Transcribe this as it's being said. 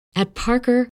At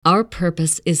Parker, our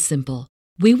purpose is simple.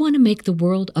 We want to make the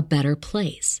world a better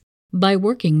place by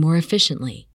working more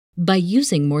efficiently, by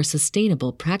using more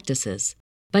sustainable practices,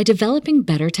 by developing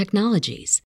better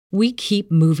technologies. We keep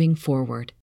moving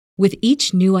forward. With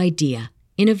each new idea,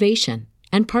 innovation,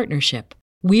 and partnership,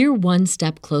 we're one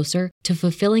step closer to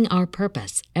fulfilling our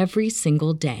purpose every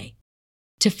single day.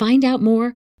 To find out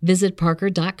more, visit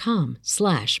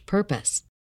parker.com/purpose.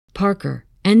 Parker,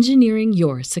 engineering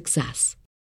your success.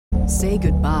 Say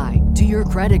goodbye to your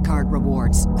credit card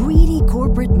rewards. Greedy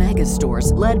corporate mega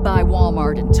stores, led by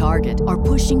Walmart and Target, are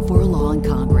pushing for a law in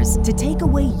Congress to take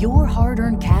away your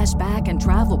hard-earned cash back and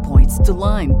travel points to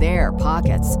line their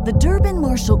pockets. The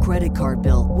Durbin-Marshall credit card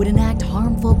bill would enact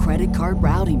harmful credit card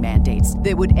routing mandates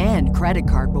that would end credit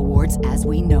card rewards as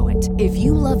we know it. If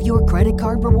you love your credit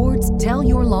card rewards, tell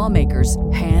your lawmakers,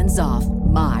 hands off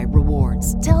my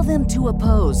rewards. Tell them to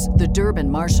oppose the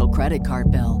Durbin-Marshall credit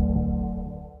card bill.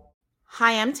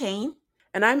 Hi, I'm Tane.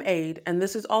 And I'm Aid, and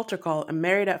this is Altar Call, a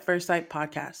Married at First Sight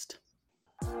podcast.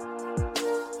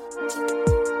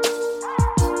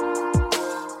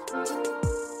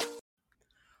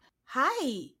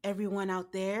 Hi, everyone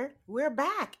out there. We're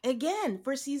back again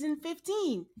for season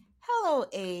 15. Hello,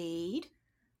 Aid.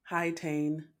 Hi,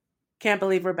 Tane. Can't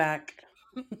believe we're back.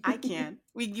 I can.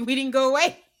 We didn't go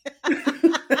away. We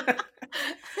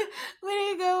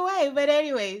didn't go away. But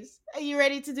anyways, are you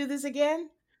ready to do this again?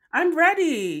 I'm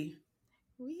ready.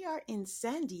 We are in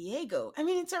San Diego. I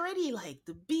mean, it's already like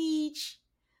the beach,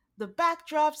 the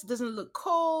backdrops, it doesn't look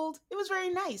cold. It was very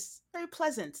nice, very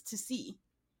pleasant to see.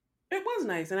 It was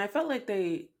nice, and I felt like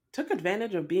they took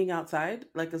advantage of being outside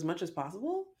like as much as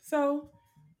possible. So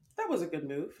that was a good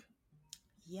move.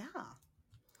 Yeah.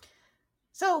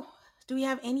 So, do we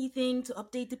have anything to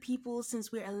update the people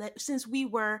since we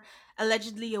were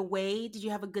allegedly away? Did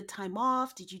you have a good time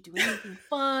off? Did you do anything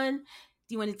fun?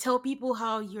 Do you want to tell people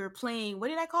how you're playing? What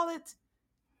did I call it?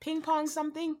 Ping pong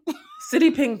something? City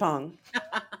ping pong.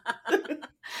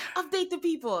 Update the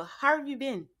people. How have you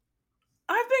been?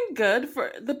 I've been good.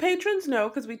 For the patrons know,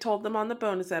 because we told them on the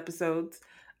bonus episodes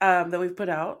that we've put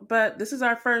out. But this is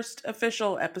our first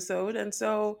official episode. And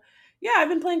so, yeah, I've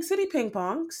been playing City Ping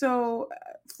Pong. So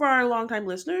for our longtime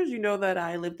listeners, you know that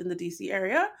I lived in the DC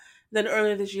area. Then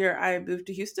earlier this year, I moved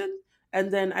to Houston.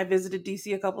 And then I visited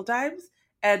DC a couple times.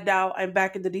 And now I'm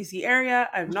back in the DC area.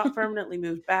 I've not permanently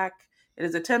moved back. It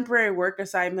is a temporary work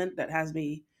assignment that has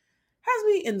me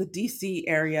in the DC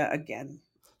area again.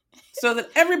 So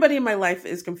that everybody in my life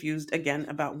is confused again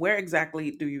about where exactly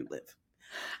do you live.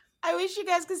 I wish you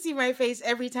guys could see my face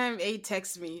every time Aid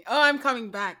texts me. Oh, I'm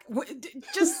coming back.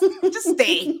 Just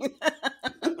stay.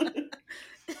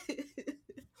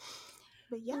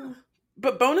 But yeah.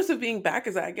 But bonus of being back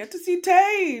is I get to see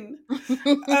Tane.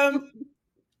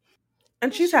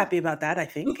 And she's happy about that, I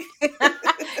think.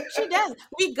 She does.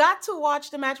 We got to watch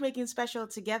the matchmaking special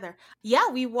together. Yeah,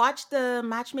 we watched the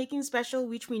matchmaking special,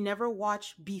 which we never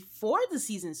watched before the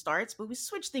season starts, but we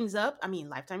switched things up. I mean,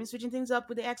 Lifetime is switching things up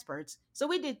with the experts. So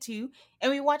we did too,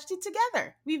 and we watched it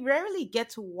together. We rarely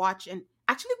get to watch, and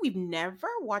actually, we've never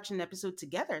watched an episode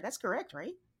together. That's correct,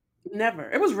 right? Never.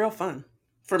 It was real fun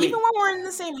for me. Even when we're in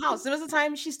the same house. There was a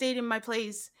time she stayed in my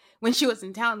place when she was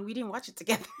in town. We didn't watch it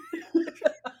together.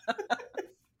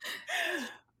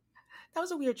 That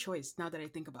was a weird choice now that I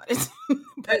think about it.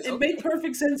 But it made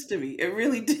perfect sense to me. It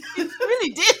really did. It really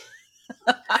did.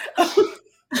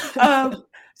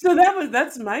 So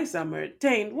that's my summer.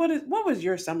 Tane, what was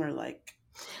your summer like?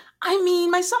 I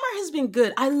mean, my summer has been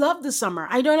good. I love the summer.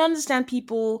 I don't understand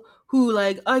people who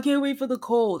I can't wait for the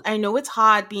cold. I know it's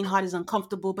hot. Being hot is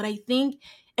uncomfortable, but I think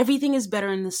everything is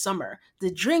better in the summer.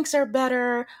 The drinks are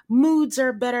better. Moods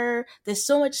are better. There's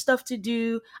so much stuff to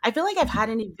do. I feel like I've had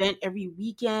an event every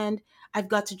weekend. I've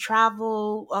got to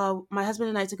travel. My husband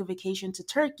and I took a vacation to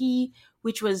Turkey,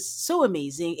 which was so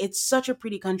amazing. It's such a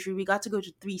pretty country. We got to go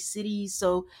to 3 cities.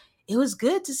 So it was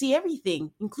good to see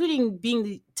everything, including being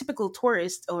the typical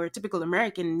tourist or typical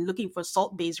American looking for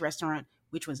Salt Bay's restaurant,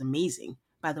 which was amazing.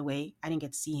 By the way, I didn't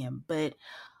get to see him. But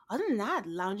other than that,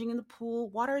 lounging in the pool,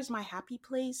 water is my happy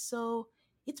place. So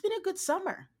it's been a good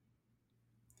summer.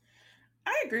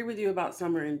 I agree with you about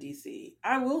summer in DC.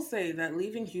 I will say that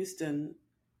leaving Houston,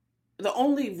 the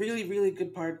only really, really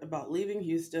good part about leaving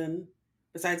Houston,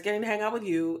 besides getting to hang out with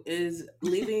you, is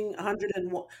leaving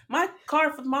 101. My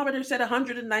car thermometer said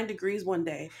 109 degrees one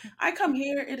day. I come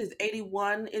here, it is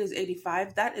 81, it is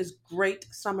 85. That is great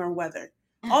summer weather.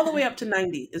 All the way up to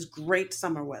 90 is great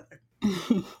summer weather.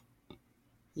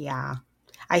 Yeah.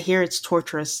 I hear it's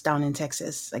torturous down in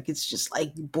Texas. It's just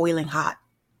boiling hot.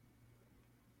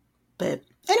 But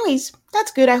anyways,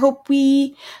 that's good. I hope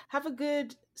we have a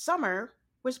good summer.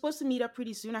 We're supposed to meet up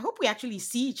pretty soon. I hope we actually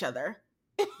see each other.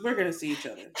 We're gonna see each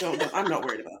other. Don't. I'm not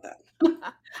worried about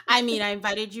that. I mean, I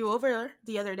invited you over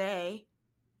the other day.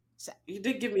 So You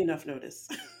did give me enough notice.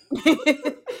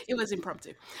 it was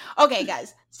impromptu. Okay,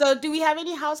 guys. So, do we have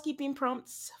any housekeeping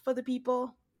prompts for the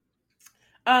people?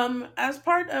 As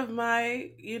part of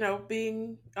my,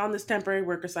 being on this temporary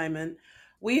work assignment,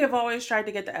 we have always tried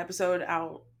to get the episode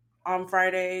out on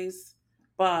Fridays,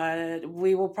 but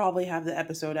we will probably have the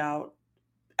episode out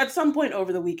at some point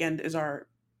over the weekend is our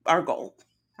goal.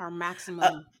 Our Uh,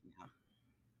 maximum.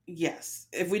 yes,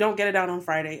 if we don't get it out on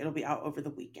Friday, it'll be out over the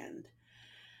weekend.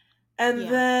 And Yeah.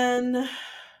 then,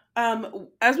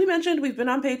 as we mentioned, we've been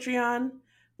on Patreon.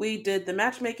 We did the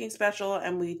matchmaking special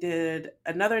and we did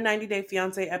another 90 Day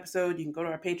Fiance episode. You can go to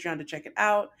our Patreon to check it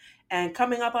out. And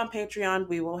coming up on Patreon,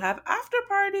 we will have After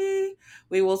Party.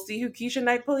 We will see who Keisha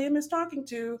Knight Pulliam is talking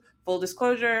to. Full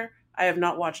disclosure, I have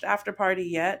not watched After Party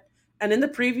yet. And in the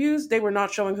previews, they were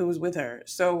not showing who was with her.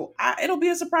 So it'll be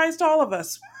a surprise to all of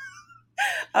us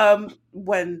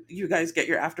when you guys get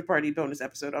your After Party bonus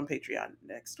episode on Patreon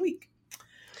next week.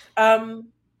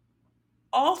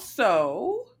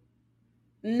 Also,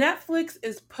 Netflix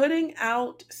is putting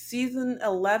out season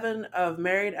 11 of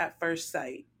Married at First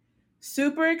Sight.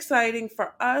 Super exciting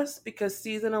for us because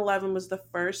season 11 was the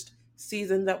first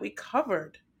season that we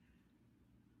covered.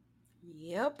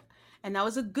 Yep. And that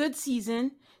was a good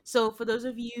season. So, for those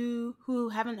of you who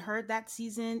haven't heard that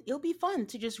season, it'll be fun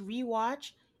to just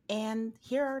rewatch and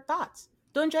hear our thoughts.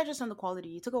 Don't judge us on the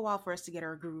quality. It took a while for us to get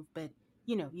our groove, but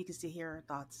you can still hear our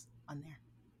thoughts on there.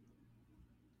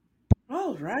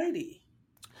 Alrighty.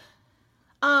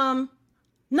 Um,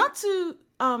 Not to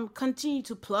continue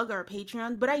to plug our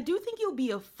Patreon, but I do think it'll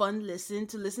be a fun listen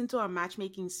to our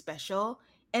matchmaking special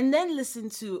and then listen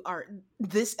to our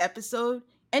this episode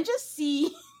and just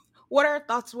see what our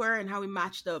thoughts were and how we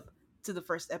matched up to the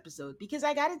first episode. Because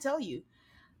I gotta tell you,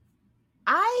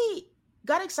 I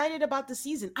got excited about the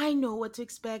season. I know what to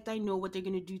expect. I know what they're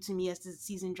gonna do to me as the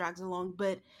season drags along,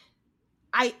 but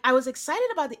I was excited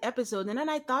about the episode, and then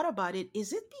I thought about it.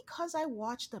 Is it because I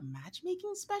watched the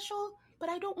matchmaking special, but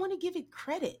I don't want to give it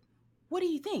credit? What do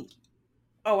you think?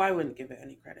 Oh, I wouldn't give it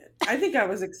any credit. I think I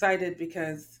was excited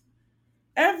because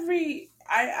every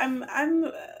I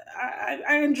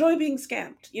enjoy being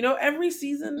scammed. Every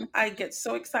season I get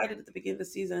so excited at the beginning of the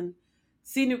season,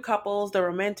 see new couples, the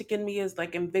romantic in me is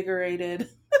like invigorated.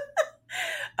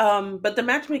 But the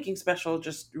matchmaking special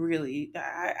just really,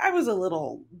 I was a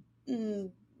little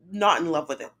not in love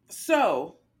with it.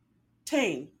 So,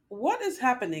 Tane, what is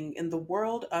happening in the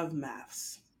world of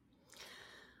MAFS?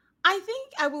 I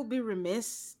think I will be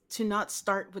remiss to not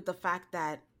start with the fact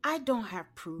that I don't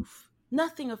have proof.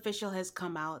 Nothing official has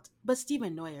come out, but Steve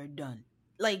and Noy are done.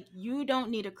 Like, you don't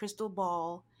need a crystal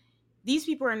ball. These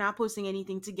people are not posting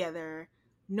anything together.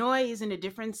 Noy is in a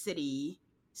different city.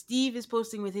 Steve is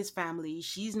posting with his family.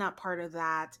 She's not part of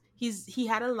that. He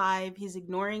had a live. He's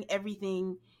ignoring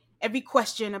everything, every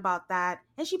question about that.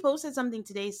 And she posted something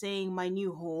today saying my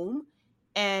new home,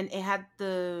 and it had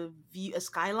the view a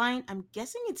skyline. I'm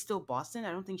guessing it's still Boston.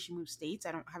 I don't think she moved states.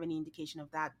 I don't have any indication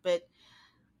of that, but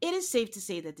it is safe to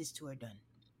say that these two are done.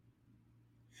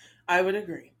 I would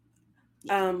agree.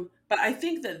 Yeah. But I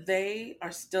think that they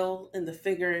are still in the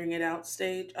figuring it out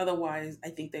stage. Otherwise, I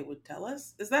think they would tell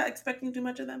us. Is that expecting too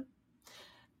much of them?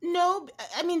 No,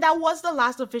 I mean that was the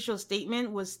last official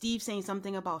statement was Steve saying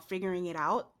something about figuring it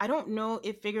out. I don't know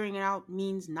if figuring it out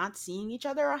means not seeing each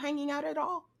other or hanging out at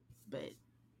all, but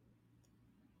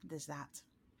there's that.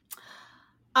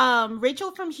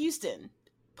 Rachel from Houston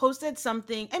posted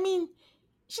something. I mean,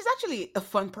 she's actually a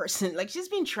fun person. Like she's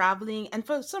been traveling and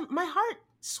for some my heart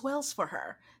swells for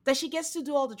her that she gets to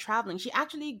do all the traveling. She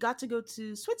actually got to go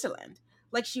to Switzerland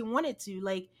like she wanted to.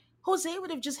 Like Jose would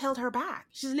have just held her back.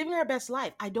 She's living her best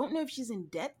life. I don't know if she's in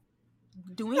debt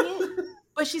doing it,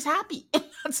 but she's happy.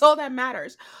 That's all that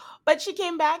matters. But she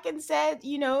came back and said,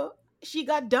 she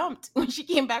got dumped when she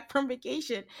came back from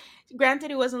vacation.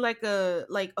 Granted, it wasn't like a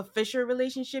official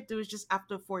relationship. It was just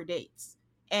after 4 dates,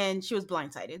 and she was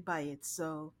blindsided by it.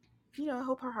 So, I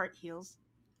hope her heart heals.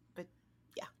 But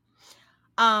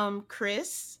yeah,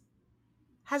 Chris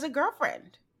has a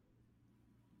girlfriend.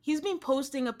 He's been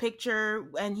posting a picture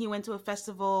and he went to a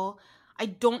festival. I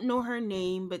don't know her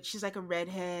name, but she's like a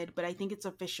redhead, but I think it's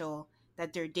official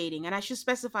that they're dating. And I should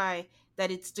specify that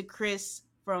it's the Chris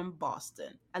from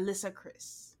Boston, Alyssa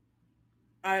Chris.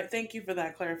 Thank you for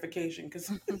that clarification.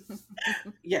 Because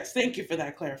yes, thank you for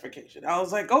that clarification. I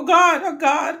was like, oh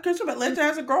God, Chris from Atlanta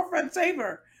has a girlfriend, save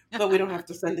her. But we don't have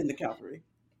to send in the cavalry.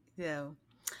 Yeah.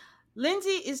 Lindsay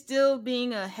is still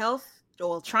being a health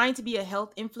well, trying to be a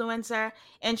health influencer,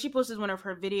 and she posted one of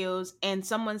her videos, and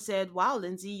someone said, "Wow,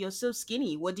 Lindsay, you're so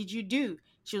skinny. What did you do?"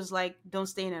 She was like, "Don't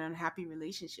stay in an unhappy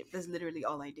relationship." That's literally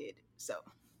all I did. So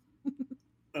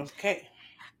Okay.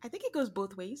 I think it goes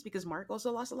both ways because Mark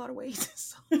also lost a lot of weight.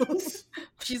 So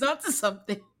she's up to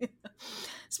something.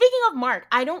 Speaking of Mark,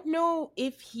 I don't know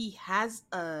if he has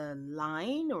a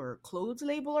line or clothes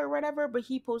label or whatever, but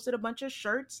he posted a bunch of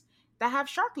shirts that have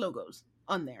shark logos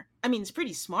on there. I mean, it's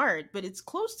pretty smart, but it's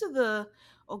close to the,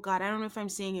 oh God, I don't know if I'm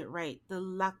saying it right. The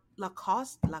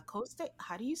Lacoste,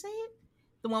 how do you say it?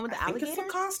 The one with I the think it's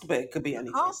alligators? Lacoste, but it could be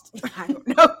anything. Lacoste? I don't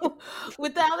know.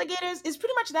 With the alligators, it's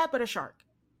pretty much that, but a shark.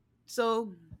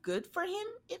 So good for him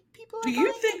if people Do are you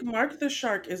buying think it. Mark the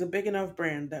Shark is a big enough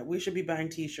brand that we should be buying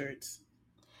t-shirts?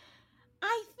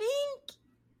 I think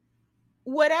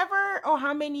whatever or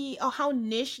how many or how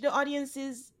niche the audience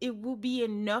is, it will be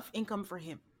enough income for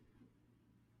him.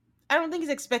 I don't think he's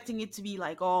expecting it to be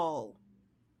like all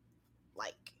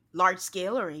like large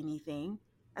scale or anything.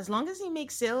 As long as he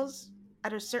makes sales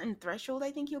at a certain threshold,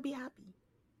 I think he'll be happy.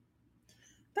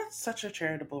 That's such a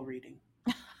charitable reading.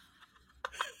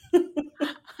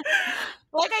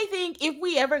 Like I think if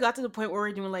we ever got to the point where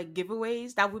we're doing like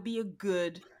giveaways, that would be a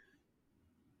good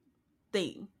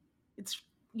thing. It's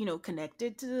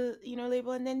connected to the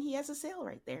label, and then he has a sale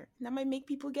right there. And that might make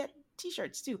people get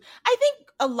t-shirts too. I think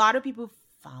a lot of people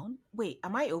found wait,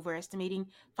 am I overestimating?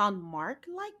 Found Mark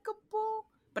likable,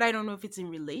 but I don't know if it's in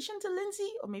relation to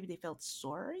Lindsay or maybe they felt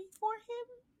sorry for him.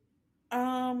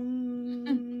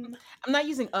 Um, I'm not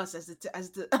using us as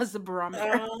the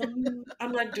barometer.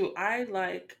 I'm like, do I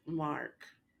like Mark?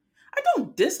 I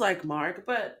don't dislike Mark,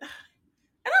 but and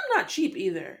I'm not cheap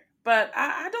either. But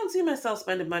I don't see myself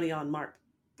spending money on Mark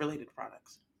related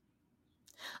products.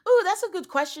 Oh, that's a good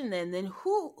question then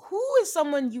who is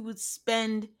someone you would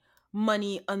spend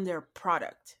money on their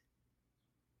product?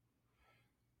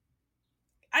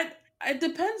 I it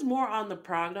depends more on the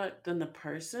product than the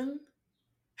person.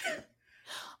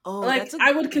 Oh, that's Like a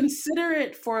I would consider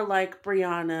it for like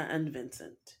Brianna and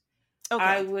Vincent.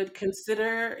 I okay. would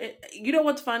consider it. You know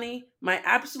what's funny? My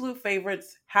absolute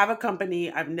favorites have a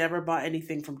company. I've never bought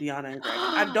anything from Deanna and Greg.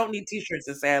 I don't need T-shirts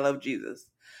to say I love Jesus.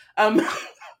 Um,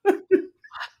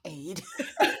 Aid.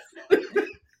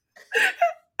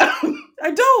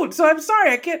 I don't. So I'm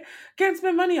sorry. I can't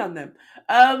spend money on them.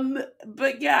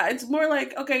 But yeah, it's more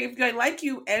like okay, if I like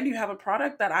you and you have a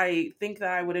product that I think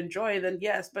that I would enjoy, then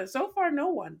yes. But so far, no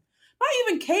one. Not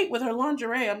even Kate with her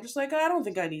lingerie. I'm just like I don't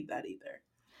think I need that either.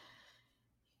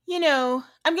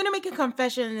 I'm gonna make a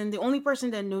confession, and the only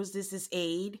person that knows this is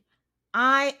Aid.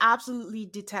 I absolutely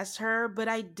detest her, but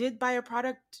I did buy a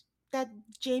product that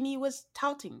Jamie was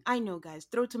touting. I know, guys,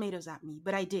 throw tomatoes at me,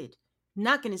 but I did.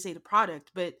 Not gonna say the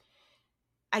product, but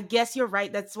I guess you're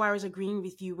right. That's why I was agreeing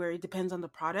with you, where it depends on the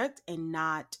product and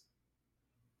not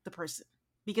the person.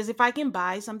 Because if I can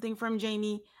buy something from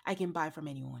Jamie, I can buy from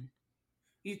anyone.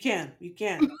 You can.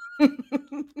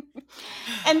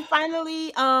 And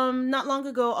finally, not long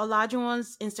ago,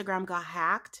 Olajuwon's Instagram got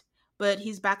hacked, but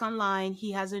he's back online.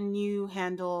 He has a new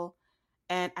handle,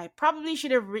 and I probably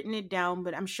should have written it down,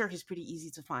 but I'm sure he's pretty easy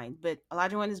to find. But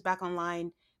Olajuwon is back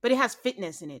online, but it has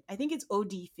fitness in it. I think it's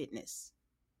OD Fitness.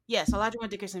 Yes, Olajuwon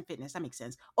Dickerson Fitness. That makes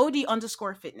sense. OD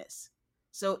underscore fitness.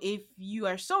 So if you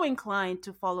are so inclined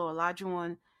to follow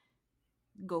Olajuwon,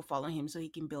 go follow him so he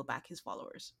can build back his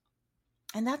followers.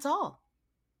 And that's all.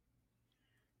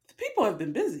 The people have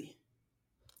been busy.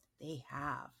 They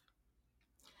have.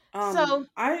 So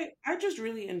I just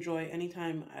really enjoy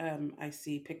anytime I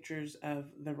see pictures of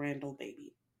the Randall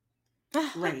baby,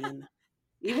 Rain.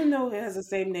 Even though it has the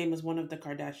same name as one of the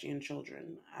Kardashian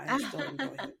children, I still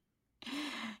enjoy him.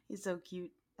 He's so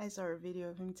cute. I saw a video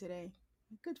of him today.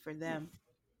 Good for them.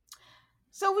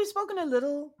 So we've spoken a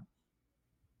little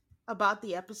about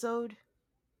the episode,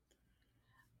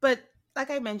 but like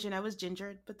I mentioned, I was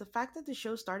gingered. But the fact that the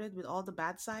show started with all the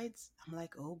bad sides, I'm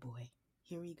like, oh boy,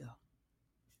 here we go.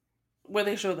 Where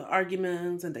they show the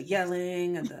arguments and the Yes.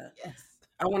 yelling and the Yes.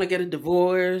 I want to get a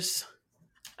divorce.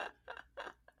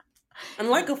 And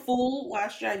like a fool,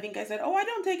 last year I think I said, "Oh, I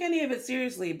don't take any of it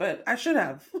seriously," but I should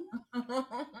have. We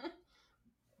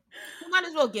might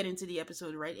as well get into the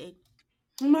episode, right, Abe?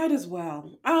 Might as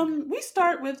well. We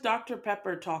start with Dr.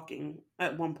 Pepper talking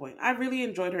at one point. I really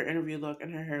enjoyed her interview look,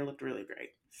 and her hair looked really great.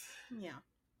 Yeah.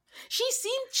 She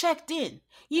seemed checked in.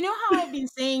 You know how I've been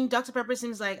saying Dr. Pepper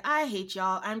seems like, I hate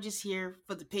y'all. I'm just here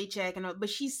for the paycheck and all, but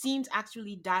she seems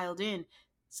actually dialed in.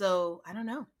 So I don't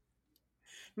know.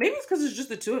 Maybe it's because it's just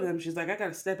the two of them. She's like, I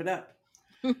gotta step it up.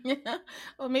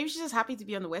 Or maybe she's just happy to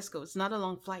be on the West Coast. Not a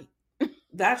long flight.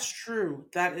 That's true.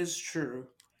 That is true.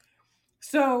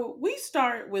 So we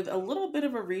start with a little bit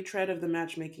of a retread of the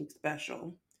matchmaking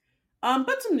special,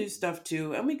 but some new stuff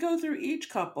too. And we go through each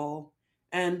couple,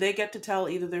 and they get to tell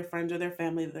either their friends or their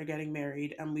family that they're getting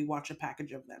married, and we watch a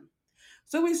package of them.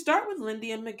 So we start with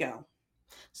Lindy and Miguel.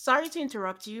 Sorry to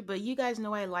interrupt you, but you guys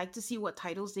know I like to see what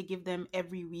titles they give them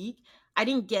every week. I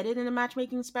didn't get it in the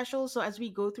matchmaking special, so as we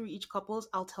go through each couples,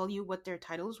 I'll tell you what their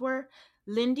titles were.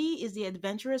 Lindy is the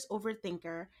adventurous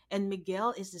overthinker, and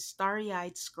Miguel is the starry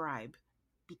eyed scribe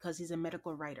because he's a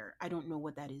medical writer. I don't know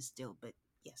what that is still, but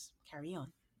yes, carry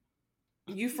on.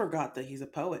 You forgot that he's a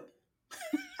poet.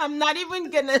 I'm not even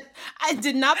gonna, I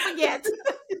did not forget.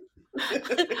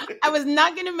 I was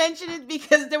not gonna mention it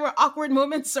because there were awkward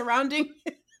moments surrounding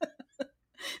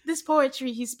this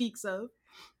poetry he speaks of.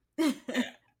 Fun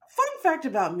fact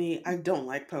about me, I don't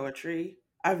like poetry.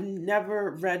 I've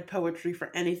never read poetry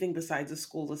for anything besides a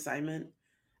school assignment.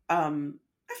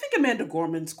 I think Amanda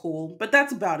Gorman's cool, but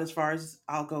that's about as far as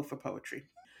I'll go for poetry.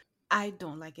 I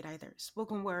don't like it either.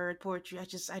 Spoken word poetry,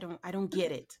 I don't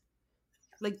get it.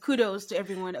 Like kudos to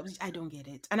everyone. I don't get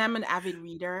it. And I'm an avid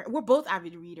reader. We're both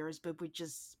avid readers, but we're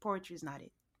just poetry is not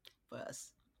it for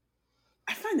us.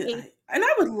 I find it, Hey, and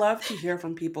I would love to hear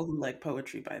from people who like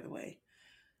poetry, by the way.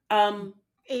 Um,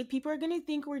 hey, people are gonna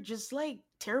think we're just like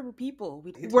terrible people.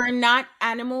 We're not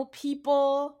animal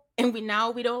people, and we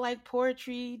don't like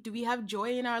poetry. Do we have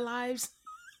joy in our lives?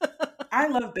 I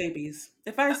love babies.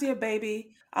 If I see a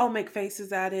baby, I'll make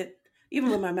faces at it. Even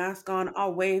with my mask on,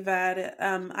 I'll wave at it.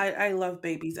 I love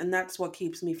babies, and that's what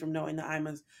keeps me from knowing that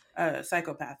I'm a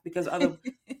psychopath because other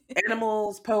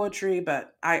animals, poetry,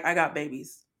 but I got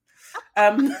babies.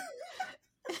 Um,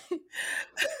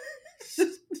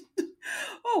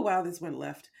 oh wow, this went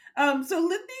left. So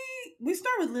Lindy, we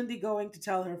start with Lindy going to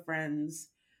tell her friends.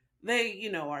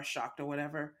 They, are shocked or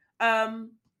whatever.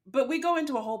 But we go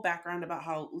into a whole background about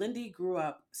how Lindy grew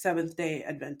up Seventh Day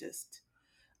Adventist.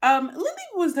 Lindy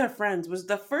was their friends, was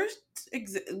the first,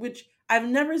 which I've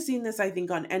never seen this, I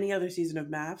think, on any other season of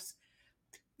MAFS.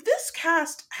 This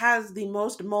cast has the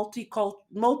most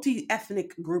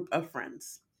multi-ethnic group of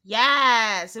friends.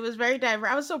 Yes, it was very diverse.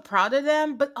 I was so proud of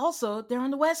them, but also they're on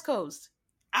the West Coast.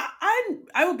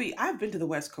 I've been to the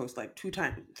West Coast like 2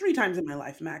 times, 3 times in my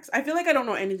life, Max. I feel like I don't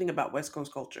know anything about West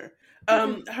Coast culture.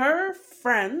 Her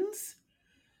friends,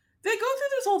 they go through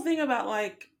this whole thing about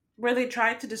like where they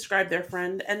try to describe their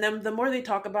friend, and then the more they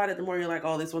talk about it, the more you're like,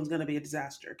 oh, this one's gonna be a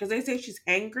disaster. Because they say she's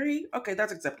angry. Okay,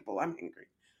 that's acceptable. I'm angry.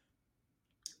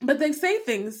 But they say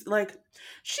things like,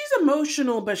 she's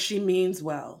emotional, but she means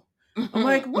well. I'm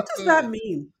like, what does that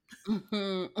mean?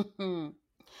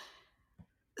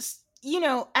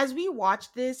 As we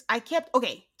watched this, I kept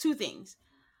okay, two things.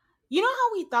 You know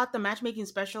how we thought the matchmaking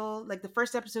special, like the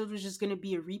first episode, was just going to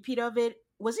be a repeat of it?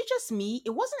 Was it just me?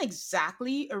 It wasn't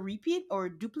exactly a repeat or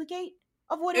a duplicate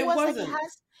of what it It was like it wasn't.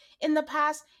 has in the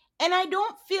past. And I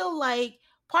don't feel like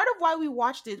part of why we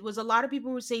watched it was a lot of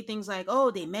people would say things like, oh,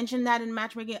 they mentioned that in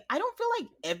matchmaking. I don't feel like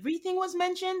everything was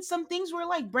mentioned. Some things were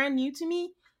like brand new to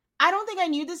me. I don't think I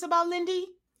knew this about Lindy.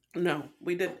 No,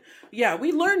 we did. Yeah,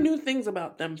 we learned new things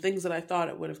about them, things that I thought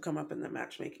it would have come up in the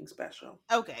matchmaking special.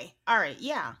 Okay. All right.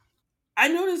 Yeah. I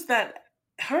noticed that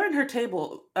her and her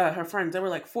table, her friends, there were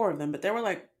like 4 of them, but there were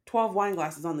like 12 wine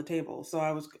glasses on the table. So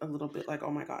I was a little bit like,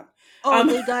 oh my God. Oh, Um,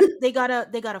 they got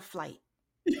a flight.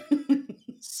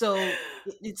 So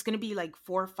it's gonna be like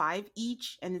 4 or 5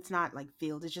 each, and it's not like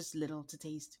filled. It's just little to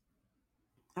taste.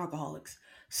 alcoholics.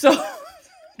 So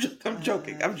I'm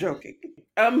joking. I'm Uh, joking.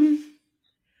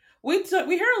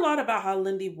 We hear a lot about how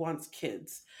Lindy wants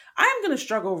kids. I'm gonna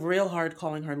struggle real hard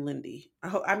calling her Lindy.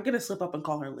 I'm gonna slip up and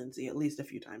call her Lindsay at least a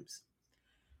few times.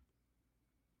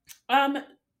 Um,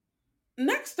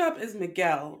 Next up is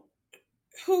Miguel,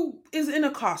 who is in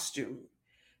a costume.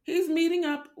 He's meeting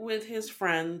up with his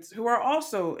friends who are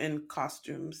also in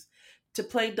costumes to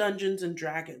play Dungeons and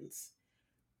Dragons.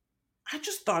 I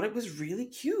just thought it was really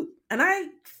cute. And I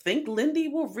think Lindy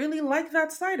will really like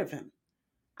that side of him.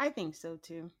 I think so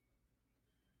too.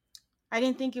 I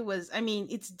didn't think it was. I mean,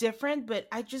 it's different, but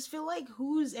I just feel like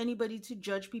who's anybody to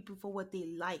judge people for what they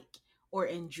like or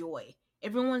enjoy?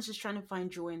 Everyone's just trying to find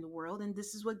joy in the world, and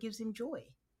this is what gives him joy.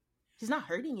 He's not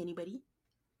hurting anybody.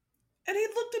 And he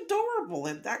looked adorable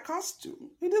in that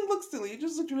costume. He didn't look silly, he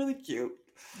just looked really cute.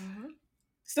 Hmm.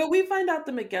 So we find out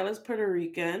that Miguel is Puerto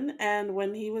Rican, and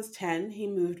when he was 10, he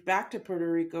moved back to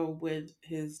Puerto Rico with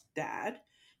his dad.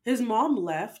 His mom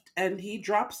left, and he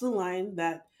drops the line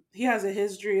that he has a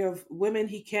history of women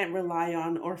he can't rely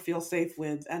on or feel safe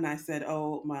with. And I said,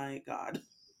 oh my God.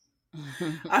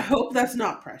 I hope that's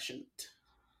not prescient.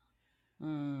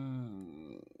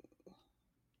 Mm.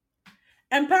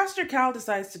 And Pastor Cal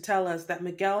decides to tell us that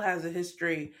Miguel has a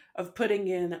history of putting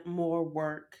in more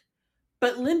work.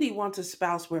 But Lindy wants a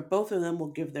spouse where both of them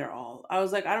will give their all. I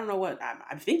was like, I don't know what,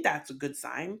 I think that's a good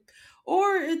sign.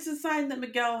 Or it's a sign that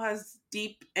Miguel has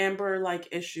deep Amber like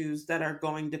issues that are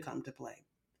going to come to play.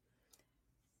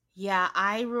 Yeah,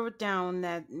 I wrote down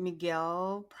that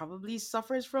Miguel probably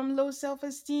suffers from low self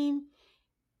esteem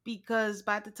because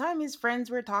by the time his friends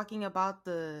were talking about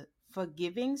the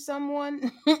forgiving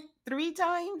someone 3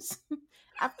 times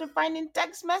after finding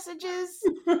text messages,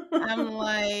 I'm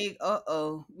like, uh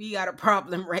oh, we got a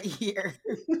problem right here.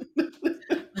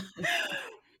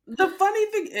 The funny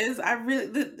thing is, I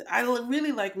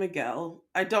really like Miguel.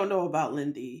 I don't know about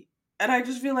Lindy, and I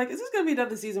just feel like is this going to be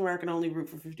another season where I can only root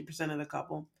for 50% of the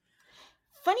couple?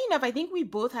 Funny enough, I think we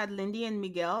both had Lindy and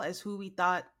Miguel as who we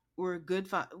thought were good,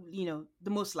 the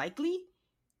most likely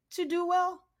to do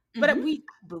well. Hmm.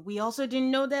 But we also didn't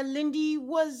know that Lindy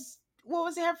was, what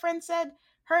was it her friend said?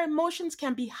 Her emotions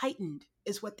can be heightened,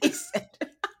 is what they said.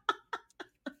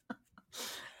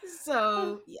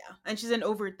 So yeah, and she's an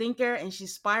overthinker and she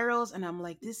spirals, and I'm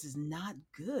like, this is not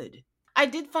good. I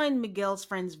did find Miguel's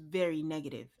friends very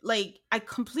negative. Like, I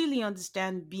completely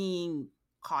understand being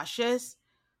cautious,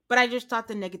 but I just thought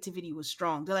the negativity was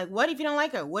strong. They're like, what if you don't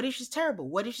like her? What if she's terrible?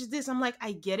 What if she's this? I'm like,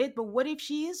 I get it, but what if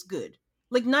she is good?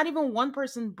 Like, not even one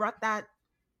person brought that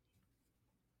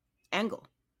angle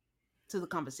to the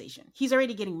conversation. He's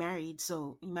already getting married,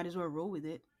 so you might as well roll with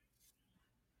it.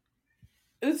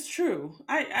 It's true.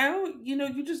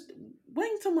 You just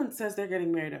when someone says they're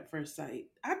getting married at first sight,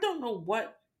 I don't know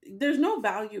what. There's no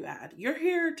value add. You're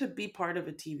here to be part of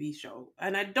a TV show,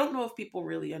 and I don't know if people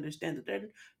really understand that they're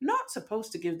not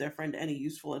supposed to give their friend any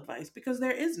useful advice because there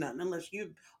is none unless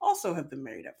you also have been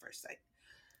married at first sight.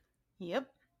 Yep.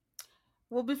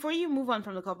 Well, before you move on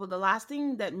from the couple, the last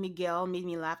thing that Miguel made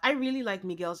me laugh, I really like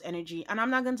Miguel's energy. And I'm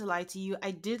not going to lie to you,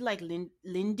 I did like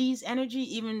Lindy's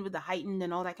energy, even with the heightened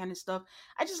and all that kind of stuff.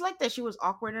 I just like that she was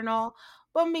awkward and all.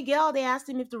 But Miguel, they asked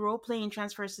him if the role playing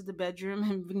transfers to the bedroom.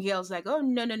 And Miguel's like, oh,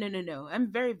 no, no, no, no, no. I'm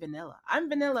very vanilla. I'm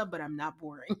vanilla, but I'm not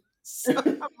boring. So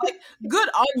I'm like, good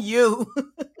on you.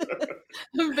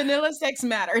 Vanilla sex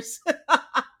matters.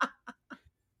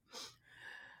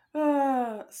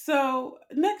 So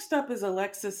next up is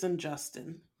Alexis and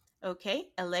Justin. Okay,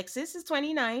 Alexis is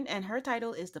 29 and her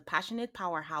title is the Passionate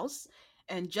Powerhouse,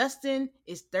 and Justin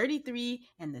is 33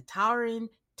 and the Towering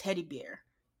Teddy Bear.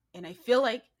 And I feel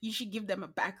like you should give them a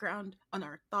background on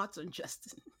our thoughts on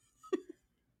Justin.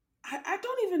 I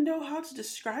don't even know how to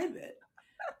describe it.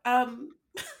 Um,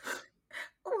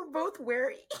 We're both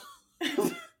wary.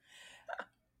 I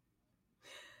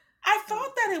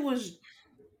thought that it was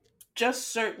just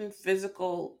certain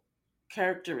physical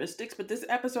characteristics, but this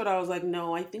episode I was like,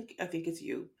 no, I think it's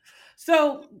you.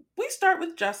 So we start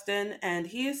with Justin, and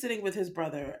he is sitting with his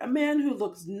brother, a man who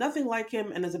looks nothing like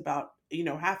him and is about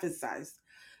half his size.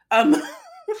 Um,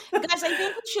 Guys, I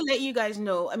think we should let you guys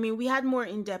know. I mean, we had more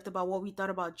in depth about what we thought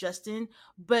about Justin,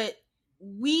 but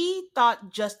we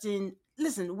thought Justin.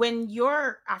 Listen, when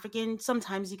you're African,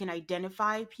 sometimes you can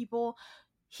identify people.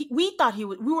 We thought he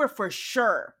would. We were for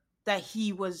sure that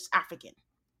he was African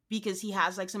because he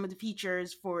has like some of the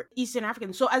features for Eastern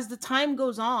African. So as the time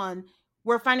goes on,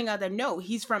 we're finding out that no,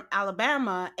 he's from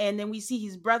Alabama, and then we see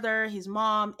his brother, his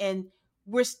mom, and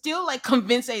we're still like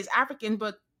convinced that he's African,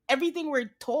 but everything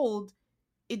we're told,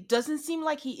 it doesn't seem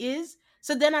like he is.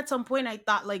 So then at some point I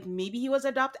thought like maybe he was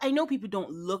adopted. I know people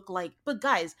don't look like, but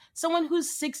guys, someone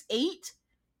who's 6'8"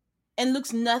 and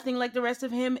looks nothing like the rest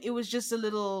of him, it was just a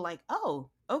little like, oh,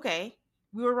 okay.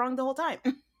 We were wrong the whole time.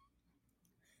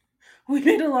 we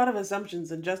made a lot of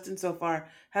assumptions, and Justin so far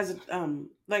hasn't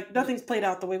like Nope. nothing's played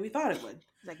out the way we thought it would.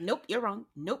 It's like, nope, you're wrong.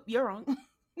 Nope, you're wrong.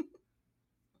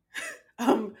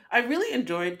 I really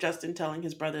enjoyed Justin telling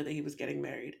his brother that he was getting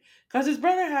married because his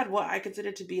brother had what I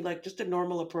consider to be like just a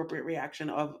normal, appropriate reaction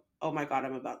of, "Oh my god,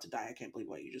 I'm about to die! I can't believe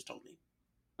what you just told me."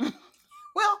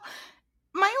 Well,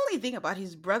 my only thing about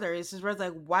his brother is his brother's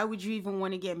like, why would you even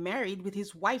want to get married with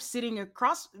his wife sitting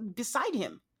across beside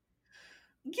him?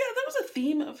 Yeah, there was a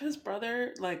theme of his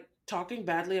brother like talking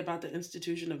badly about the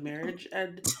institution of marriage,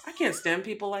 and I can't stand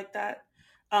people like that.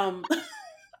 Um,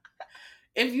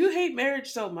 if you hate marriage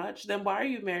so much, then why are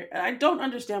you married? I don't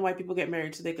understand why people get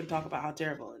married so they can talk about how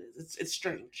terrible it is. It's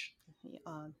strange. If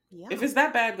Yeah. it's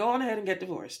that bad, go on ahead and get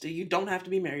divorced. You don't have to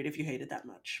be married if you hate it that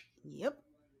much. Yep.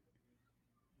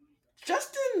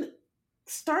 Justin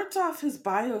starts off his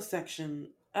bio section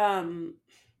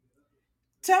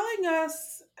telling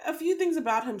us a few things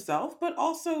about himself, but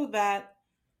also that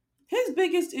his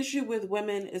biggest issue with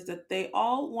women is that they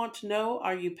all want to know,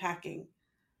 are you packing?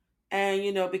 And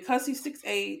because he's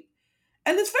 6'8"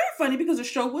 And it's very funny because the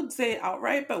show wouldn't say it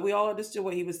outright, but we all understood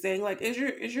what he was saying. Like, is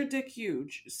your dick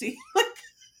huge? See, like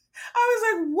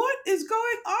I was like, what is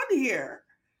going on here?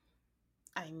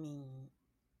 I mean,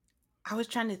 I was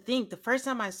trying to think. The first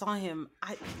time I saw him,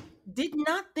 I did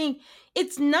not think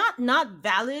it's not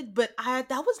valid, but I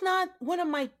that was not one of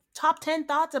my top 10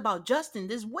 thoughts about Justin.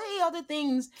 There's way other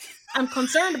things I'm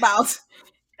concerned about.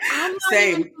 I'm not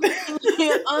even Same.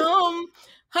 thinking,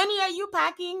 honey, are you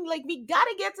packing? Like, we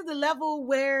gotta get to the level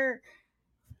where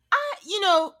you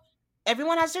know,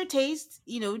 everyone has their taste.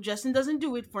 Justin doesn't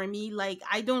do it for me. Like,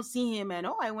 I don't see him and,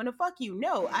 oh, I want to fuck you.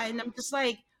 No. And I'm just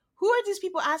like, who are these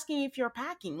people asking if you're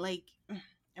packing? Like,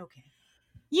 okay.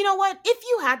 You know what? If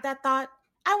you had that thought,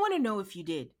 I want to know if you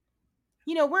did.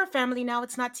 We're a family now.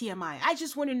 It's not TMI. I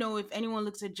just want to know if anyone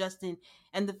looks at Justin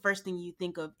and the first thing you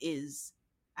think of is,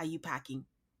 are you packing?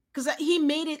 Because he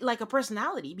made it like a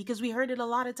personality because we heard it a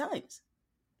lot of times.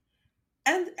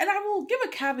 And I will give a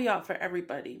caveat for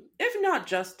everybody. If not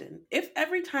Justin, if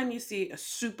every time you see a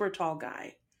super tall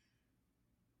guy,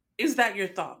 is that your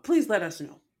thought? Please let us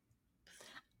know.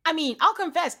 I mean, I'll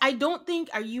confess, I don't think,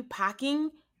 are you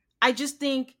packing? I just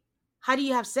think, how do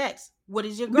you have sex? What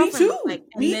does your Me girlfriend look like? too.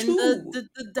 And Me then too.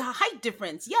 the height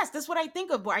difference. Yes, that's what I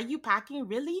think of. But are you packing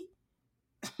really?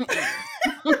 Anyway.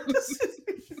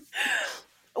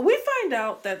 We find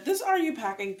out that this "Are You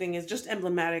Packing" thing is just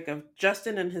emblematic of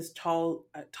Justin and his tall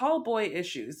boy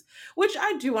issues, which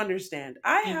I do understand.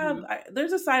 Hmm.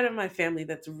 There's a side of my family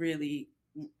that's really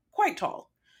quite tall.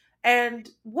 And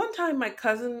one time my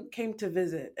cousin came to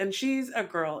visit, and she's a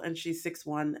girl and she's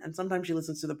 6'1", and sometimes she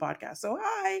listens to the podcast. So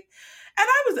hi. And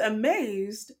I was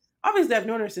amazed. Obviously, I've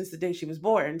known her since the day she was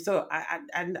born. So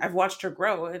and I've watched her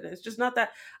grow. And it's just not that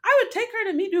I would take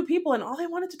her to meet new people, and all they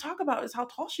wanted to talk about is how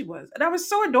tall she was. And I was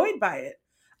so annoyed by it.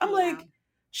 I'm Yeah. like,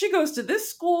 she goes to this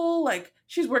school, like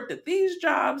she's worked at these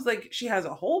jobs, like she has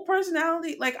a whole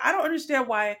personality. Like, I don't understand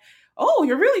why. Oh,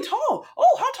 you're really tall.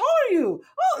 Oh, how tall are you?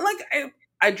 Oh, like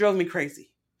I drove me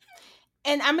crazy.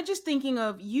 And I'm just thinking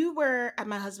of, you were at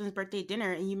my husband's birthday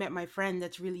dinner and you met my friend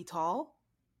that's really tall.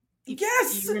 If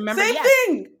Yes, you remember, same yes.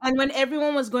 thing. And when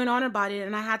everyone was going on about it,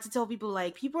 and I had to tell people,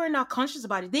 like, people are not conscious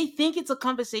about it. They think it's a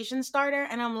conversation starter.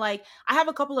 And I'm like, I have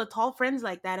a couple of tall friends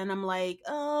like that. And I'm like,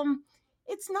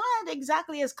 it's not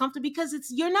exactly as comfortable because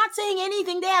you're not saying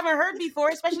anything they haven't heard before,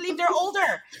 especially if they're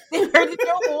older. They've heard it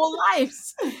their whole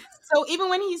lives. So even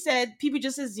when he said people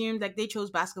just assumed like they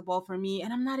chose basketball for me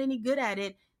and I'm not any good at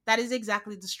it, that is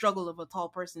exactly the struggle of a tall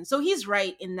person. So he's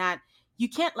right in that you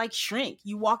can't like shrink.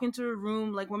 You walk into a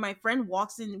room, like when my friend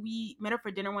walks in, we met up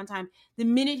for dinner one time. The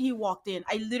minute he walked in,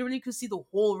 I literally could see the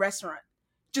whole restaurant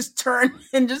just turn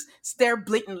and just stare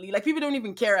blatantly. Like, people don't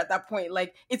even care at that point.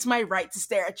 Like, it's my right to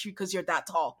stare at you because you're that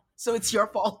tall. So it's your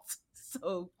fault.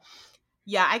 So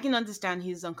yeah, I can understand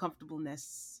his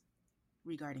uncomfortableness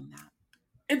regarding that.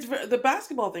 The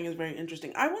basketball thing is very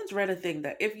interesting. I once read a thing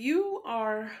that if you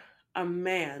are a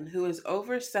man who is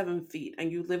over 7 feet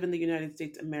and you live in the United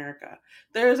States, America,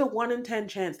 there is a 1 in 10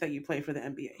 chance that you play for the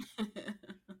NBA.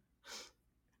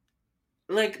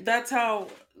 Like, that's how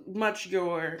much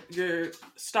your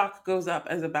stock goes up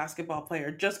as a basketball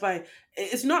player just by.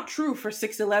 It's not true for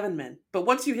 6'11" men, but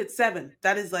once you hit 7,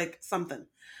 that is like something.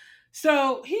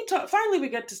 So finally we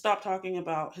get to stop talking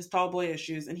about his tall boy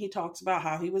issues, and he talks about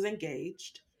how he was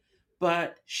engaged,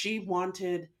 but she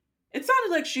wanted. It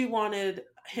sounded like she wanted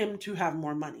him to have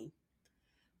more money,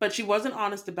 but she wasn't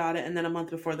honest about it. And then a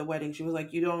month before the wedding, she was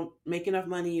like, "You don't make enough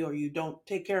money, or you don't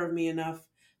take care of me enough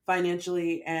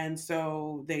financially," and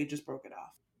so they just broke it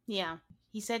off. Yeah.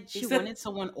 He said He she said, wanted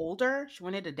someone older. She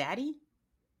wanted a daddy,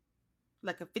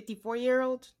 like a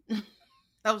 54-year-old.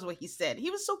 That was what he said. He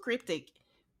was so cryptic.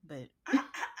 But I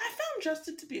found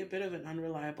Justin to be a bit of an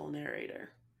unreliable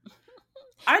narrator.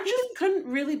 I he just couldn't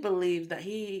really believe that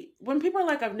when people are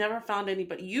like, I've never found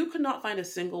anybody, you could not find a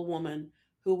single woman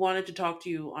who wanted to talk to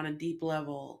you on a deep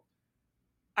level.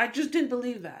 I just didn't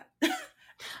believe that.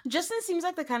 Justin seems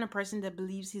like the kind of person that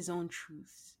believes his own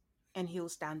truth and he'll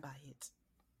stand by it.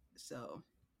 So,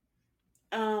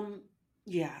 um,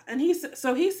 yeah. And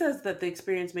so he says that the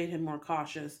experience made him more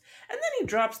cautious. And then he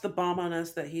drops the bomb on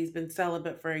us that he's been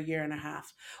celibate for a year and a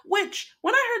half, which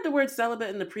when I heard the word celibate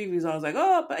in the previews, I was like,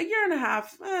 oh, but a year and a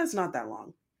half, it's not that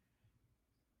long.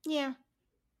 yeah.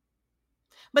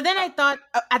 But then Uh, I thought,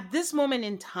 at this moment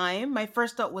in time, my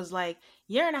first thought was like,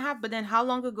 year and a half. But then how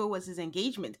long ago was his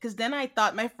engagement? Because then I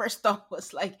thought, my first thought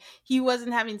was like, he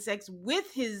wasn't having sex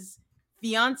with his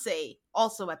fiance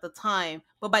also at the time.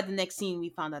 But by the next scene, we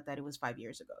found out that it was 5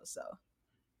 years ago. So,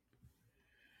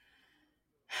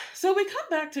 So we come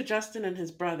back to Justin and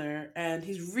his brother, and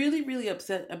he's really, really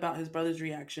upset about his brother's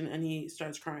reaction, and he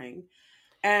starts crying.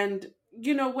 And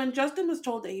when Justin was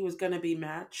told that he was going to be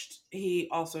matched, he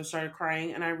also started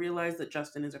crying, and I realized that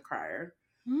Justin is a crier.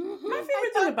 My I favorite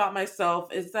thing thought about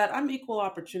myself is that I'm equal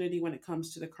opportunity when it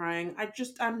comes to the crying.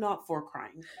 I'm not for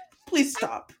crying. Please I,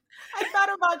 stop. I thought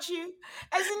about you.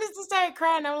 As soon as he started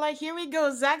crying, I'm like, here we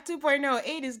go. Zach 2.0.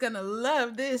 Aid is gonna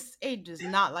love this. Aid does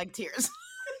not like tears.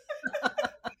 My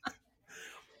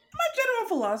general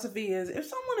philosophy is if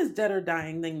someone is dead or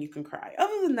dying, then you can cry.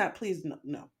 Other than that, please no.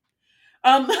 No.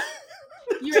 Um,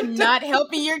 You're not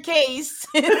helping your case.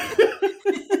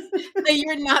 That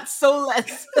you're not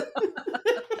soulless.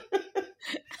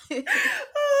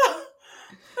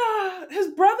 His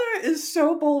brother is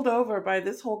so bowled over by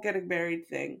this whole getting married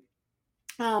thing.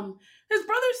 His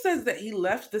brother says that he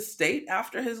left the state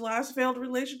after his last failed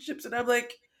relationships, and I'm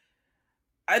like,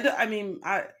 I mean,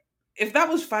 if that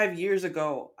was 5 years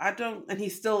ago, I don't, and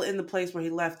he's still in the place where he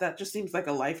left. That just seems like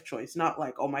a life choice, not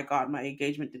like, oh my god, my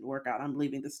engagement didn't work out, I'm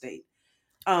leaving the state.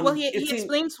 Well, It he seemed.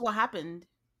 explains what happened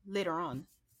later on.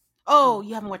 Oh, Mm.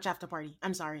 you haven't watched After Party.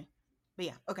 I'm sorry. But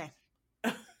yeah, okay.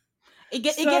 It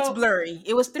gets So, blurry.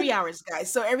 It was 3 hours, guys,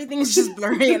 so everything's just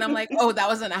blurry, and I'm like, oh, that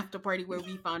was an after party where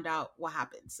we found out what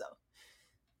happened. So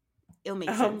it'll make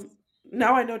sense. um,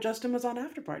 now I know Justin was on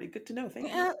After Party. Good to know. Thank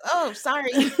you. Yeah. Oh,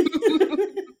 sorry.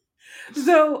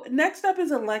 So next up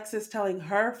is Alexis telling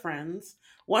her friends.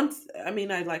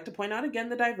 I'd like to point out again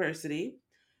the diversity.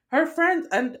 Her friends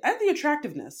and the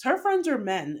attractiveness. Her friends are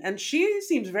men, and she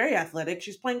seems very athletic.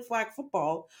 She's playing flag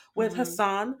football with Hmm.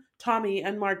 Hassan, Tommy,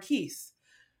 and Marquise.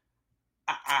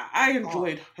 I Oh,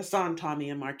 enjoyed Hassan, Tommy,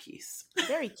 and Marquise.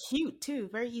 very cute too.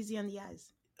 Very easy on the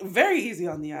eyes. Very easy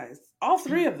on the eyes. All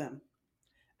three of them.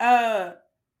 Uh,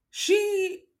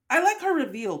 She, I like her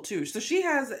reveal too. So she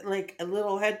has like a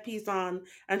little headpiece on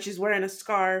and she's wearing a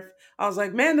scarf. I was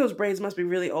like, man, those braids must be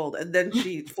really old. And then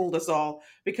she fooled us all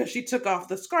because she took off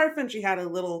the scarf and she had a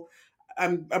little,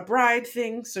 a bride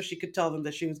thing so she could tell them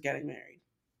that she was getting married.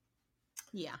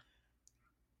 Yeah.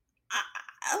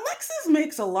 Alexis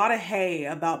makes a lot of hay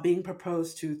about being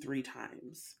proposed to 3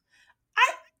 times.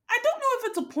 I, I don't know if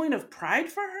it's a point of pride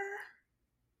for her.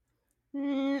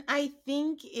 I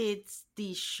think it's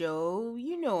the show.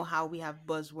 You know how we have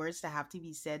buzzwords that have to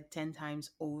be said 10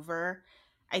 times over.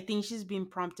 I think she's been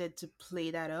prompted to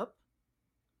play that up.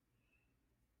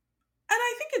 And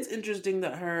I think it's interesting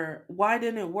that her why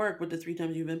didn't it work with the 3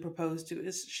 times you've been proposed to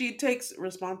is she takes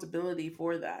responsibility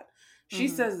for that. She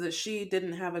Hmm. says that she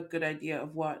didn't have a good idea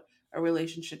of what a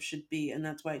relationship should be, and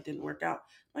that's why it didn't work out.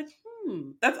 Like,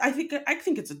 that's I think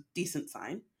it's a decent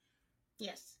sign.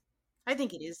 Yes. I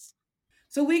think it is.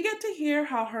 So we get to hear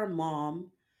how her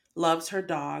mom loves her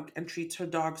dog and treats her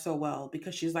dog so well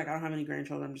because she's like, I don't have any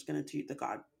grandchildren. I'm just going to treat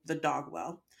the dog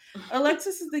well.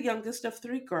 Alexis is the youngest of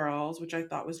 3 girls, which I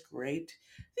thought was great.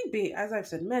 I think, as I've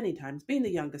said many times, being the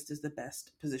youngest is the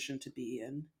best position to be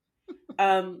in.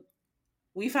 Um,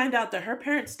 we find out that her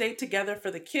parents stayed together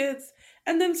for the kids,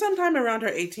 and then sometime around her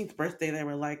 18th birthday, they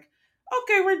were like,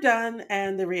 "Okay, we're done."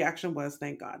 And the reaction was,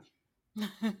 "Thank God."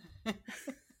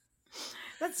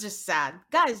 That's just sad.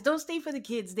 Guys, don't stay for the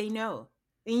kids. They know.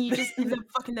 And you just end up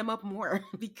fucking them up more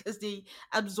because they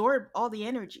absorb all the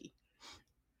energy.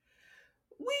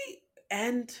 We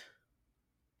end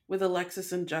with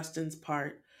Alexis and Justin's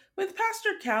part, with Pastor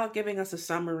Cal giving us a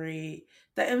summary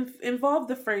that involved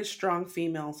the phrase strong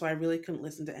female, so I really couldn't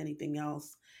listen to anything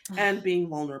else, and being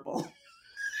vulnerable.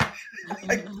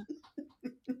 Like,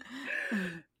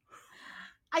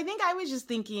 I think I was just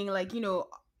thinking, like,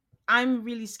 I'm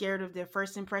really scared of their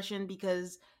first impression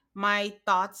because my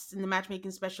thoughts in the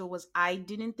matchmaking special was I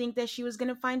didn't think that she was going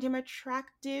to find him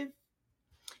attractive.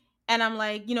 And I'm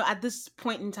like, at this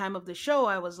point in time of the show,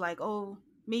 I was like, oh,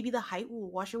 maybe the height will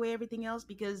wash away everything else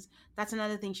because that's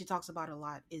another thing she talks about a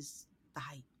lot is the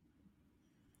height.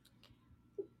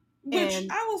 which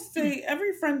And I will say,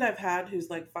 every friend I've had who's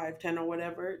like 5'10" or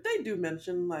whatever, they do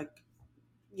mention, like,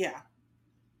 yeah.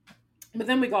 But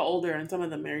then we got older, and some of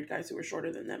them married guys who were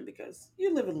shorter than them because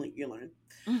you live and you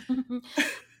learn.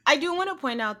 I do want to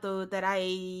point out though that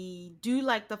I do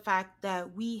like the fact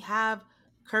that we have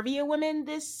curvier women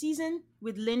this season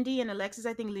with Lindy and Alexis.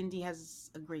 I think Lindy has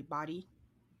a great body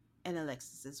and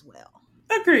Alexis as well.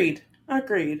 Agreed.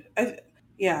 Agreed.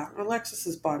 Yeah,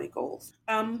 Alexis's body goals.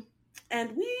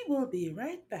 And we will be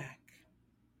right back.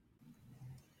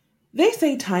 They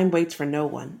say time waits for no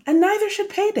one, and neither should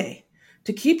payday.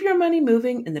 To keep your money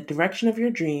moving in the direction of your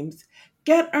dreams,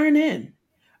 get EarnIn.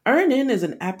 EarnIn is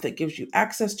an app that gives you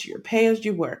access to your pay as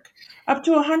you work, up to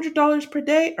 $100 per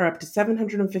day or up to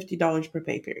 $750 per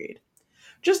pay period.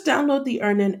 Just download the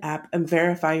EarnIn app and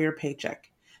verify your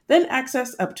paycheck. Then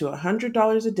access up to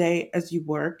 $100 a day as you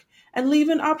work and leave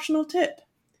an optional tip.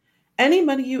 Any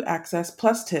money you access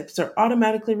plus tips are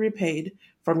automatically repaid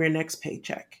from your next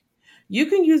paycheck. You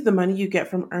can use the money you get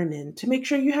from EarnIn to make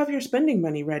sure you have your spending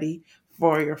money ready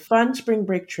for your fun spring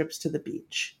break trips to the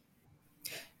beach.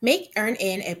 Make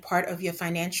EarnIn a part of your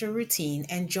financial routine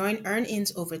and join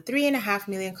EarnIn's over 3.5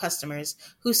 million customers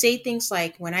who say things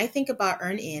like, when I think about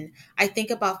EarnIn, I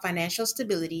think about financial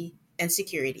stability and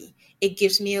security. It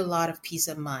gives me a lot of peace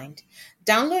of mind.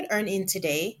 Download EarnIn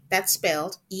today. That's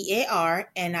spelled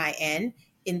EARNIN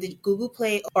in the Google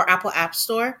Play or Apple App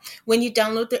Store. When you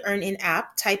download the EarnIn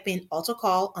app, type in Alto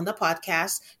Call on the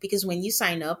podcast because when you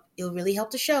sign up, it'll really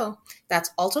help the show. That's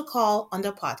Alto Call on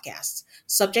the podcast.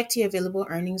 Subject to available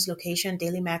earnings, location,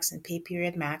 daily max, and pay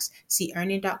period max. See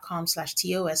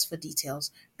earnin.com/TOS for details.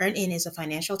 EarnIn is a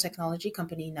financial technology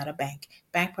company, not a bank.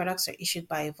 Bank products are issued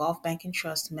by Evolve Bank and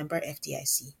Trust, member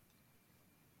FDIC.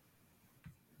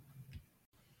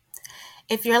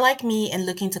 If you're like me and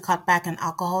looking to cut back on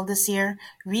alcohol this year,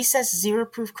 Recess Zero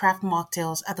Proof Craft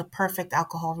Mocktails are the perfect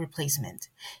alcohol replacement.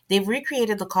 They've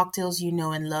recreated the cocktails you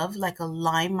know and love, like a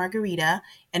lime margarita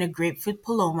and a grapefruit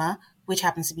paloma, which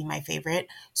happens to be my favorite,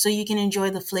 so you can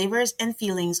enjoy the flavors and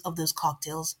feelings of those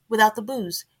cocktails without the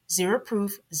booze. Zero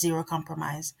proof, zero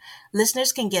compromise.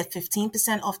 Listeners can get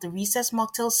 15% off the Recess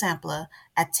Mocktail Sampler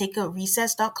at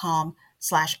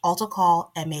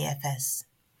takearecess.com/AltocallMAFS.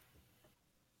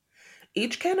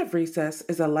 Each can of Recess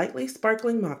is a lightly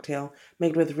sparkling mocktail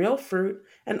made with real fruit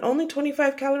and only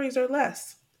 25 calories or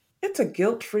less. It's a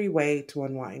guilt-free way to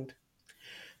unwind.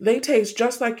 They taste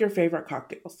just like your favorite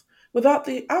cocktails, without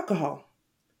the alcohol.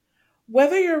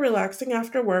 Whether you're relaxing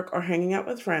after work or hanging out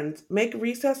with friends, make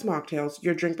Recess Mocktails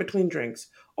your drink between drinks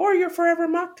or your forever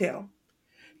mocktail.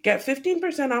 Get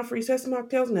 15% off Recess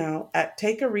Mocktails now at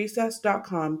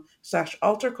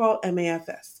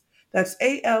takearecess.com/altercallmafs. That's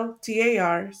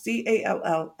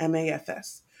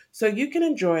ALTARCALLMAFS. So you can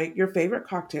enjoy your favorite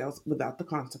cocktails without the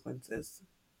consequences.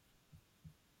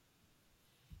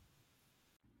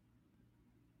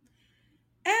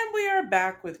 And we are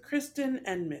back with Kristen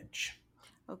and Mitch.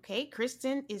 Okay,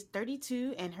 Kristen is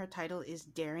 32 and her title is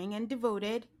Daring and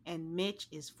Devoted, and Mitch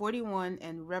is 41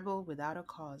 and Rebel Without a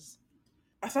Cause.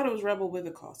 I thought it was Rebel with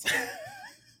a cause.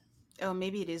 Oh,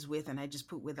 maybe it is with, and I just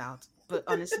put without. But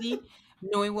honestly,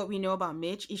 knowing what we know about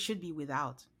Mitch, it should be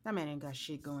without. That man ain't got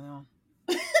shit going on.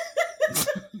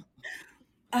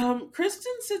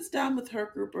 Kristen sits down with her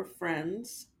group of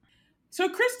friends. So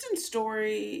Kristen's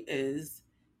story is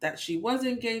that she was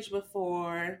engaged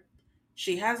before.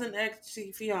 She has an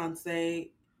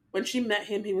ex-fiance. When she met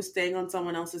him, he was staying on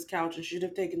someone else's couch and she should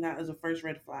have taken that as a first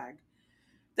red flag.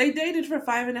 They dated for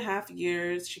 5.5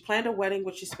 years. She planned a wedding,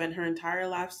 which she spent her entire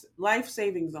life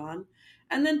savings on.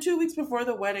 And then 2 weeks before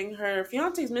the wedding, her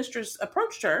fiance's mistress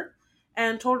approached her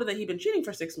and told her that he'd been cheating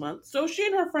for 6 months. So she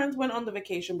and her friends went on the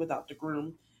vacation without the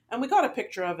groom. And we got a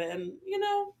picture of it. And,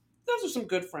 those are some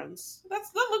good friends.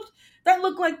 That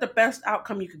looked like the best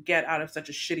outcome you could get out of such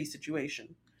a shitty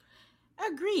situation.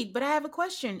 Agreed, but I have a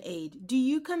question, Aid. Do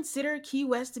you consider Key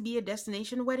West to be a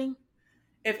destination wedding?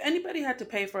 If anybody had to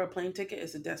pay for a plane ticket,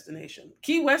 it's a destination.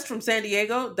 Key West from San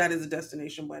Diego, that is a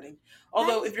destination wedding.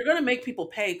 Although, if you're going to make people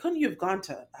pay, couldn't you have gone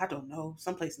to, I don't know,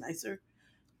 someplace nicer?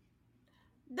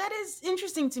 That is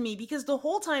interesting to me because the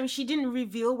whole time she didn't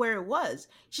reveal where it was.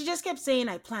 She just kept saying,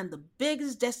 I planned the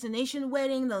biggest destination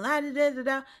wedding, the la da da da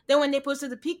da. Then when they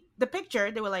posted the picture,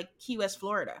 they were like, Key West,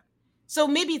 Florida. So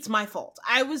maybe it's my fault.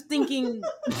 I was thinking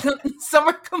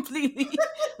somewhere completely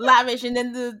lavish, and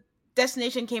then the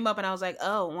destination came up and I was like,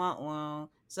 oh, wow.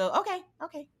 So,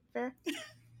 okay, fair.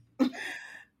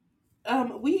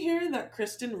 We hear that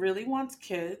Kristen really wants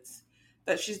kids,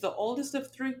 that she's the oldest of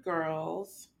 3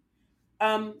 girls,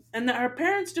 and that her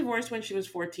parents divorced when she was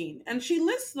 14. And she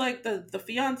lists like the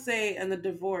fiance and the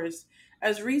divorce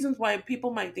as reasons why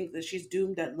people might think that she's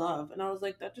doomed at love. And I was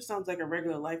like, that just sounds like a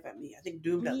regular life at me. I think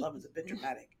doomed at love is a bit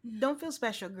dramatic. Don't feel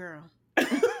special, girl.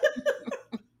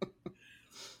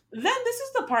 Then this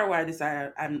is the part where I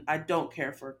decided I don't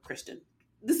care for Kristen.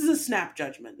 This is a snap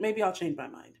judgment. Maybe I'll change my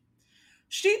mind.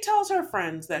 She tells her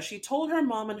friends that she told her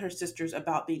mom and her sisters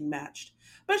about being matched,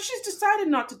 but she's decided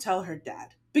not to tell her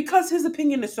dad. Because his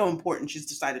opinion is so important, she's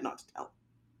decided not to tell him.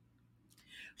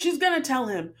 She's going to tell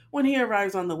him when he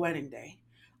arrives on the wedding day.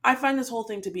 I find this whole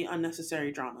thing to be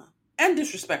unnecessary drama and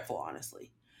disrespectful,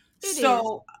 honestly. It is.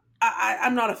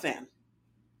 I'm not a fan.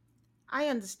 I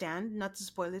understand. Not to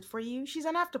spoil it for you, she's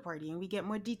an after party, and we get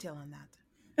more detail on that.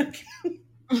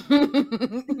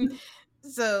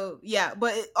 So yeah,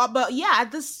 but yeah,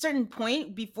 at this certain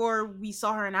point before we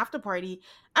saw her in after party,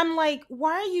 I'm like,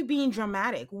 why are you being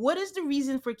dramatic? What is the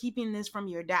reason for keeping this from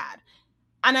your dad?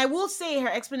 And I will say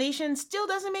her explanation still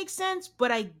doesn't make sense,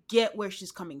 but I get where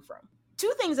she's coming from.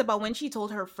 Two things about when she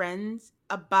told her friends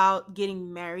about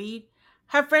getting married.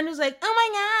 Her friend was like, "Oh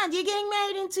my God, you're getting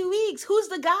married in 2 weeks. Who's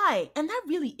the guy?" And that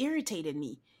really irritated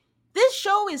me. This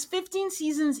show is 15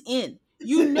 seasons in.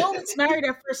 You know it's married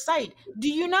at first sight. Do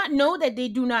you not know that they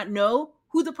do not know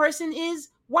who the person is?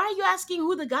 Why are you asking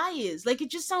who the guy is? Like,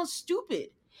 it just sounds stupid.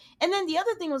 And then the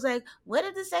other thing was like, what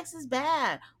if the sex is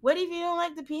bad? What if you don't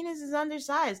like the penis is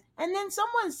undersized? And then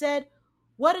someone said,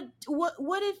 what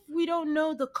if we don't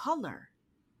know the color?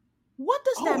 What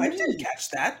does Oh, that I didn't mean? catch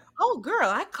that. Oh, girl,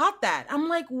 I caught that. I'm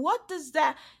like, what does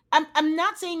that? I'm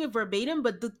not saying it verbatim,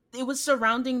 but it was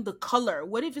surrounding the color.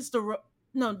 What if it's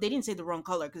no? They didn't say the wrong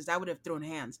color because that would have thrown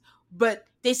hands. But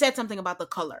they said something about the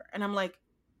color, and I'm like,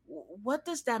 what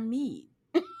does that mean?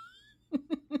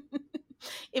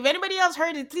 If anybody else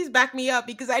heard it, please back me up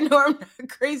because I know I'm not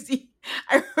crazy.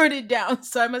 I wrote it down,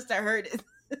 so I must have heard it.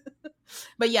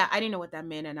 But yeah, I didn't know what that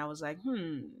meant, and I was like,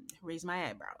 raise my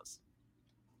eyebrows.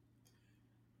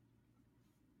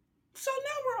 So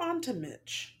now we're on to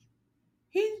Mitch.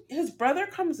 His brother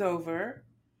comes over,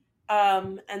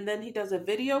 and then he does a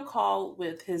video call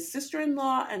with his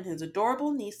sister-in-law and his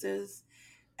adorable nieces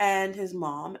and his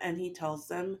mom, and he tells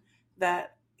them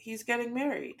that he's getting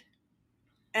married.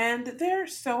 And they're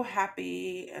so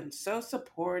happy and so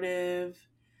supportive.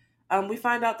 We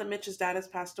find out that Mitch's dad has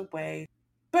passed away.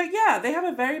 But yeah, they have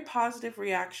a very positive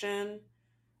reaction.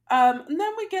 And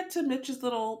then we get to Mitch's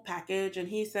little package, and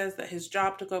he says that his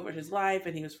job took over his life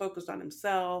and he was focused on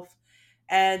himself.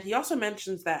 And he also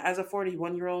mentions that as a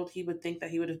 41-year-old, he would think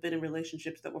that he would have been in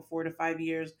relationships that were 4 to 5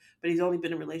 years, but he's only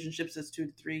been in relationships that's 2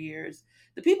 to 3 years.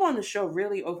 The people on the show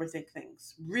really overthink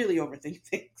things, really overthink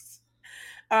things.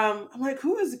 I'm like,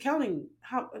 who is accounting?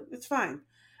 How it's fine.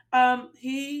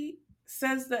 He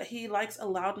says that he likes a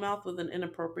loudmouth with an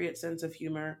inappropriate sense of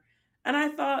humor. And I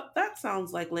thought that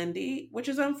sounds like Lindy, which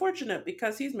is unfortunate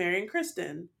because he's marrying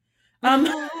Kristen. Um,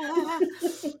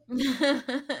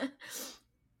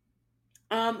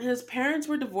 his parents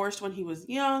were divorced when he was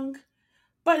young,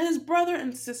 but his brother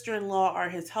and sister in law are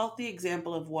his healthy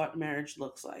example of what marriage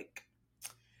looks like.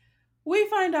 We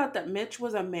find out that Mitch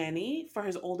was a Manny for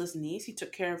his oldest niece. He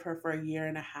took care of her for a year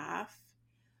and a half.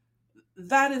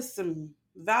 That is some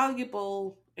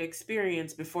valuable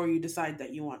experience before you decide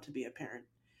that you want to be a parent.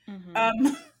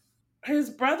 Mm-hmm. His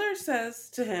brother says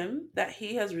to him that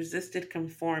he has resisted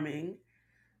conforming.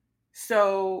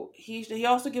 So he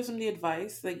also gives him the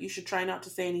advice that you should try not to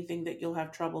say anything that you'll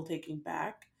have trouble taking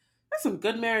back. That's some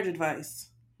good marriage advice.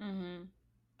 Mm-hmm.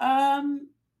 Um,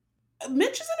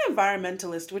 Mitch is an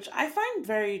environmentalist, which I find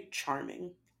very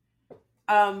charming.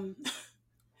 Um,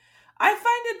 I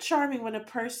find it charming when a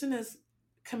person is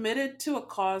committed to a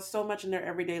cause so much in their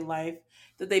everyday life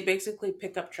that they basically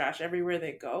pick up trash everywhere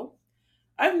they go.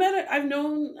 I'm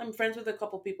friends with a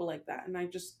couple people like that, and I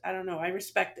don't know, I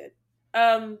respect it.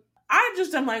 I'm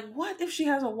like, what if she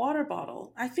has a water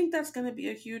bottle? I think that's going to be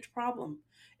a huge problem.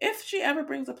 If she ever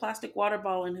brings a plastic water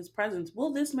bottle in his presence,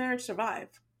 will this marriage survive?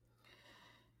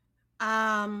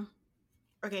 Um.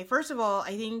 Okay, first of all,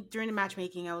 I think during the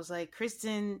matchmaking, I was like,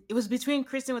 Kristen. It was between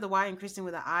Kristen with a Y and Kristen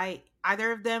with an I.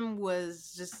 Either of them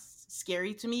was just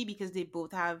scary to me because they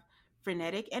both have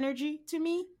frenetic energy to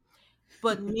me.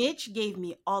 But Mitch gave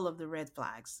me all of the red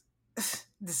flags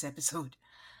this episode.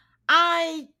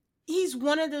 I He's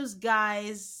one of those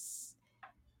guys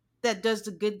that does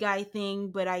the good guy thing,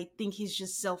 but I think he's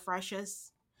just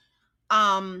self-righteous.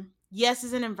 Yes,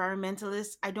 as an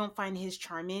environmentalist, I don't find his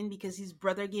charming because his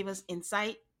brother gave us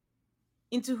insight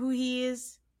into who he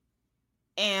is,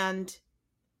 and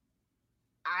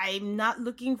I'm not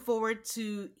looking forward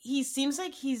to he seems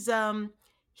like he's over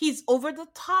the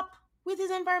top with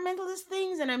his environmentalist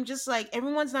things, and I'm just like,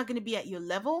 everyone's not going to be at your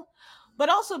level. But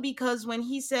also because when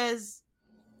he says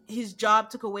his job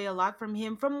took away a lot from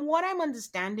him, from what I'm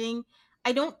understanding,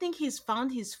 I don't think he's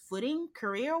found his footing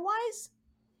career wise.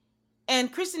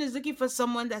 And Kristen is looking for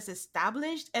someone that's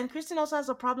established. And Kristen also has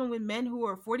a problem with men who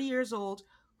are 40 years old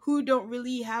who don't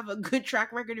really have a good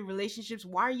track record in relationships.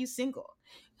 Why are you single?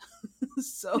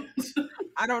 So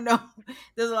I don't know.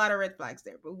 There's a lot of red flags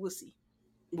there, but we'll see.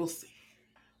 We'll see.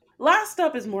 Last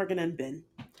up is Morgan and Ben.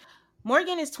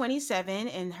 Morgan is 27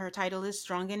 and her title is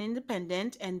Strong and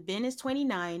Independent, and Ben is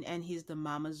 29 and he's the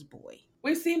mama's boy.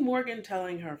 We see Morgan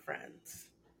telling her friends.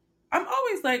 I'm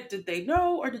always like, did they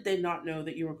know or did they not know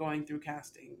that you were going through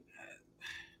casting?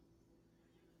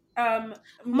 Most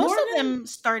Morgan, of them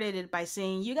started it by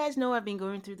saying, "You guys know I've been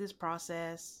going through this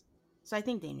process." So I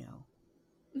think they know.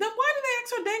 then why did they act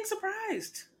so dang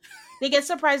surprised? They get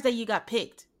surprised that you got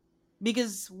picked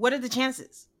because what are the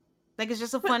chances? Like, it's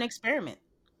just a fun experiment.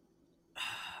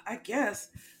 I guess,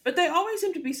 but they always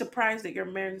seem to be surprised that you're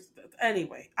married.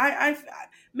 Anyway,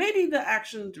 maybe the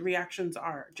actions reactions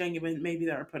are genuine. Maybe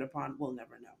they are put upon. We'll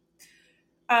never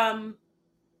know. Um,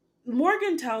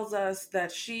 Morgan tells us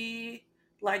that she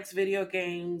likes video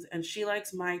games and she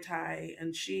likes Mai Tai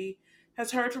and she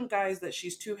has heard from guys that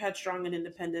she's too headstrong and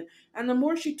independent. And the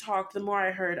more she talked, the more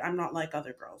I heard I'm not like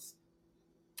other girls.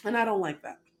 And I don't like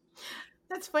that.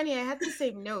 That's funny. I had the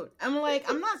same note. I'm like,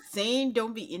 I'm not saying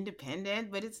don't be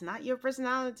independent, but it's not your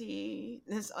personality.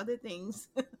 There's other things.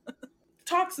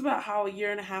 Talks about how a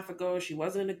year and a half ago she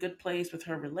wasn't in a good place with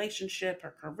her relationship,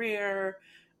 her career,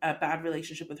 a bad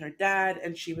relationship with her dad,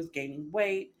 and she was gaining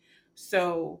weight.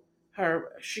 So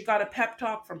she got a pep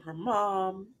talk from her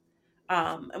mom,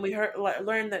 and we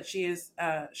learned that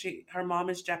her mom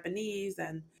is Japanese,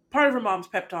 and part of her mom's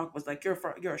pep talk was like you're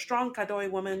a strong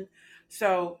Kadoi woman.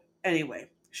 So anyway,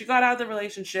 she got out of the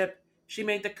relationship. She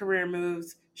made the career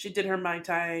moves. She did her Mai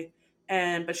Tai,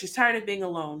 but she's tired of being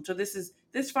alone. So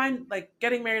this fine like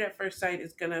getting married at first sight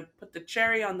is gonna put the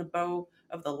cherry on the bow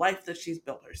of the life that she's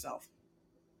built herself.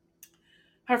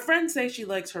 Her friends say she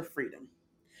likes her freedom.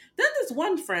 Then this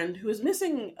one friend who is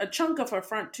missing a chunk of her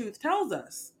front tooth tells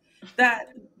us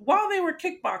that while they were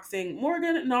kickboxing,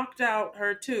 Morgan knocked out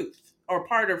her tooth or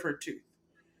part of her tooth.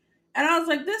 And I was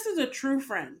like, this is a true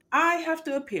friend. I have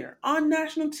to appear on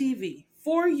national TV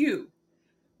for you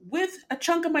with a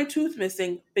chunk of my tooth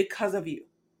missing because of you.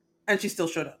 And she still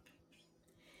showed up.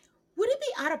 Would it be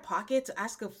out of pocket to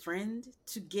ask a friend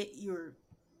to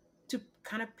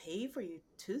kind of pay for your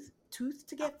tooth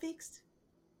to get fixed?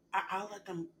 I'll let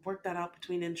them work that out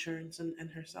between insurance and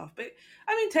herself. But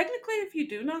I mean, technically, if you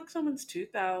do knock someone's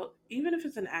tooth out, even if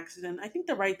it's an accident, I think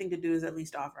the right thing to do is at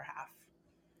least offer half.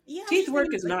 Yeah, I was Teeth just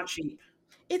work thinking is like not cheap.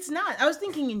 it's not. I was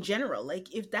thinking in general,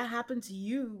 like if that happened to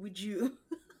you, would you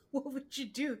what would you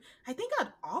do? I think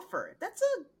I'd offer. That's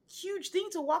a huge thing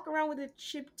to walk around with a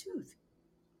chipped tooth.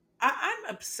 I'm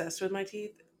obsessed with my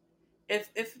teeth.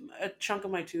 If a chunk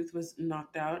of my tooth was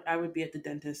knocked out, I would be at the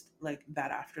dentist like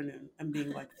that afternoon and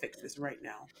being like, fix this right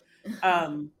now.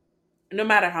 Um, no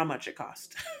matter how much it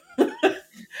cost.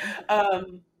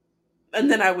 um,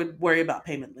 and then I would worry about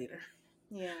payment later.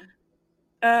 Yeah.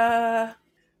 Uh,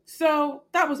 so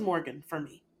that was Morgan for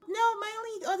me. No, my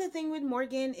only other thing with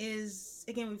Morgan is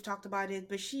again we've talked about it,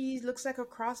 but she looks like a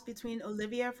cross between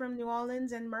Olivia from New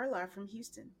Orleans and Merla from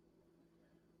Houston.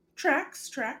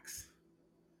 Tracks.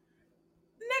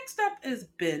 Next up is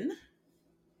Ben.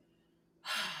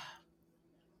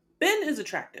 Ben is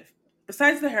attractive.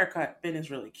 Besides the haircut, Ben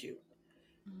is really cute.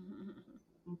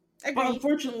 But Agreed.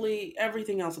 unfortunately,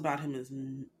 everything else about him is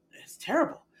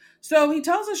terrible. So he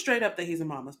tells us straight up that he's a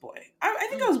mama's boy. I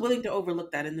think I was willing to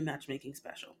overlook that in the matchmaking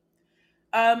special.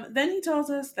 Then he tells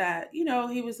us that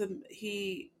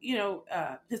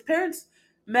his parents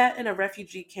met in a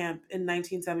refugee camp in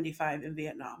 1975 in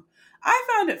Vietnam. I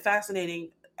found it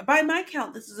fascinating. By my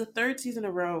count, this is the third season in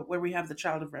a row where we have the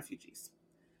child of refugees.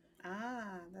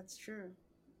 Ah, that's true.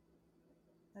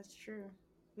 That's true.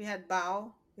 We had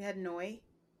Bao, we had Noi,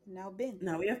 and now Bin.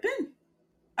 Now we have Ben.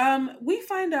 We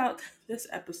find out this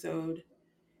episode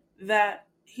that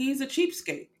he's a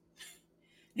cheapskate.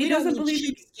 He We don't doesn't mean believe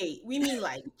he. cheapskate. We mean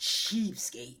like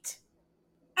cheapskate.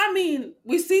 I mean,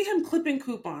 we see him clipping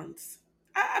coupons.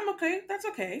 I'm okay. That's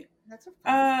okay. That's a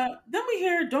fine. Then we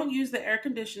hear, "Don't use the air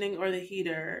conditioning or the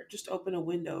heater. Just open a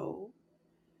window."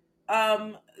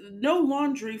 No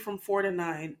laundry from 4 to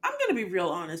 9. I'm gonna be real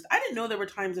honest. I didn't know there were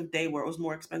times of day where it was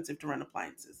more expensive to run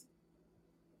appliances.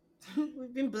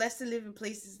 We've been blessed to live in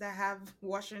places that have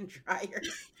washer and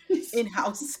dryers in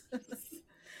house.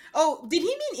 Oh, did he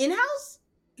mean in house?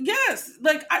 Yes,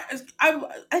 like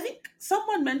I think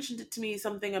someone mentioned it to me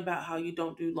something about how you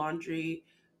don't do laundry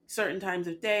certain times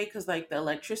of day because like the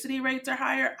electricity rates are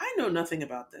higher. I know nothing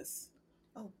about this.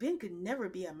 Oh, Ben could never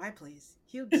be at my place.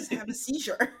 He'll just have a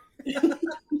seizure.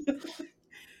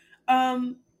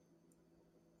 um,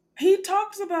 he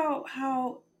talks about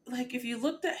how like if you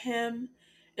looked at him,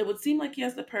 it would seem like he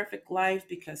has the perfect life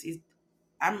because he's.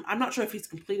 I'm not sure if he's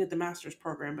completed the master's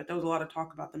program, but there was a lot of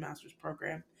talk about the master's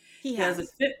program. He He has a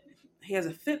has. fit he has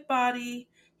a fit body,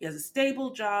 he has a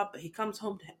stable job, but he comes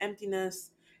home to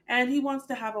emptiness and he wants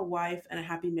to have a wife and a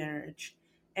happy marriage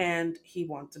and he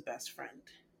wants a best friend.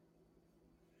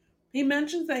 He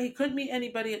mentions that he couldn't meet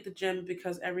anybody at the gym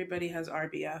because everybody has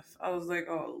RBF. I was like,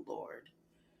 "Oh Lord."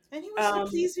 And he was so Um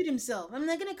pleased with himself. I'm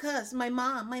not gonna cuss. My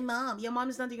mom. Your mom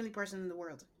is not the only person in the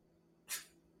world.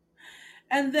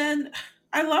 and then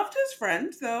I loved his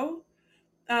friend though.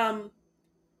 Um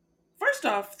First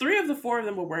off, 3 of the 4 of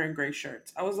them were wearing gray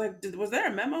shirts. I was like, was there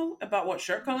a memo about what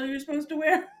shirt color you're supposed to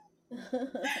wear?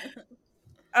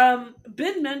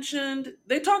 Ben mentioned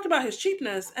they talked about his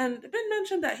cheapness, and Ben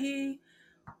mentioned that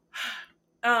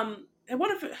and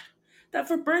what if that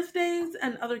for birthdays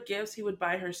and other gifts he would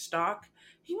buy her stock.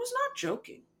 He was not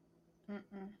joking.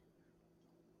 Mm-mm.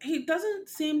 He doesn't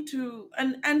seem to,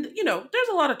 and there's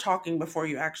a lot of talking before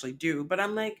you actually do. But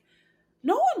I'm like,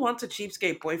 no one wants a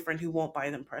cheapskate boyfriend who won't buy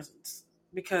them presents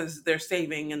because they're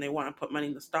saving and they want to put money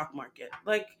in the stock market.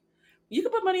 Like, you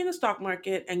can put money in the stock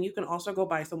market and you can also go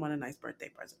buy someone a nice birthday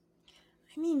present.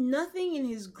 I mean, nothing in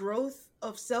his growth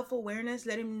of self awareness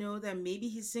let him know that maybe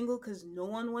he's single because no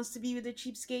one wants to be with a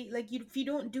cheapskate. Like, if you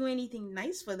don't do anything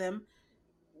nice for them,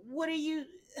 what are you?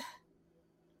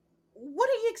 What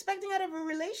are you expecting out of a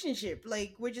relationship?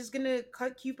 Like, we're just gonna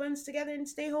cut coupons together and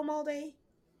stay home all day?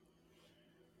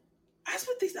 That's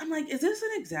what these. I'm like, is this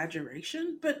an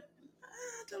exaggeration? But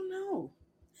I don't know.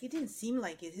 It didn't seem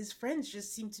like it. His friends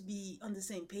just seemed to be on the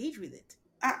same page with it.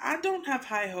 I don't have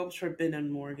high hopes for Ben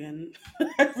and Morgan.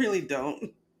 I really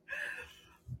don't.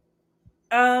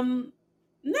 Um,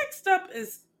 Next up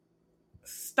is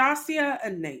Stasia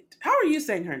and Nate. How are you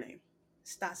saying her name?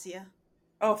 Stasia.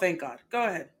 Oh, thank God. Go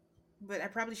ahead. But I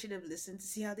probably should have listened to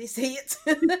see how they say it.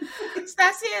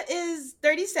 Stasia is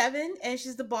 37 and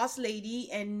she's the boss lady,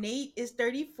 and Nate is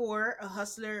 34, a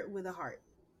hustler with a heart.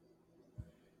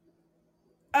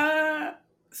 Uh,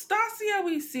 Stasia,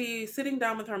 we see sitting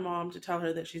down with her mom to tell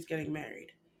her that she's getting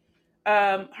married.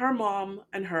 Her mom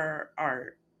and her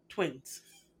are twins.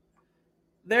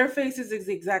 Their faces is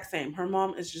the exact same. Her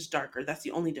mom is just darker. That's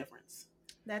the only difference.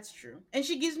 That's true. And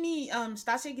she gives me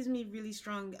Stasia gives me really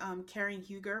strong Karen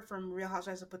Huger from Real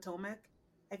Housewives of Potomac.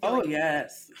 I feel Oh like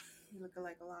yes. we look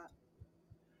alike a lot.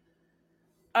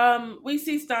 We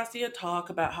see Stasia talk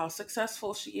about how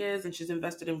successful she is and she's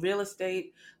invested in real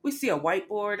estate. We see a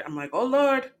whiteboard. I'm like, oh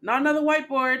Lord, not another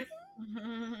whiteboard.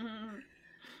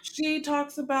 She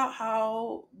talks about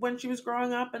how when she was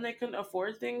growing up and they couldn't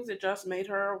afford things, it just made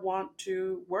her want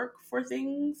to work for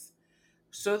things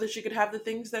so that she could have the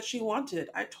things that she wanted.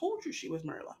 I told you she was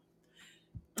Merla.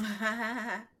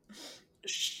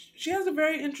 She has a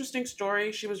very interesting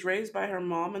story. She was raised by her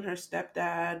mom and her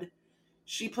stepdad.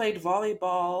 She played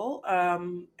volleyball,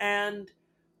 and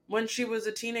when she was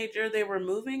a teenager, they were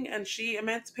moving, and she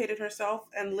emancipated herself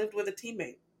and lived with a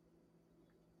teammate.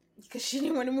 Because she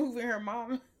didn't want to move with her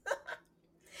mom.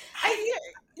 I I,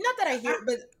 hear, not that I I hear,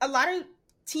 but a lot of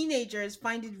teenagers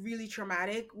find it really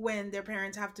traumatic when their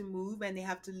parents have to move and they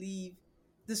have to leave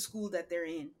the school that they're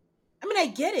in. I mean, I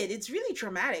get it. It's really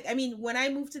traumatic. I mean, when I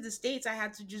moved to the States, I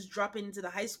had to just drop into the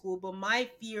high school, but my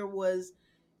fear was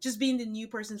just being the new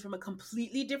person from a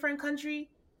completely different country.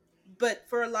 But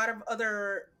for a lot of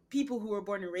other people who were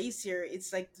born and raised here,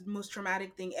 it's like the most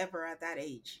traumatic thing ever at that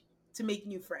age to make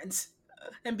new friends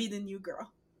and be the new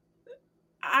girl.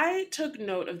 I took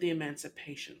note of the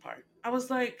emancipation part. I was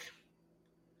like,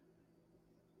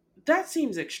 that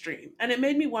seems extreme. And it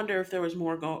made me wonder if there was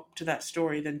more to that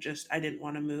story than just I didn't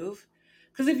want to move.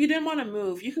 Because if you didn't want to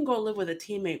move, you can go live with a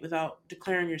teammate without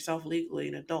declaring yourself legally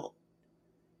an adult.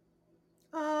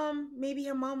 Maybe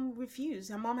her mom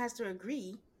refused. Her mom has to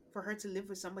agree for her to live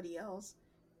with somebody else.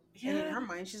 And in Yeah, her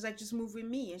mind, she's like, just move with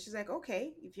me. And she's like,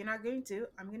 okay, if you're not going to,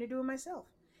 I'm going to do it myself.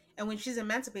 And when she's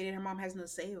emancipated, her mom has no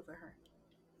say over her.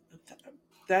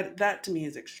 that to me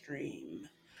is extreme.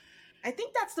 I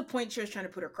think that's the point she was trying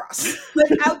to put across.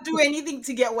 Like, I'll do anything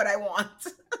to get what I want.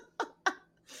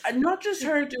 And not just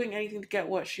her doing anything to get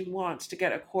what she wants, to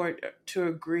get a court to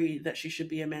agree that she should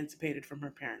be emancipated from her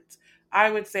parents.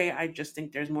 I would say I just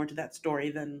think there's more to that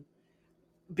story than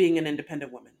being an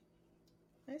independent woman.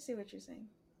 I see what you're saying.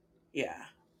 Yeah.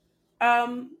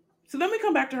 So then we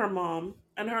come back to her mom,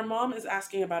 and her mom is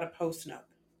asking about a post-nup.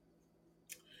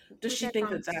 Does Which she I think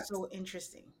found that that's... so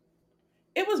interesting.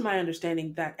 It was my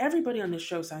understanding that everybody on this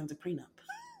show signs a prenup.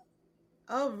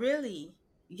 Oh, really?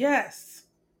 Yes.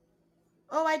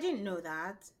 Oh, I didn't know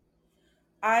that.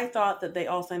 I thought that they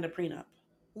all signed a prenup.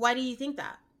 Why do you think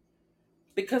that?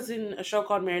 Because in a show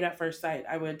called Married at First Sight,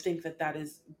 I would think that that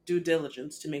is due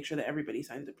diligence to make sure that everybody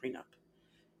signs a prenup.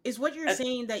 Is what you're And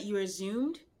saying that you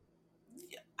assumed?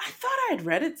 I thought I had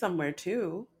read it somewhere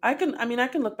too. I can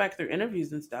look back through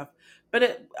interviews and stuff,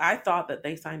 but I thought that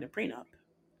they signed a prenup.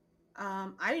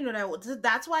 I didn't know that.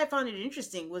 That's why I found it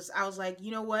interesting. Was I was like,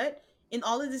 you know what? In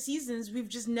all of the seasons, we've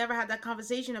just never had that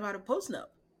conversation about a postnup.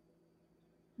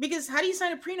 Because how do you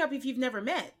sign a prenup if you've never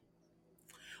met?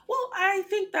 Well, I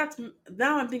think that's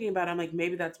now I'm thinking about it, I'm like,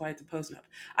 maybe that's why it's a postnup.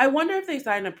 I wonder if they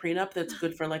sign a prenup that's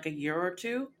good for like a year or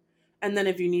two. And then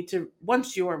if you need to,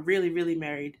 once you are really, really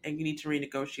married and you need to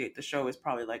renegotiate, the show is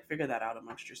probably like, figure that out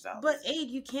amongst But yourselves. Aid,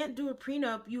 you can't do a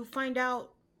prenup. You find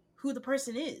out who the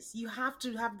person is. You have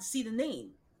to see the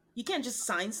name. You can't just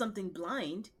sign something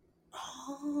blind.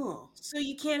 Oh, So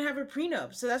you can't have a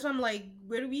prenup. So that's why I'm like,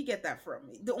 where do we get that from?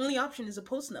 The only option is a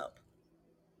postnup.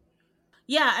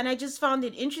 Yeah, and I just found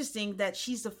it interesting that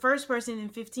she's the first person in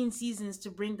 15 seasons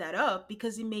to bring that up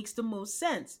because it makes the most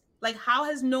sense. Like, how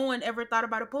has no one ever thought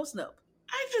about a postnup?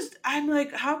 I'm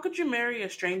like, how could you marry a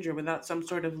stranger without some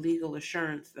sort of legal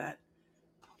assurance that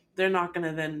they're not going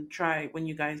to then try when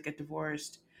you guys get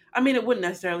divorced? I mean, it wouldn't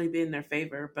necessarily be in their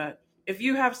favor, but if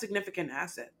you have significant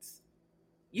assets,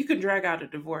 you could drag out a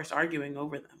divorce arguing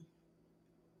over them.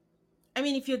 I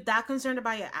mean, if you're that concerned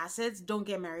about your assets, don't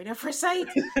get married at first sight.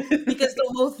 Because the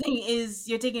whole thing is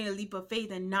you're taking a leap of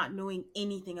faith and not knowing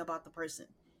anything about the person.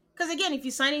 Because again, if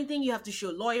you sign anything, you have to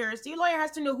show lawyers. Your lawyer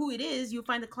has to know who it is. You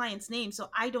find the client's name. So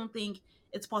I don't think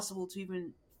it's possible to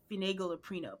even finagle a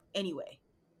prenup anyway.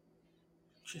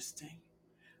 Interesting.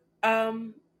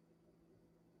 Um,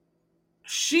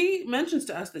 she mentions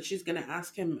to us that she's going to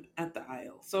ask him at the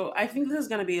aisle. So I think this is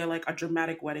going to be like a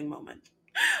dramatic wedding moment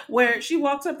where she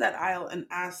walks up that aisle and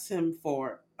asks him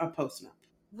for a postnup.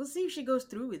 We'll see if she goes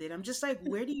through with it. I'm just like,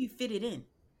 where do you fit it in?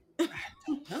 I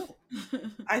don't know.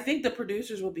 I think the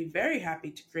producers will be very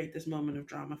happy to create this moment of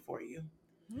drama for you.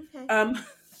 Okay. Um,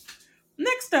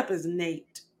 next up is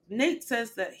Nate. Nate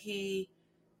says that he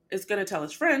is going to tell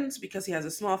his friends because he has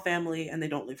a small family and they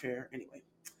don't live here anyway.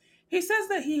 He says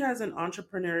that he has an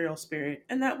entrepreneurial spirit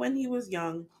and that when he was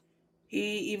young,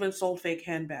 he even sold fake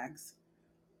handbags.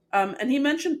 And he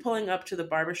mentioned pulling up to the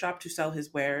barbershop to sell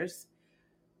his wares.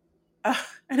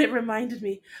 And it reminded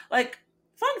me, like,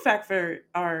 fun fact for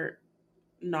our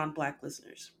non-Black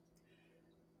listeners.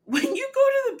 When you go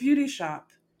to the beauty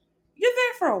shop, you're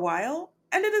there for a while,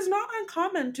 and it is not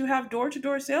uncommon to have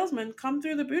door-to-door salesmen come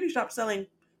through the beauty shop selling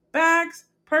bags,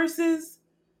 purses,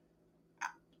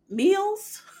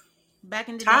 meals, Back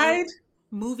in the day, Tide.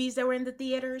 movies that were in the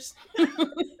theaters. You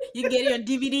can get it on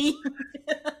DVD.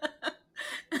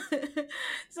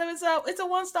 So it's a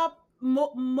one-stop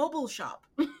mobile shop.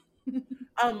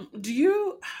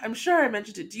 I'm sure I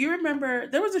mentioned it. Do you remember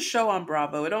there was a show on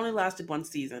Bravo? It only lasted one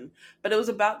season, but it was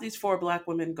about these four Black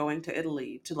women going to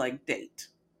Italy to like date.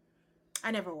 I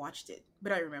never watched it,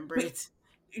 but I remember it.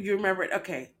 You remember it?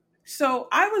 Okay. So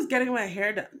I was getting my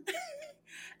hair done,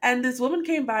 and this woman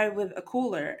came by with a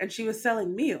cooler, and she was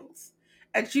selling meals.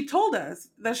 And she told us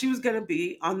that she was going to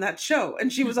be on that show,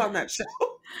 and she was on that show.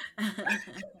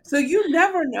 So you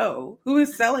never know who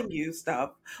is selling you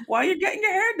stuff while you're getting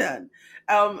your hair done.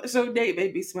 So Nate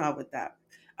made me smile with that.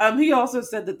 He also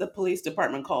said that the police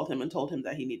department called him and told him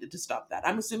that he needed to stop that.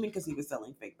 I'm assuming because he was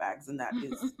selling fake bags, and that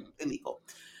is illegal.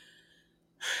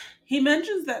 He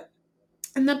mentions that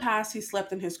in the past he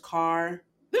slept in his car.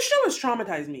 This show has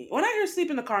traumatized me. When I hear sleep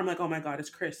in the car, I'm like, oh my God, it's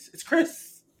Chris. It's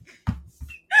Chris.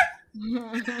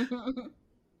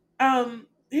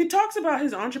 He talks about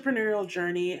his entrepreneurial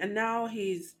journey, and now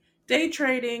he's day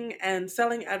trading and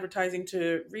selling advertising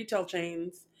to retail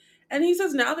chains. And he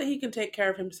says now that he can take care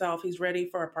of himself, he's ready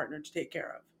for a partner to take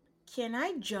care of. Can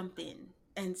I jump in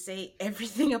and say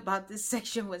everything about this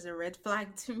section was a red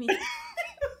flag to me?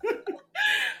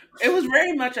 It was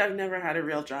very much I've never had a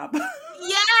real job.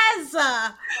 Yes!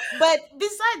 But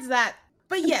besides that,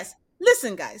 but yes,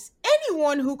 listen, guys,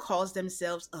 anyone who calls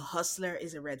themselves a hustler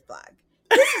is a red flag.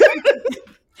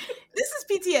 This is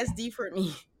PTSD for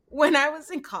me. When I was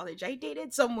in college, I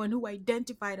dated someone who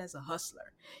identified as a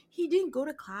hustler. He didn't go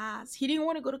to class. He didn't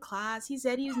want to go to class. He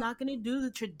said he was not going to do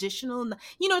the traditional,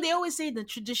 they always say the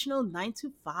traditional 9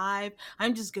 to 5.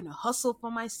 I'm just going to hustle for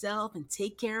myself and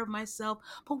take care of myself.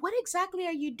 But what exactly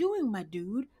are you doing, my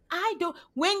dude?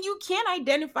 When you can't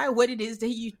identify what it is that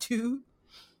you do,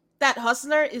 that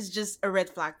hustler is just a red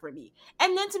flag for me.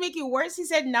 And then to make it worse, he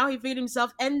said now he figured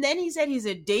himself, and then he said he's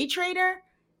a day trader.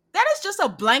 That is just a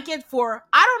blanket for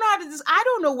I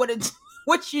don't know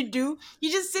what you do. You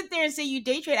just sit there and say you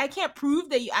day trade. I can't prove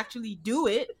that you actually do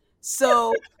it.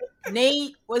 So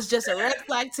Nate was just a red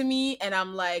flag to me, and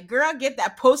I'm like, girl, get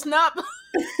that postnup.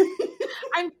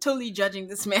 I'm totally judging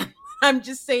this man. I'm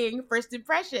just saying first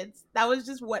impressions. That was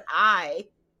just what I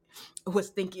was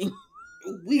thinking.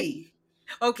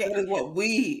 Okay. That is what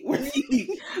we were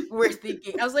thinking. We're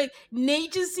thinking. I was like,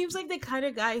 Nate just seems like the kind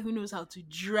of guy who knows how to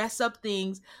dress up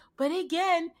things. But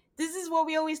again, this is what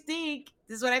we always think.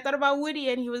 This is what I thought about Woody,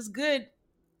 and he was good.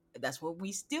 That's what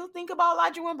we still think about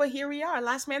Olajuwon, but here we are,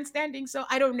 last man standing. So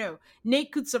I don't know.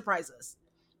 Nate could surprise us.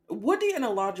 Woody and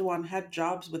Olajuwon had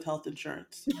jobs with health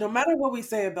insurance. No matter what we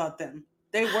say about them,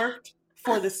 they worked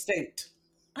for the state.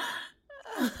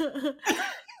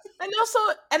 And also,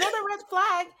 another red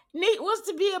flag, Nate wants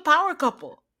to be a power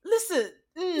couple. Listen.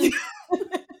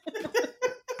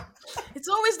 It's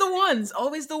always the ones.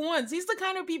 Always the ones. He's the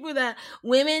kind of people that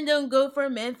women don't go for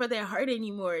men for their heart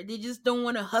anymore. They just don't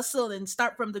want to hustle and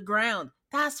start from the ground.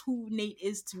 That's who Nate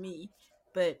is to me.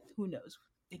 But who knows?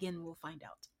 Again, we'll find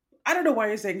out. I don't know why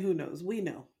you're saying who knows. We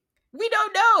know. We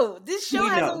don't know. This show We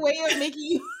has a know. way of making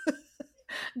you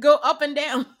go up and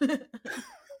down.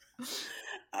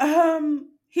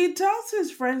 He tells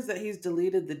his friends that he's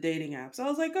deleted the dating apps. I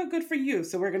was like, oh, good for you.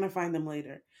 So we're gonna find them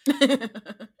later.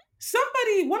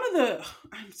 Somebody, one of the,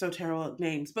 I'm so terrible at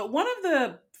names, but one of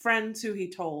the friends who he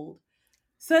told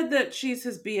said that she's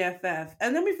his BFF,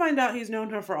 and then we find out he's known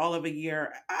her for all of a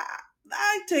year.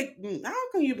 How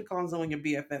can you be calling someone your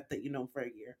BFF that you know for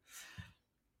a year?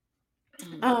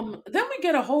 Then we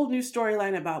get a whole new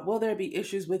storyline about will there be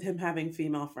issues with him having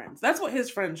female friends? That's what his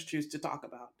friends choose to talk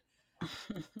about.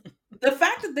 The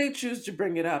fact that they choose to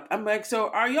bring it up, I'm like, so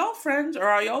are y'all friends or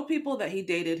are y'all people that he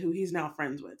dated who he's now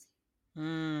friends with?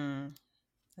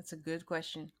 That's a good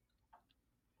question.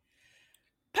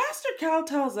 Pastor Cal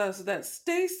tells us that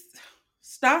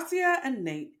Stasia and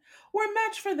Nate were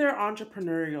matched for their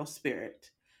entrepreneurial spirit.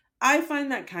 I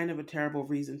find that kind of a terrible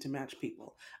reason to match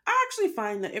people. I actually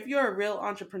find that if you're a real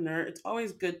entrepreneur, it's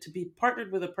always good to be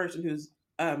partnered with a person who's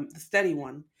the steady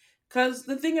one. Because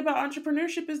the thing about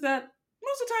entrepreneurship is that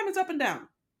most of the time it's up and down.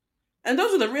 And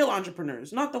those are the real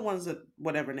entrepreneurs, not the ones that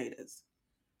whatever Nate is.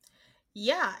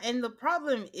 Yeah, and the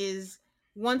problem is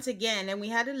once again, and we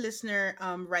had a listener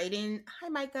writing, hi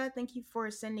Micah, thank you for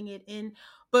sending it in,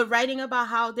 but writing about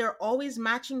how they're always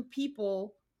matching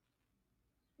people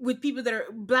with people that are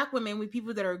black women with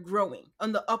people that are growing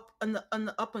on the up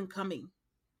and coming.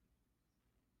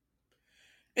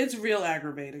 It's real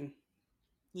aggravating.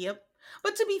 Yep.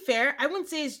 But to be fair, I wouldn't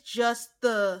say it's just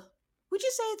the would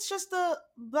you say it's just the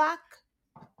black?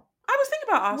 I was thinking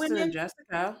about Austin Women? and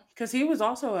Jessica because he was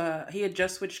also he had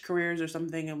just switched careers or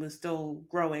something and was still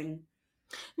growing.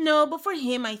 No, but for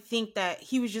him, I think that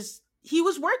he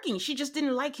was working. She just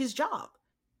didn't like his job.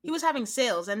 He was having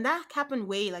sales, and that happened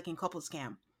way like in Couple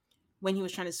Scam when he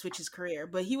was trying to switch his career.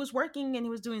 But he was working and he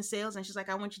was doing sales, and she's like,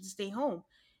 I want you to stay home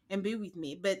and be with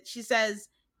me. But she says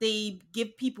they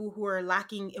give people who are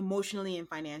lacking emotionally and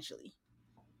financially.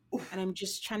 And I'm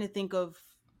just trying to think of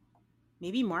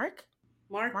maybe Mark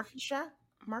Duchat?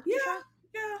 Mark Duchat?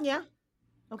 Yeah. Yeah.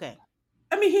 Okay.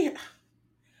 I mean,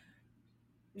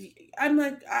 I'm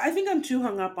like, I think I'm too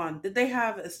hung up on. Did they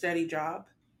have a steady job?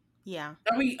 Yeah.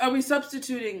 Are we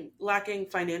substituting lacking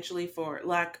financially for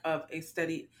lack of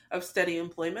steady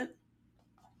employment?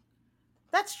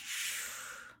 That's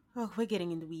oh, we're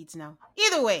getting in the weeds now.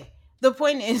 Either way, the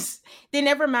point is they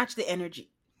never match the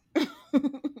energy.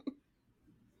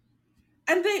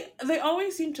 And they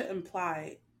always seem to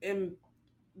imply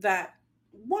that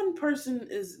one person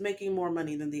is making more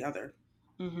money than the other.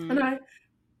 Mm-hmm. And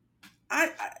I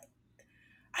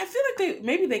feel like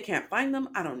maybe they can't find them.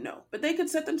 I don't know, but they could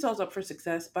set themselves up for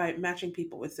success by matching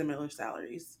people with similar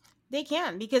salaries. They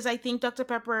can, because I think Dr.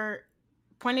 Pepper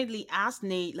pointedly asked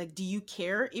Nate, like, do you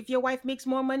care if your wife makes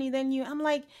more money than you? I'm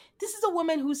like, this is a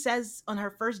woman who says on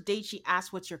her first date she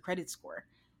asked what's your credit score,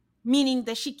 meaning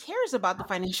that she cares about the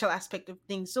financial aspect of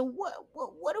things. So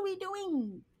what are we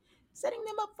doing? Setting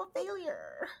them up for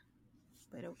failure.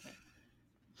 But okay.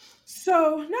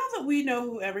 So now that we know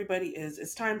who everybody is,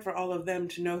 it's time for all of them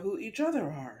to know who each other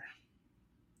are.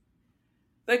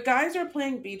 The guys are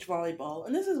playing beach volleyball,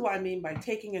 and this is what I mean by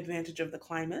taking advantage of the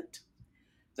climate.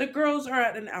 The girls are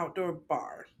at an outdoor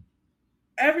bar.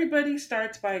 Everybody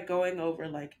starts by going over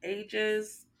like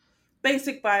ages,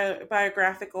 basic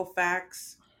biographical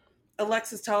facts.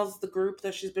 Alexis tells the group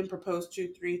that she's been proposed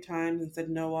to 3 times and said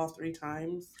no all 3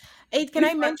 times. Can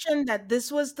I mention that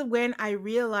this was when I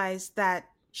realized that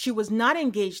she was not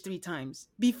engaged 3 times.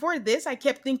 Before this, I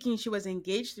kept thinking she was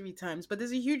engaged 3 times, but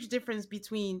there's a huge difference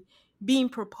between being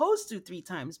proposed to 3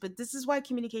 times. But this is why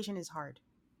communication is hard.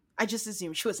 I just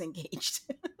assumed she was engaged.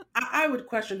 I would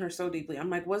question her so deeply. I'm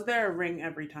like, was there a ring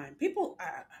every time? People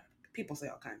say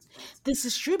all kinds of things. This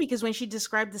is true because when she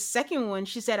described the second one,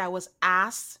 she said I was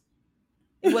asked.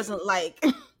 It wasn't like,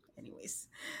 anyways.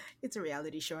 It's a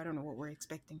reality show. I don't know what we're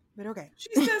expecting, but okay.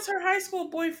 She says her high school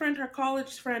boyfriend, her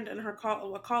college friend, and her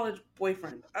college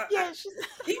boyfriend. Yeah,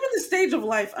 even the stage of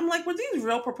life. I'm like, were these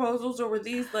real proposals or were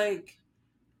these like,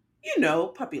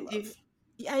 puppy love?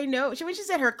 I know. When she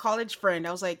said her college friend,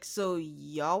 I was like, so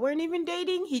y'all weren't even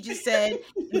dating? He just said,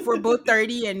 if we're both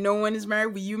 30 and no one is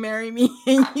married, will you marry me?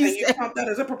 And you count that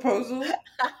as a proposal?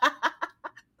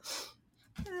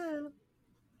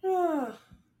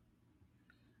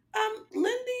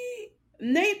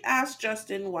 Nate asked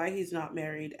Justin why he's not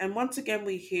married, and once again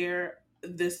we hear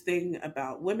this thing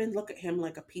about women look at him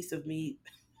like a piece of meat.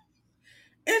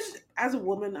 It's, as a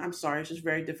woman, I'm sorry, it's just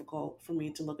very difficult for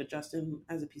me to look at Justin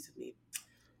as a piece of meat.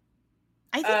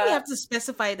 I think we Uh, have to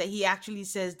specify that he actually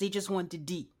says they just want to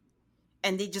D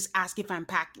and they just ask if I'm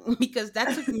packing because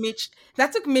that took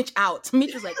Mitch out.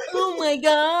 Mitch was like, "Oh my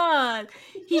god."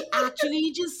 He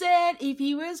actually just said if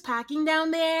he was packing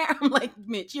down there. I'm like,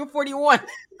 "Mitch, you're 41."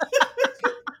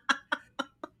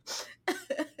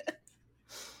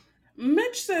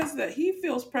 Mitch says that he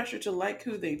feels pressure to like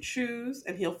who they choose,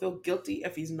 and he'll feel guilty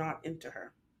if he's not into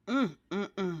her.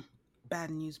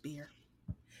 Bad news beer.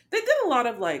 They did a lot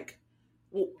of like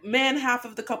man half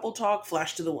of the couple talk,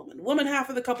 flash to the woman half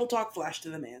of the couple talk, flash to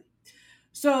the man.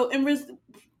 So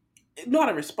not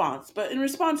a response, but in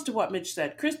response to what Mitch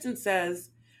said, Kristen says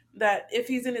that if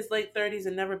he's in his late 30s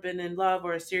and never been in love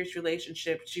or a serious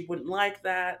relationship, she wouldn't like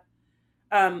that.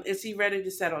 Is he ready to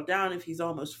settle down if he's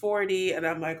almost 40? And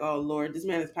I'm like, oh Lord, this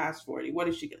man is past 40. What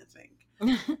is she gonna think?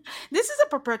 This is a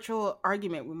perpetual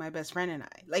argument with my best friend and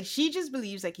I. Like, she just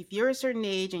believes like if you're a certain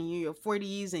age and you're your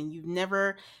 40s and you've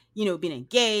never, been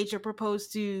engaged or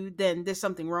proposed to, then there's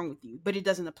something wrong with you. But it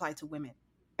doesn't apply to women.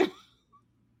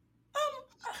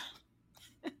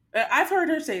 I've heard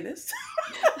her say this.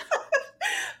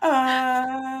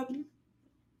 I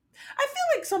feel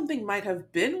like something might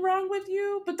have been wrong with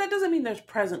you, but that doesn't mean there's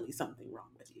presently something wrong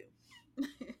with you.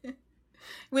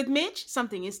 With Mitch,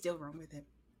 something is still wrong with him.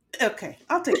 Okay,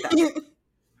 I'll take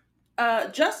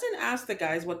that. Justin asked the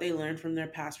guys what they learned from their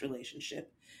past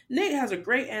relationship. Nate has a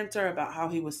great answer about how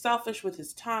he was selfish with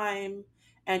his time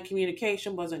and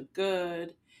communication wasn't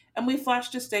good. And we flash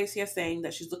to Stacia saying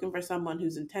that she's looking for someone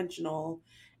who's intentional.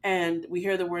 And we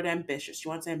hear the word ambitious. She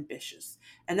wants ambitious.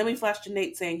 And then we flash to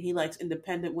Nate saying he likes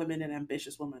independent women and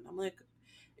ambitious women. I'm like,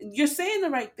 you're saying the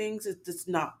right things. It's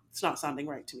not sounding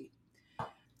right to me.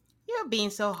 You're being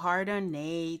so hard on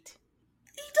Nate.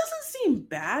 He doesn't seem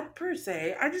bad per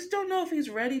se. I just don't know if he's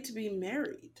ready to be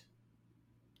married.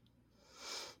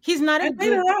 He's not a And good.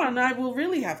 later on, I will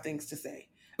really have things to say.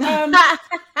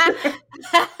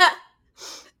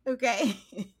 Okay.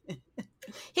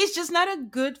 He's just not a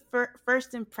good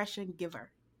first impression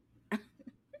giver.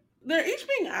 They're each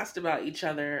being asked about each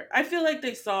other. I feel like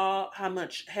they saw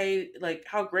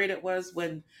how great it was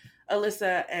when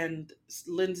Alyssa and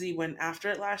Lindsay went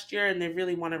after it last year, and they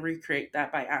really want to recreate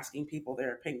that by asking people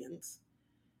their opinions.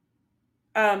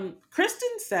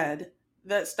 Kristen said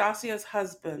that Stasia's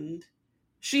husband,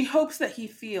 she hopes that he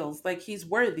feels like he's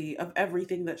worthy of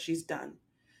everything that she's done.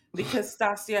 Because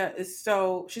Stasia is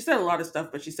she said a lot of stuff,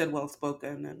 but she said well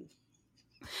spoken and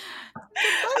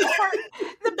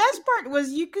The best part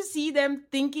was you could see them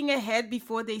thinking ahead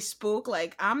before they spoke.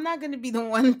 Like, I'm not going to be the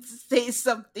one to say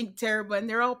something terrible. And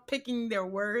they're all picking their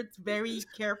words very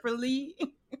carefully.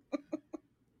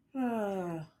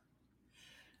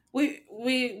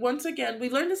 We once again we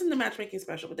learned this in the matchmaking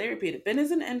special, but they repeated. Ben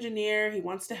is an engineer. He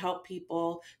wants to help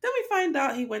people. Then we find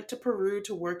out he went to Peru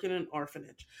to work in an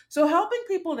orphanage. So helping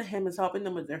people to him is helping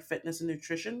them with their fitness and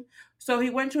nutrition. So he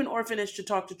went to an orphanage to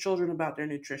talk to children about their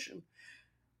nutrition.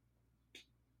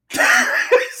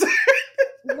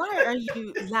 Why are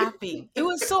you laughing? It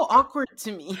was so awkward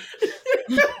to me.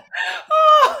 I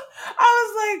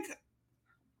was like,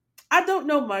 I don't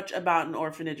know much about an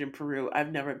orphanage in Peru.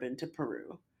 I've never been to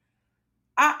Peru.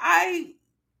 I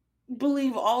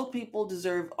believe all people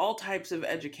deserve all types of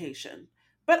education.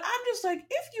 But I'm just like,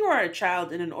 if you are a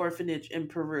child in an orphanage in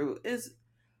Peru, is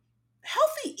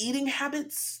healthy eating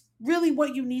habits really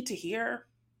what you need to hear?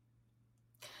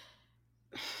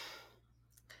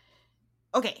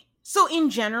 Okay, so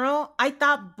in general, I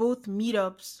thought both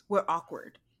meetups were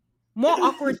awkward. More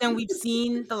awkward than we've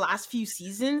seen the last few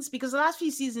seasons, because the last few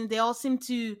seasons, they all seem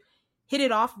to hit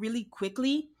it off really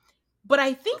quickly. But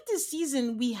I think this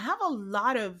season, we have a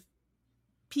lot of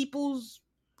people's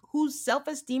whose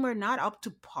self-esteem are not up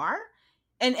to par.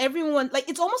 And everyone, like,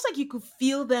 it's almost like you could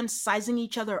feel them sizing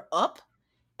each other up.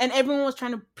 And everyone was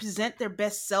trying to present their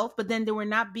best self, but then they were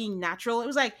not being natural. It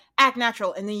was like, act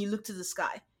natural, and then you look to the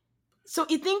sky. So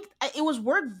I think it was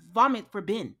word vomit for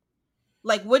Ben.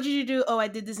 Like, what did you do? Oh, I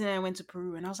did this and I went to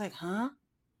Peru. And I was like, huh?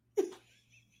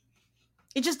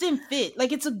 It just didn't fit.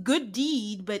 Like, it's a good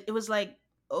deed, but it was like,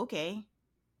 okay.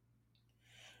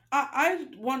 I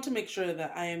want to make sure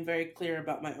that I am very clear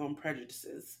about my own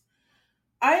prejudices.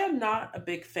 I am not a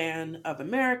big fan of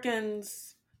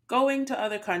Americans going to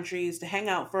other countries to hang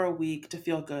out for a week to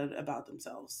feel good about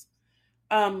themselves.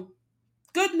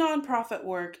 Good nonprofit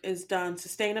work is done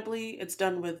sustainably. It's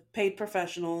done with paid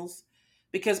professionals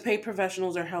because paid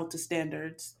professionals are held to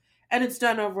standards. And it's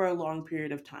done over a long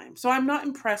period of time. So I'm not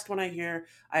impressed when I hear,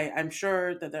 I'm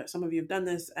sure that some of you have done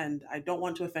this and I don't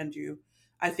want to offend you.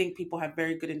 I think people have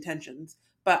very good intentions.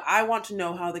 But I want to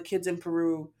know how the kids in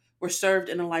Peru were served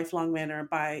in a lifelong manner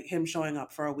by him showing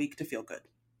up for a week to feel good.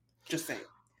 Just saying.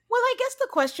 Well, I guess the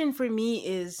question for me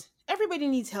is everybody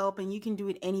needs help and you can do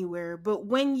it anywhere. But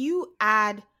when you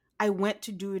add, I went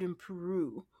to do it in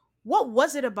Peru, what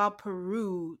was it about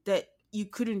Peru that you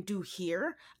couldn't do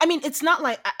here? I mean, it's not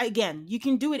like, again, you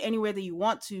can do it anywhere that you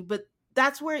want to, but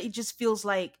that's where it just feels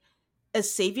like a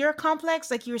savior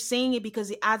complex. Like you're saying it because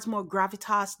it adds more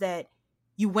gravitas that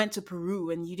you went to Peru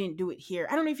and you didn't do it here.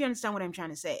 I don't know if you understand what I'm trying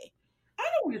to say. I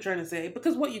know what you're trying to say,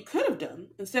 because what you could have done,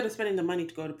 instead of spending the money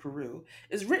to go to Peru,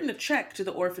 is written a check to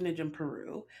the orphanage in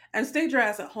Peru and stayed your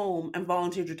ass at home and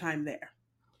volunteered your time there.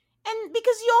 And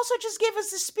because you also just gave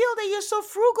us the spiel that you're so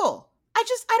frugal. I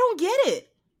don't get it.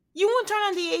 You won't turn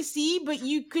on the AC, but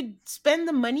you could spend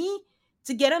the money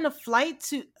to get on a flight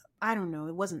to, I don't know,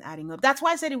 it wasn't adding up. That's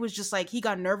why I said it was just like he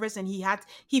got nervous and he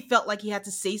felt like he had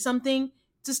to say something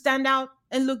to stand out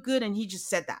and look good, and he just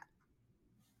said that.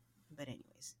 But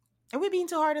anyways, are we being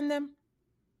too hard on them?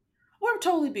 We're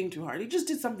totally being too hard. He just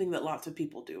did something that lots of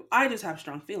people do. I just have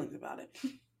strong feelings about it.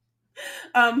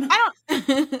 I don't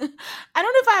I don't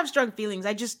know if I have strong feelings.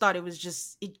 I just thought it was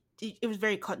just it was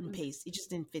very cut and paste. It just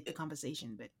didn't fit the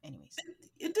conversation. But anyways.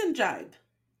 It didn't jibe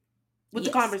with the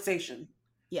Yes. conversation.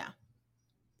 Yeah.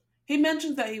 He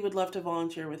mentions that he would love to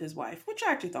volunteer with his wife, which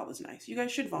I actually thought was nice. You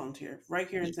guys should volunteer right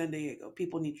here in San Diego.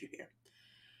 People need you here.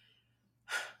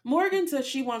 Morgan says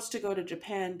she wants to go to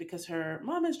Japan because her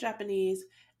mom is Japanese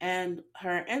and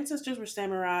her ancestors were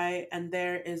samurai, and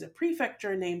there is a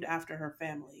prefecture named after her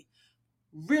family.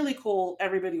 Really cool.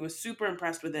 Everybody was super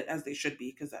impressed with it, as they should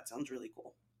be, because that sounds really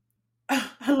cool.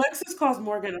 Alexis calls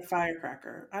Morgan a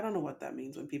firecracker. I don't know what that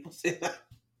means when people say that.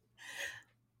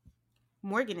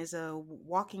 Morgan is a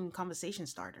walking conversation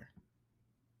starter.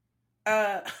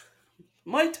 Uh,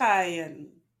 Muay Thai and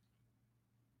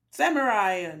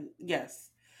samurai, and yes.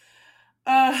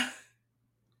 I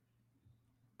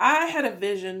had a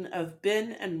vision of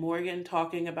Ben and Morgan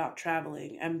talking about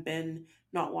traveling and Ben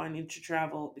not wanting to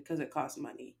travel because it costs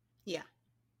money. Yeah.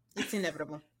 It's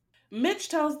inevitable. Mitch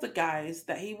tells the guys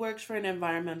that he works for an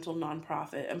environmental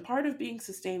nonprofit, and part of being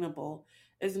sustainable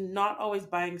is not always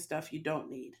buying stuff you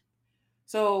don't need.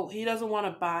 So he doesn't want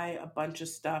to buy a bunch of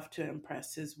stuff to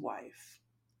impress his wife.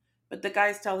 But the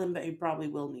guys tell him that he probably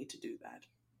will need to do that.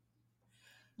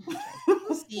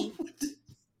 We'll see.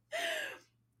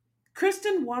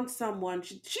 Kristen wants someone,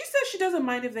 she says she doesn't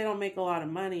mind if they don't make a lot of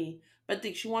money, but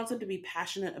she wants them to be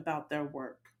passionate about their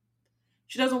work.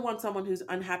 She doesn't want someone who's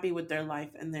unhappy with their life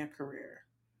and their career.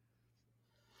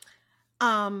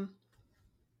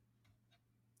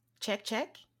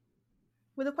 Check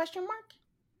with a question mark.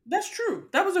 That's true.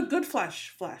 That was a good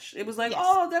flash. It was like, Yes.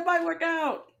 oh, that might work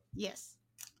out. Yes.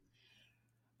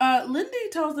 Lindy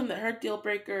tells them that her deal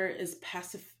breaker is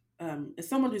passive, is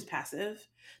someone who's passive,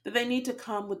 that they need to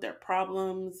come with their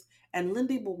problems, and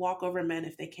Lindy will walk over men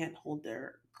if they can't hold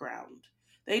their ground.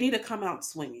 They need to come out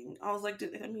swinging. I was like,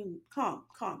 calm.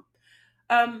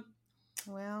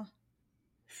 Well,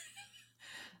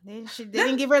 they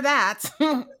didn't give her that.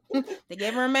 They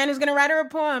gave her a man who's going to write her a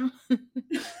poem.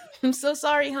 I'm so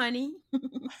sorry, honey.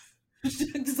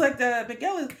 Just like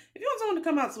Miguel is. If you want someone to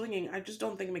come out swinging, I just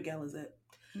don't think Miguel is it.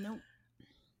 Nope.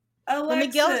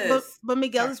 Alexis. But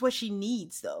Miguel is what she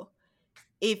needs, though.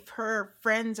 If her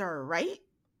friends are right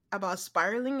about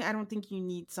spiraling, I don't think you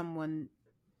need someone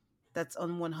that's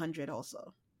on 100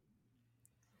 also.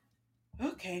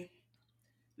 Okay.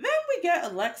 Then we get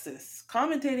Alexis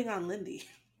commentating on Lindy.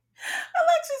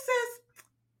 Alexis says,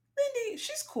 Lindy,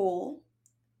 she's cool.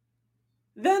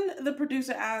 Then the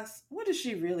producer asks, what does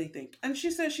she really think? And she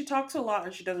says she talks a lot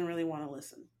and she doesn't really want to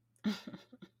listen.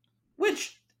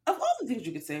 Which, of all the things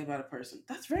you could say about a person,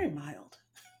 that's very mild.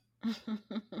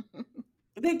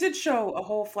 They did show a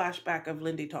whole flashback of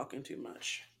Lindy talking too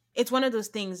much. It's one of those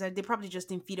things that they probably just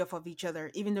didn't feed off of each other.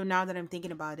 Even though now that I'm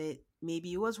thinking about it,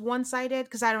 maybe it was one-sided,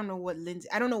 because I don't know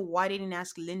why they didn't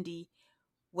ask Lindy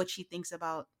what she thinks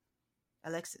about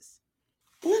Alexis.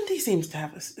 Lindy seems to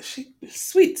have a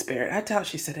sweet spirit. I doubt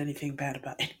she said anything bad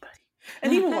about anybody.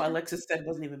 And even what Alexis said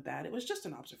wasn't even bad. It was just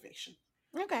an observation.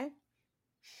 Okay.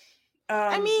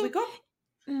 I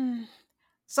mean,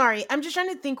 sorry, I'm just trying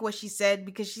to think what she said,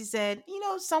 because she said,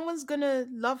 someone's gonna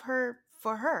love her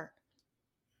for her.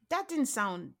 That didn't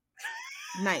sound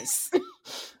nice.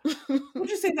 Would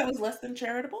you say that was less than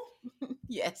charitable?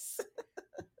 Yes.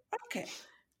 Okay.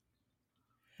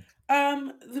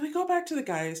 Then we go back to the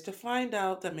guys to find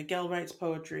out that Miguel writes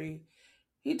poetry.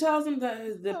 He tells them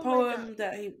that the poem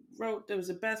that he wrote, that was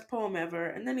the best poem ever,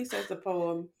 and then he says the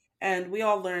poem, and we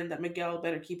all learn that Miguel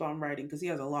better keep on writing because he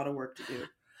has a lot of work to do.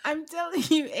 I'm telling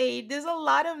you, there's a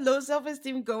lot of low self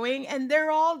esteem going, and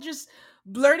they're all just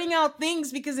blurting out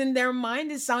things because in their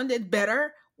mind it sounded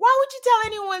better. Why would you tell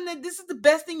anyone that this is the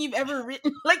best thing you've ever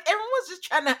written? Like everyone's just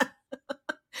trying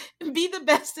to be the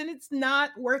best, and it's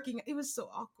not working. It was so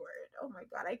awkward. Oh my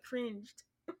god, I cringed.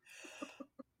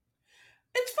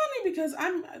 It's funny because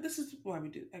this is why we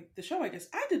do the show, I guess.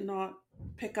 I did not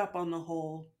pick up on the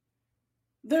whole,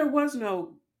 there was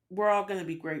no, we're all going to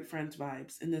be great friends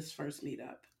vibes in this first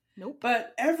meetup. Nope.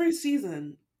 But every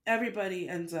season, everybody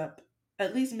ends up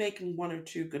at least making one or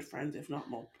two good friends, if not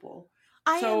multiple.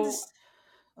 I So understand.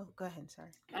 Oh, go ahead.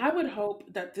 Sorry. I would hope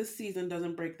that this season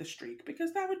doesn't break the streak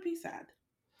because that would be sad.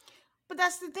 But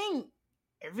that's the thing.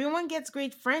 Everyone gets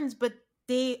great friends, but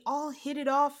they all hit it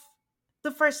off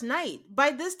the first night.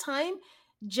 By this time,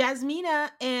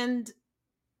 Jasmina and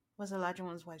what's the larger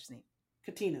one's wife's name?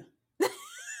 Katina.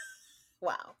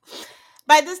 Wow.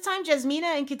 By this time,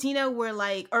 Jasmina and Katina were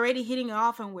like already hitting it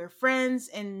off and we're friends.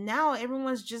 And now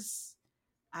everyone's just,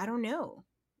 I don't know,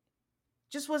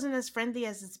 just wasn't as friendly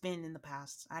as it's been in the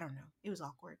past. I don't know. It was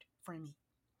awkward for me.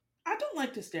 I don't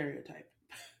like to stereotype,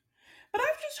 but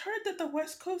I've just heard that the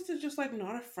West Coast is just like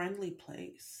not a friendly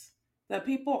place. That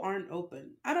people aren't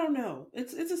open. I don't know.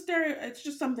 It's a stereo. It's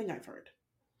just something I've heard.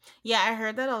 Yeah, I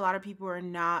heard that a lot of people are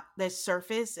not, they're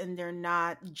surface and they're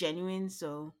not genuine.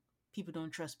 So people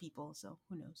don't trust people. So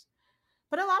who knows?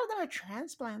 But a lot of them are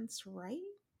transplants, right?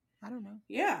 I don't know.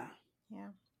 Yeah.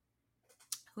 Yeah.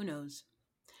 Who knows?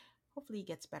 Hopefully it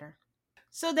gets better.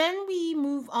 So then we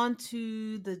move on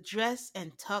to the dress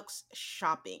and tux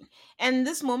shopping. And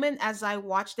this moment, as I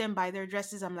watch them buy their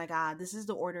dresses, I'm like, this is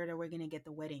the order that we're going to get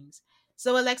the weddings.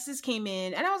 So Alexis came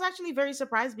in, and I was actually very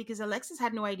surprised because Alexis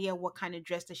had no idea what kind of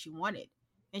dress that she wanted.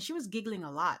 And she was giggling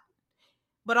a lot.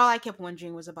 But all I kept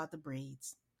wondering was about the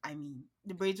braids. I mean,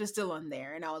 the braids were still on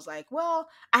there. And I was like, well,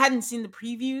 I hadn't seen the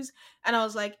previews. And I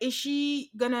was like, is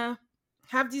she gonna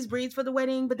have these braids for the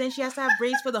wedding? But then she has to have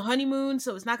braids for the honeymoon.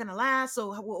 So it's not gonna last.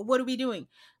 So what are we doing?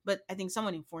 But I think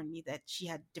someone informed me that she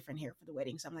had different hair for the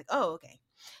wedding. So I'm like, oh, okay.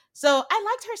 So I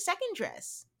liked her second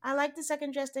dress. I liked the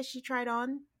second dress that she tried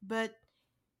on. But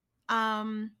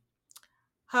um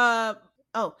her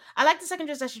I like the second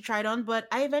dress that she tried on, but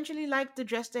I eventually liked the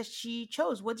dress that she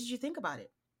chose. What did you think about it?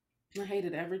 I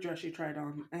hated every dress she tried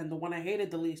on, and the one I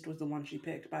hated the least was the one she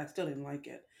picked, but I still didn't like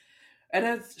it. And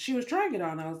as she was trying it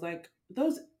on, I was like,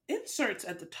 those inserts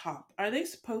at the top, are they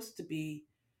supposed to be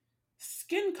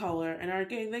skin color? And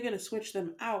they going to switch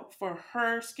them out for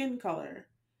her skin color?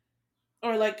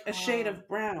 Or like a shade Oh, of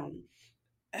brown?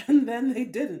 And then they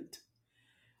didn't.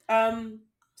 Um,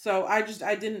 so I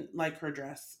didn't like her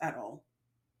dress at all.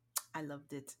 I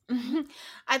loved it.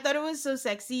 I thought it was so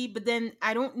sexy, but then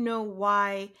I don't know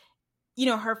why.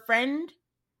 Her friends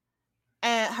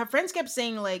kept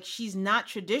saying like she's not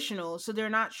traditional, so they're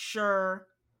not sure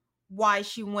why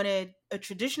she wanted a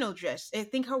traditional dress. I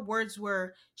think her words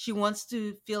were she wants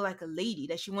to feel like a lady,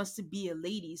 that she wants to be a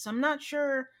lady. So I'm not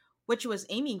sure what she was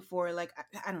aiming for. Like,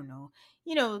 I don't know.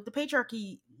 The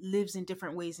patriarchy lives in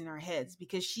different ways in our heads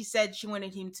because she said she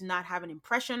wanted him to not have an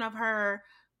impression of her,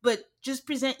 but just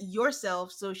present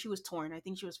yourself. So she was torn. I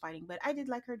think she was fighting, but I did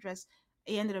like her dress.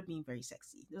 It ended up being very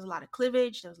sexy. There was a lot of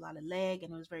cleavage, there was a lot of leg,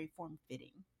 and it was very form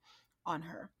fitting on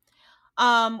her.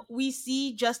 We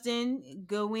see Justin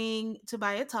going to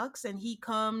buy a tux, and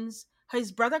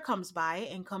his brother comes by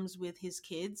and comes with his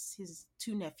kids, his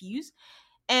two nephews,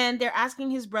 and they're asking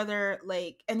his brother,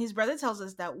 like, and his brother tells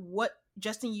us that what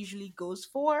Justin usually goes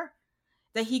for,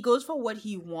 that he goes for what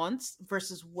he wants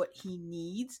versus what he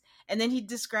needs. And then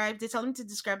they tell him to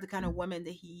describe the kind of woman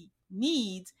that he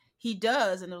needs. He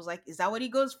does. And it was like, is that what he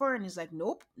goes for? And he's like,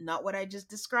 nope, not what I just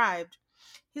described.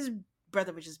 His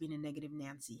brother was just being a negative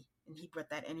Nancy, and he brought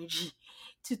that energy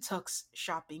to Tux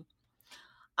shopping.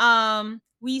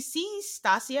 We see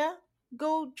Stasia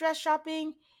go dress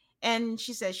shopping, and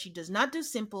she says she does not do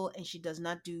simple and she does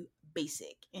not do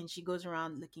basic. And she goes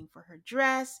around looking for her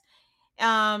dress.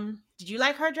 Did you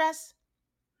like her dress?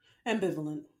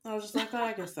 Ambivalent. I was just like, oh,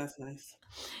 I guess that's nice.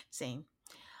 Same.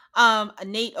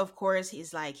 Nate, of course,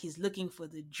 is like he's looking for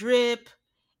the drip,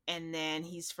 and then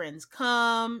his friends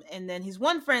come, and then his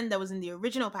one friend that was in the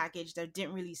original package that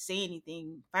didn't really say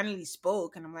anything finally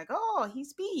spoke, and I'm like, oh, he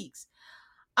speaks.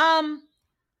 Um,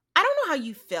 I don't know how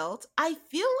you felt. I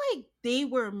feel like they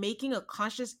were making a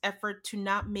conscious effort to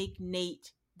not make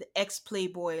Nate the ex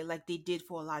playboy like they did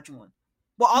for Olajuwon.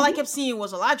 Well, all I Hmm. kept seeing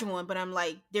was Olajuwon, but I'm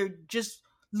like, they're just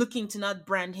looking to not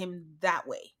brand him that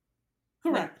way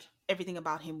when Correct. everything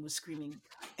about him was screaming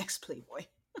ex playboy.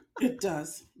 It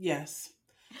does, yes.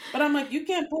 But I'm like, you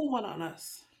can't pull one on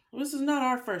us. This is not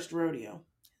our first rodeo.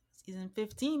 Season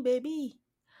 15, baby.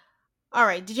 All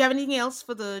right. Did you have anything else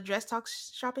for the dress talk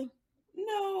shopping?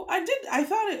 No, I did. I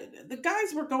thought the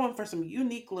guys were going for some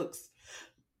unique looks.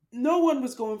 No one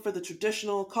was going for the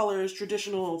traditional colors,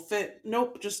 traditional fit.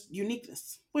 Nope, just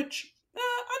uniqueness. Which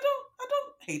I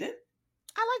don't hate it.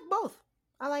 I like both.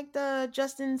 I like the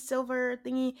Justin Silver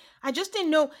thingy. I just didn't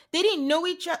know they didn't know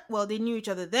each other. Well, they knew each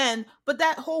other then, but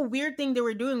that whole weird thing they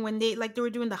were doing when they were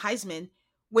doing the Heisman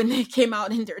when they came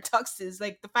out in their tuxes,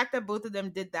 like the fact that both of them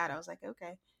did that, I was like,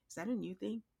 okay, is that a new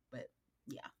thing? But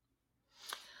yeah.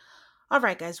 All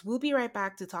right, guys, we'll be right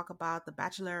back to talk about the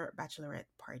Bachelorette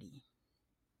party,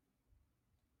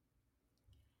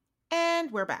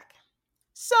 and we're back.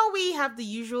 So we have the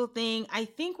usual thing. I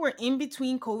think we're in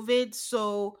between COVID,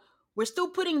 so we're still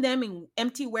putting them in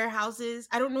empty warehouses.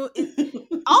 I don't know.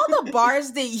 All the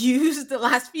bars they used the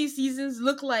last few seasons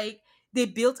look like they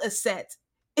built a set.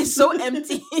 It's so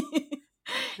empty.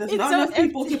 There's It's not so enough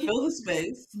people to empty. fill the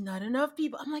space. Not enough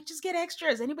people. I'm like, just get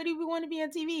extras. Anybody we want to be on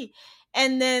TV.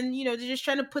 And then, they're just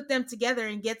trying to put them together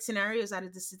and get scenarios out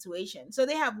of the situation. So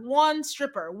they have one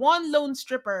stripper, one lone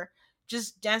stripper,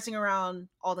 just dancing around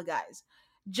all the guys.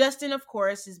 Justin, of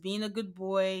course, is being a good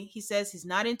boy. He says he's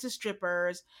not into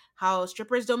strippers, how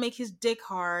strippers don't make his dick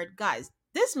hard. Guys,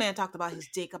 this man talked about his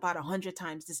dick about 100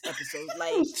 times this episode.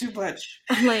 It was too much.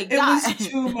 Like, It God. was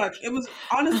too much. It was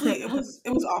honestly, it was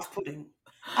off putting.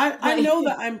 I Like, know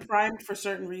that I'm primed for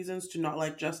certain reasons to not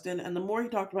like Justin, and the more he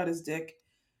talked about his dick,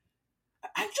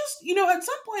 I just, at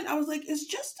some point I was like, is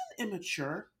Justin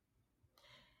immature?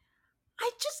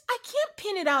 I can't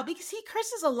pin it out because he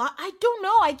curses a lot. I don't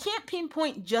know. I can't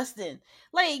pinpoint Justin.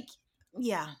 Like,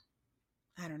 yeah,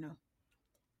 I don't know.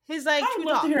 He's like I true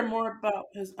would love to dog. hear more about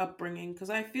his upbringing because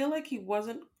I feel like he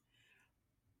wasn't.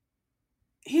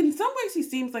 In some ways, he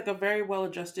seems like a very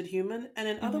well-adjusted human, and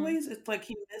in other Mm-hmm. ways, it's like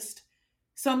he missed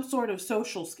some sort of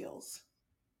social skills.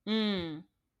 Mm,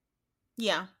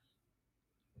 yeah,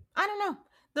 I don't know.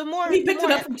 He picked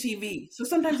it up from TV, so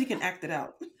sometimes he can act it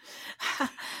out.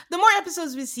 The more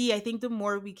episodes we see, I think the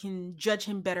more we can judge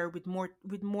him better with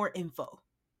more info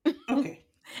Okay.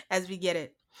 as we get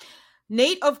it.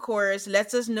 Nate, of course,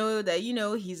 lets us know that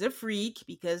he's a freak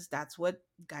because that's what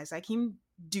guys like him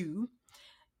do.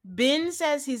 Ben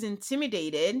says he's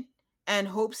intimidated and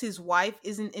hopes his wife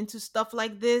isn't into stuff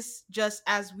like this, just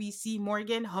as we see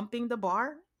Morgan humping the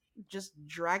bar, just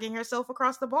dragging herself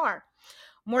across the bar.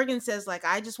 Morgan says, like,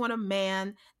 I just want a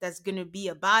man that's going to be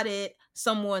about it,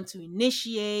 someone to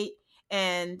initiate.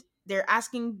 And they're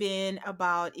asking Ben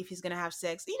about if he's going to have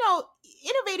sex.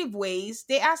 Innovative ways.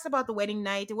 They asked about the wedding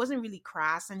night. It wasn't really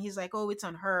crass. And he's like, oh, it's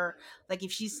on her. Like,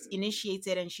 if she initiates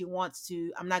it and she wants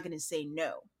to, I'm not going to say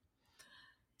no.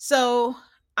 So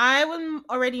I am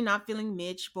already not feeling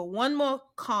Mitch, but one more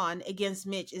con against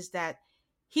Mitch is that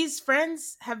his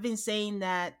friends have been saying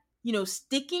that,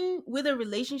 sticking with a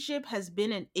relationship has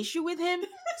been an issue with him.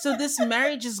 So this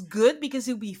marriage is good because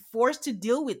he'll be forced to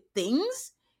deal with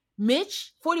things.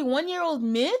 Mitch, 41-year-old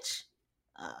Mitch,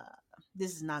 uh,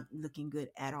 this is not looking good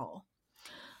at all.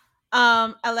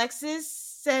 Alexis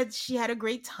said she had a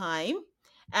great time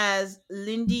as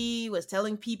Lindy was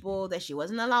telling people that she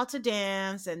wasn't allowed to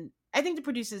dance. And I think the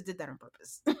producers did that on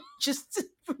purpose. Just to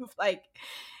prove, like,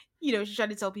 she tried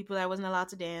to tell people that I wasn't allowed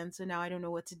to dance. So now I don't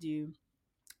know what to do.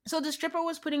 So the stripper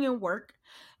was putting in work,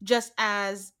 just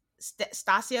as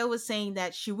Stasia was saying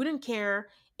that she wouldn't care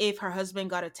if her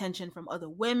husband got attention from other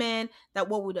women, that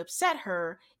what would upset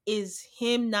her is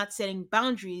him not setting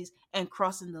boundaries and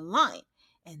crossing the line.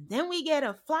 And then we get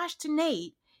a flash to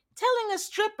Nate telling a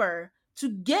stripper to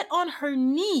get on her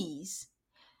knees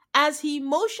as he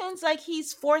motions like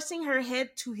he's forcing her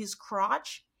head to his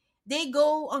crotch. They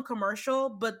go on commercial,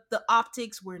 but the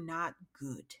optics were not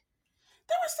good.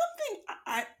 There was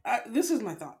something. This is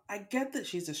my thought. I get that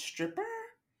she's a stripper,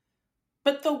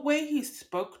 but the way he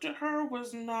spoke to her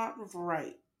was not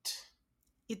right.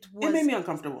 It It made was me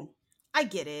uncomfortable. I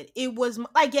get it.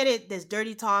 I get it. There's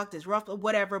dirty talk, there's rough,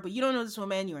 whatever, but you don't know this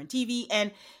woman. You're on TV,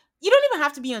 and you don't even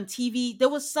have to be on TV. There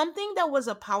was something that was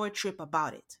a power trip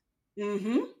about it.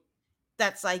 Mm-hmm.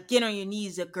 That's like, get on your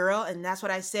knees, a girl, and that's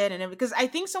what I said, and because I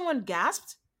think someone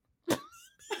gasped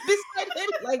beside him.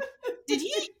 Like, did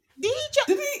he? Did he just?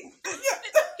 Did he? Yeah.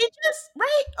 He just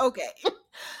right? Okay,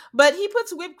 but he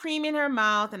puts whipped cream in her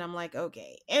mouth, and I'm like,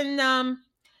 okay, and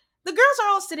the girls are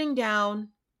all sitting down,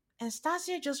 and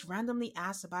Stasia just randomly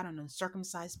asks about an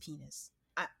uncircumcised penis.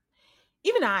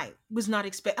 Even I was not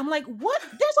expect. I'm like, what?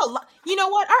 There's a lot. You know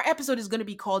what? Our episode is going to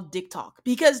be called Dick Talk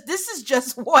because this is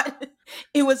just what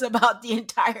it was about the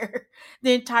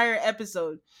entire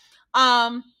episode.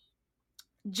 Um,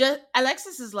 just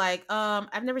Alexis is like,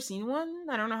 I've never seen one.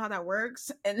 I don't know how that works.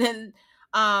 And then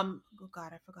Oh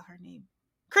God, I forgot her name.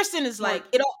 Kristen is like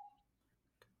Mark. it all.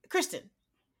 Kristen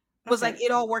was like Okay.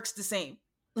 it all works the same.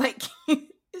 Like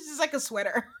it's just like a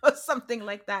sweater or something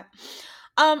like that.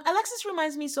 Alexis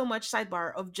reminds me so much,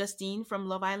 sidebar, of Justine from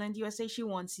Love Island USA. She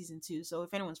won season 2, so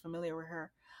if anyone's familiar with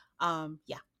her,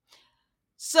 yeah.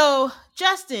 So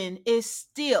Justin is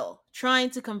still trying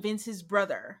to convince his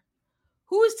brother,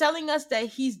 who is telling us that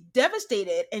he's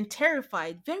devastated and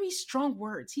terrified. Very strong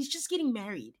words. He's just getting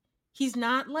married. He's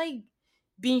not like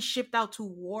being shipped out to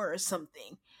war or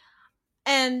something.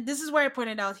 And this is where I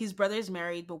pointed out his brother is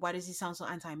married, but why does he sound so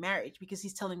anti-marriage? Because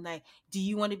he's telling like, do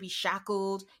you want to be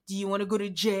shackled? Do you want to go to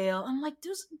jail? I'm like,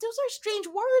 those are strange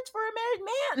words for a married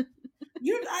man.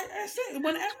 I say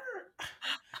whenever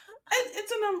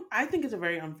I think it's a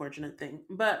very unfortunate thing,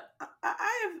 but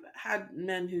I have had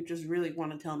men who just really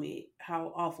want to tell me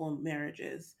how awful marriage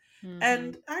is, Mm-hmm.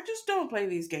 and I just don't play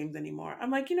these games anymore. I'm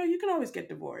like, you can always get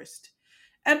divorced,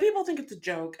 and people think it's a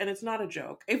joke, and it's not a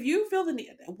joke. If you feel the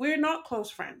need, we're not close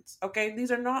friends, okay?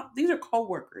 These are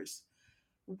coworkers.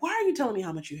 Why are you telling me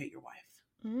how much you hate your wife?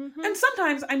 Mm-hmm. And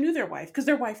sometimes I knew their wife because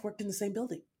their wife worked in the same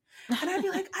building, and I'd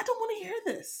be like, I don't want to hear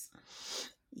this.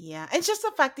 Yeah, it's just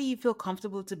the fact that you feel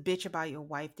comfortable to bitch about your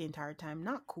wife the entire time.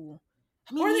 Not cool.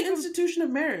 I mean, Or the even institution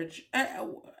of marriage.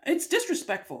 It's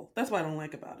disrespectful. That's what I don't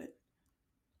like about it.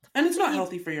 And it's that not he,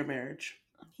 healthy for your marriage.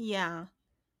 yeah,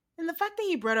 and the fact that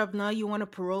he brought up now you want a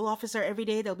parole officer every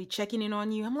day, they'll be checking in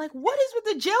on you. I'm like, what is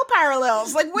with the jail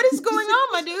parallels? Like, what is going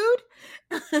on,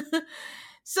 my dude?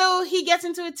 So he gets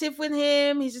into a tiff with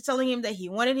him. He's just telling him that he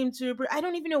wanted him to. I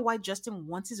don't even know why Justin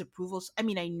wants his approval. I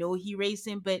mean, I know he raised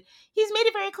him, but he's made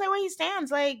it very clear where he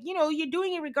stands. Like, you're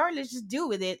doing it regardless. Just deal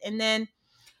with it. And then,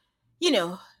 you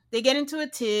know, they get into a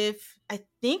tiff. I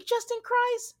think Justin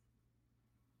cries,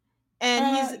 and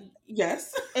Uh, he's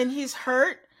yes. and he's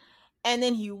hurt, and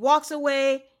then he walks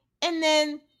away, and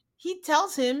then he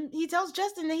tells Justin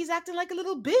that he's acting like a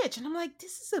little bitch. And I'm like,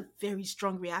 this is a very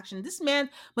strong reaction. This man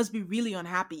must be really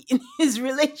unhappy in his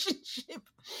relationship.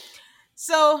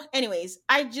 So, anyways,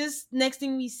 next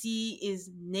thing we see is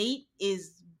Nate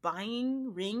is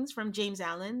buying rings from James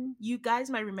Allen. You guys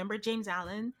might remember James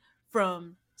Allen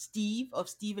from Steve of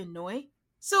Steve and Noy.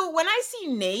 So when I see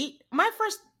Nate, my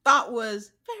first thought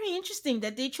was very interesting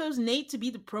that they chose Nate to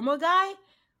be the promo guy.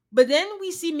 But then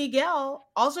we see Miguel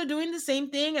also doing the same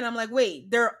thing, and I'm like,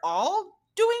 wait, they're all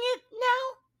doing it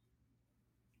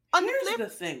now on the Here's flip? the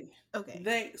thing. Okay.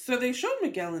 They showed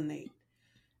Miguel and Nate.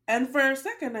 And for a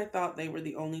second I thought they were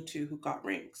the only two who got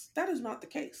rings. That is not the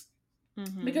case.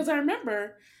 Mm-hmm. Because I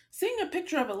remember seeing a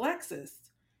picture of Alexis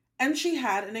and she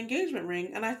had an engagement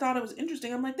ring and I thought it was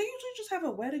interesting. I'm like, they usually just have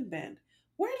a wedding band.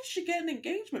 Where did she get an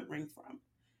engagement ring from?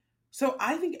 So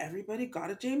I think everybody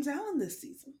got a James Allen this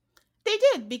season. They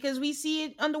did, because we see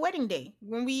it on the wedding day.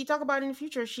 When we talk about it in the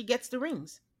future, she gets the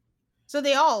rings. So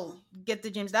they all get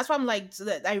the James. That's why I'm like, so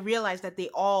that I realized that they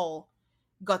all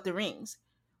got the rings.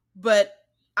 But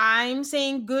I'm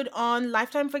saying good on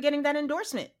Lifetime for getting that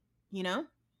endorsement. You know,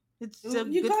 it's a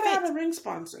You good gotta have fit. a ring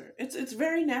sponsor. It's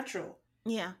very natural.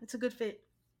 Yeah, it's a good fit.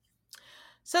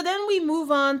 So then we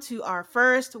move on to our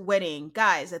first wedding.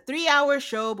 Guys, a 3-hour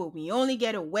show, but we only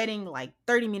get a wedding like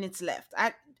 30 minutes left.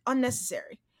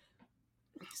 Unnecessary.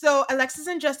 So Alexis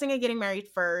and Justin are getting married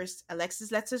first.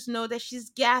 Alexis lets us know that she's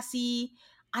gassy.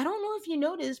 I don't know if you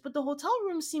noticed, but the hotel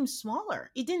room seems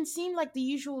smaller. It didn't seem like the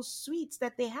usual suites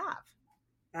that they have.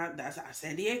 That's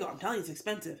San Diego. I'm telling you, it's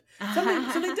expensive.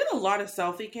 Something. So they did a lot of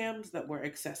selfie cams that were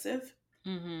excessive.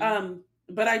 Mm-hmm.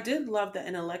 But I did love that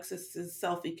in Alexis's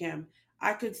selfie cam,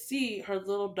 I could see her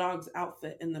little dog's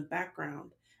outfit in the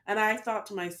background. And I thought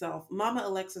to myself, Mama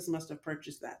Alexis must have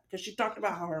purchased that because she talked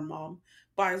about how her mom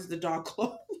buys the dog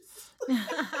clothes.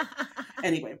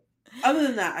 Anyway, other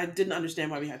than that, I didn't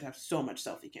understand why we had to have so much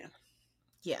selfie cam.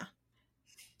 Yeah.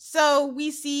 So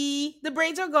we see the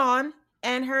braids are gone,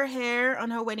 and her hair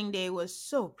on her wedding day was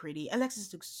so pretty.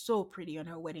 Alexis looked so pretty on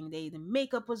her wedding day. The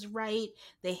makeup was right,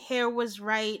 the hair was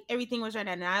right, everything was right.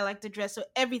 And I liked the dress. So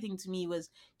everything to me was,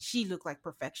 she looked like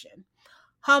perfection.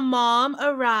 Her mom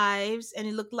arrives, and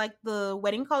it looked like the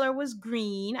wedding color was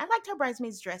green. I liked her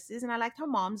bridesmaids' dresses, and I liked her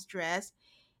mom's dress.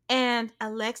 And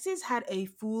Alexis had a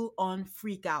full on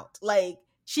freak out. Like,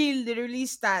 she literally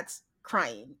starts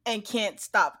crying and can't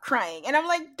stop crying. And I'm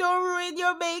like, don't ruin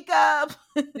your makeup.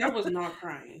 That was not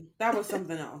crying. That was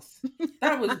something else.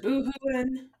 That was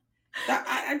boohooing. That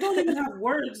I don't even have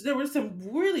words. There were some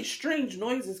really strange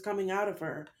noises coming out of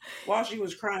her while she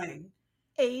was crying.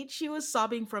 She was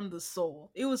sobbing from the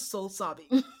soul. It was soul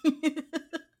sobbing.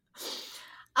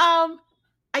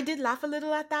 I did laugh a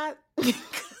little at that.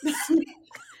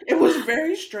 It was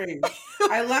very strange.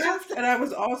 I laughed and I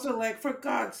was also like, for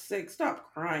God's sake,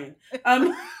 stop crying.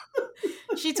 Um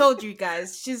She told you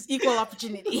guys, she's equal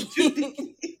opportunity.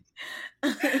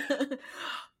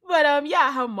 But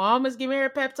yeah, her mom was giving her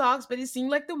pep talks, but it seemed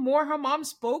like the more her mom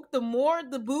spoke, the more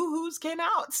the boo-hoos came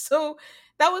out. So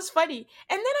that was funny.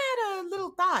 And then I had a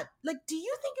little thought. Like, do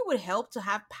you think it would help to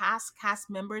have past cast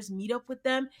members meet up with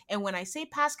them? And when I say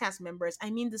past cast members, I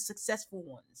mean the successful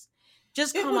ones.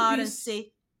 Just it come would out be and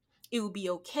say it will be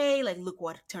okay. Like, look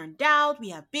what turned out. We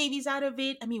have babies out of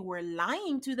it. I mean, we're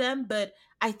lying to them, but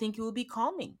I think it will be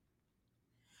calming.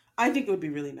 I think it would be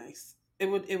really nice. It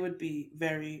would be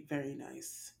very, very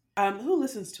nice. Who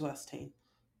listens to us, Tane?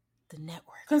 The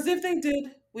network. Because if they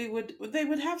did, they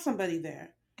would have somebody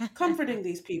there comforting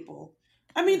these people.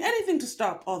 I mean, anything to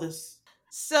stop all this.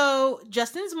 So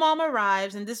Justin's mom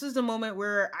arrives, and this was the moment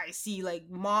where I see like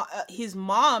his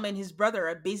mom and his brother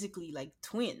are basically like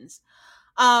twins.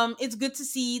 It's good to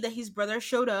see that his brother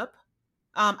showed up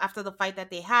after the fight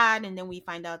that they had, and then we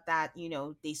find out that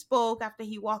they spoke after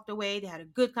he walked away. They had a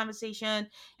good conversation,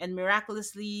 and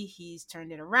miraculously he's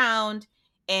turned it around,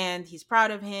 and he's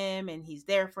proud of him, and he's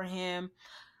there for him.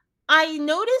 I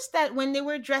noticed that when they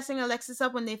were dressing Alexis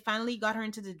up, when they finally got her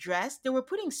into the dress, they were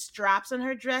putting straps on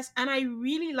her dress, and I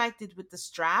really liked it with the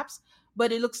straps.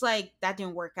 But it looks like that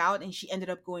didn't work out, and she ended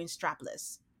up going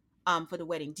strapless for the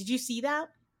wedding. Did you see that?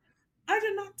 I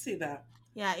did not see that.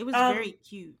 Yeah, it was very Um,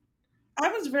 cute. I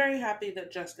was very happy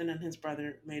that Justin and his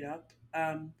brother made up.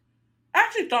 I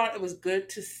actually thought it was good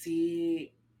to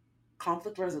see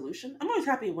conflict resolution. I'm always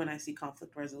happy when I see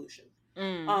conflict resolution.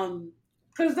 Mm. Um,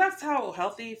 because that's how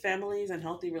healthy families and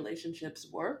healthy relationships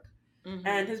work. And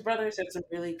Mm-hmm. his brother said some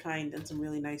really kind and some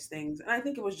really nice things. And I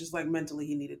think it was just like mentally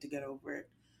he needed to get over it.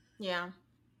 Yeah.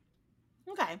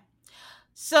 Okay.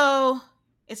 So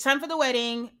it's time for the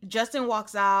wedding. Justin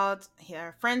walks out.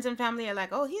 Her friends and family are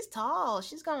like, "Oh, he's tall.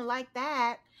 She's gonna like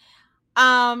that."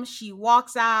 She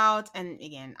walks out, and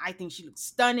again, I think she looks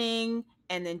stunning.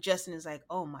 And then Justin is like,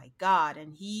 "Oh my god!"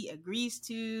 And he agrees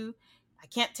to. I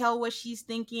can't tell what she's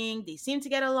thinking. They seem to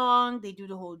get along. They do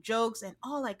the whole jokes, and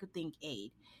all I could think,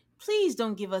 Aid, please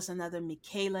don't give us another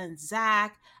Michaela and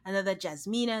Zach, another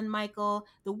Jasmina and Michael.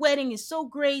 The wedding is so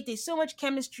great. There's so much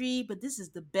chemistry, but this is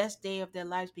the best day of their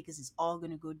lives because it's all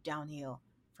gonna go downhill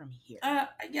from here.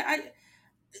 Yeah,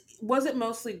 was it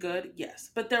mostly good? Yes,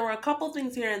 but there were a couple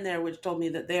things here and there which told me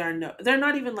that they're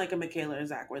not even like a Michaela or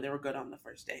Zach where they were good on the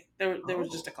first day. There was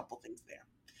just a Oh. couple things there.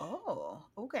 Oh,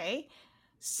 okay.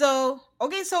 So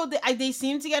they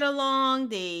seem to get along.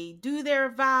 They do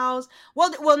their vows.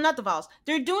 Well, not the vows.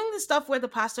 They're doing the stuff where the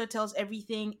pastor tells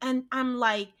everything, and I'm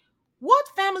like, what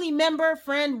family member,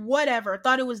 friend, whatever,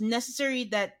 thought it was necessary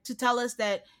that to tell us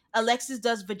that Alexis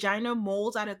does vagina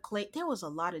molds out of clay? There was a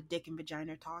lot of dick and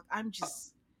vagina talk. I'm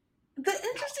just, The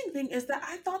interesting thing is that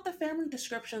I thought the family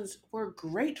descriptions were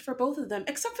great for both of them,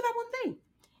 except for that one thing.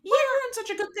 Why yeah. ruin such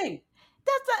a good thing?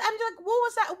 I'm like, what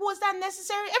was that? Was that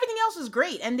necessary? Everything else was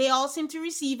great, and they all seemed to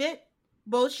receive it.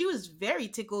 Both she was very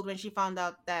tickled when she found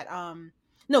out that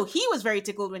no, he was very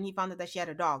tickled when he found out that she had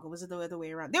a dog. Or was it the other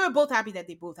way around? They were both happy that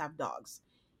they both have dogs.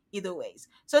 Either ways.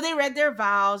 So they read their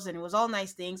vows and it was all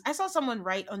nice things. I saw someone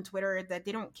write on Twitter that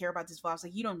they don't care about this vows.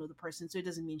 Like, you don't know the person, so it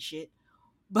doesn't mean shit.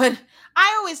 But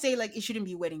I always say, like, it shouldn't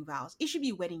be wedding vows. It should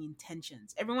be wedding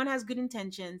intentions. Everyone has good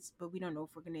intentions, but we don't know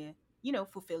if we're gonna,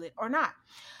 fulfill it or not.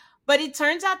 But it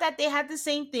turns out that they had the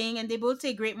same thing, and they both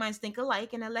say great minds think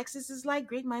alike. And Alexis is like,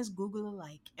 great minds Google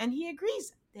alike. And he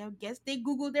agrees. I guess they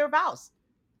Googled their vows.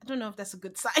 I don't know if that's a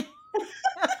good sign.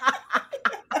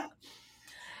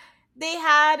 They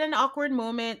had an awkward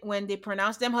moment when they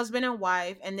pronounced them husband and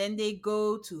wife, and then they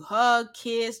go to hug,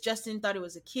 kiss. Justin thought it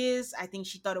was a kiss. I think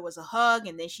she thought it was a hug,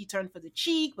 and then she turned for the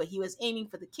cheek, but he was aiming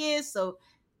for the kiss. So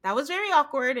that was very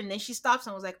awkward. And then she stops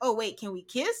and was like, oh, wait, can we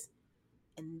kiss?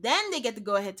 And then they get to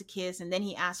go ahead to kiss. And then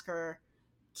he asked her,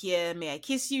 Kia, may I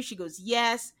kiss you? She goes,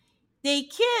 yes. They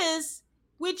kiss,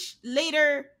 which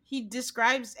later he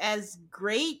describes as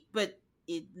great, but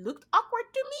it looked awkward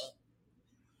to me.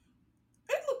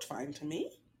 It looked fine to me.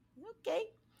 Okay.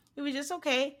 It was just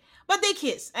okay. But they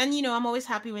kiss. And, I'm always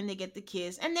happy when they get the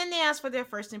kiss. And then they ask for their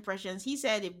first impressions. He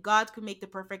said if God could make the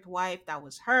perfect wife, that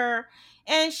was her.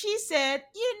 And she said,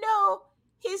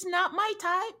 he's not my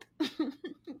type.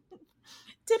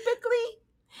 Typically.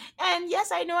 And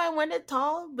yes, I know I wanted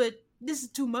tall, but this is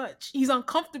too much. He's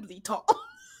uncomfortably tall.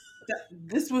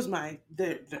 This was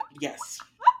yes.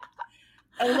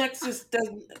 Alexis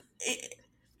doesn't.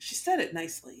 She said it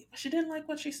nicely. She didn't like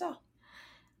what she saw.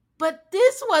 But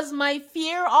this was my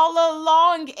fear all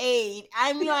along, Aid.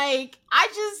 I'm like,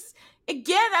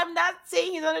 Again, I'm not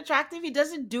saying he's unattractive. He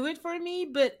doesn't do it for me,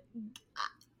 but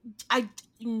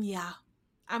yeah,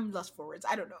 I'm lost for words.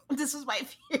 I don't know. This is my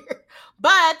fear.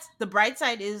 But the bright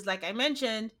side is, like I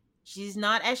mentioned, she's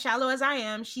not as shallow as I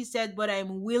am. She said, but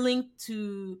I'm willing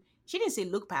to. She didn't say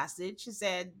look past it. She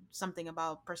said something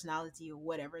about personality or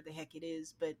whatever the heck it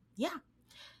is. But yeah.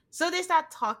 So they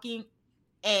start talking,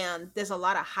 and there's a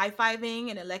lot of high fiving.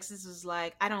 And Alexis was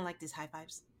like, I don't like these high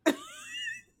fives.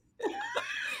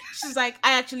 She's like,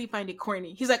 I actually find it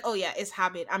corny. He's like, oh yeah, it's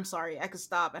habit. I'm sorry. I could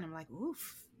stop. And I'm like,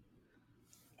 oof.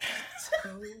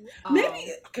 So,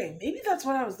 Maybe okay, maybe that's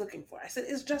what I was looking for. I said,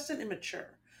 is Justin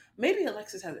immature? Maybe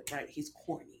Alexis has it right. He's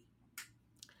corny.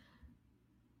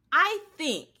 I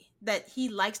think that he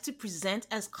likes to present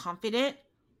as confident,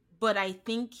 but I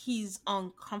think he's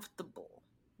uncomfortable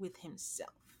with himself.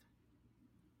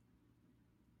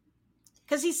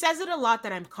 Because he says it a lot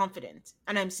that I'm confident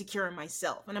and I'm secure in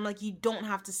myself. And I'm like, you don't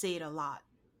have to say it a lot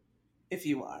If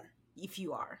you are. if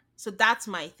you are. So that's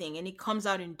my thing. And it comes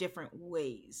out in different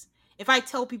ways. If I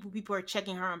tell people are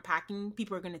checking her unpacking,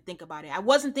 people are going to think about it. I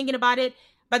wasn't thinking about it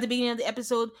by the beginning of the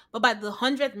episode, but by the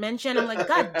 100th mention, I'm like,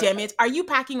 God damn it, are you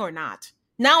packing or not?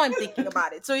 Now I'm thinking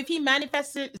about it. So if he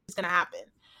manifests it, it's going to happen.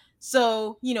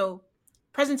 So,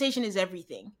 presentation is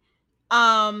everything.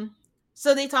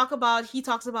 So he talks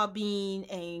about being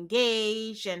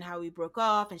engaged and how we broke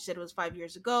off, and she said it was 5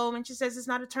 years ago. And she says it's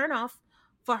not a turnoff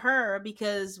for her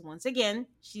because, once again,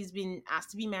 she's been asked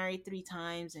to be married 3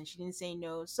 times and she didn't say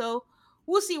no. So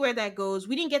we'll see where that goes.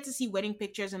 We didn't get to see wedding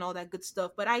pictures and all that good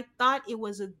stuff, but I thought it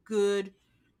was a good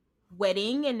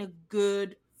wedding and a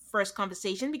good first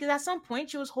conversation because at some point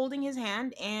she was holding his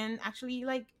hand and actually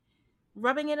like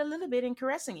rubbing it a little bit and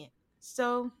caressing it.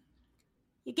 So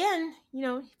again,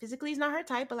 physically is not her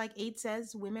type, but like Aid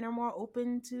says, women are more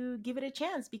open to give it a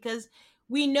chance because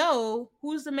we know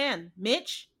who's the man.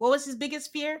 Mitch, what was his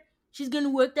biggest fear? She's gonna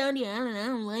walk down the aisle and I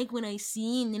don't like what I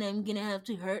see, and then I'm gonna have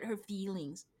to hurt her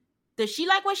feelings. Does she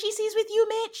like what she sees with you,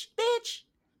 Mitch? Bitch.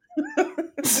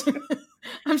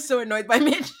 I'm so annoyed by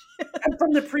Mitch. And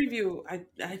from the preview,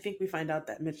 I think we find out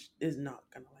that Mitch is not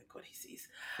gonna like what he sees.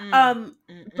 Mm,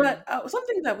 But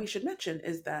something that we should mention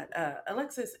is that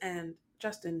Alexis and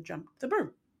Justin jumped the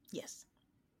broom. yes.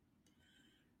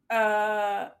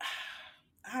 Uh,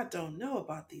 I don't know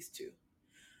about these two.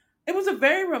 It was a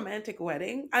very romantic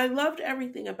wedding. I loved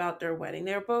everything about their wedding.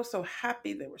 They were both so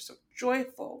happy. They were so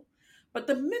joyful. But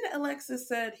the minute Alexis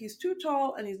said he's too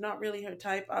tall and he's not really her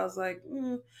type, I was like,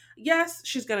 yes,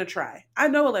 she's going to try. I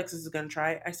know Alexis is going to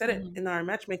try. I said it Mhm. in our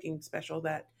matchmaking special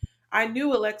that I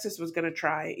knew Alexis was going to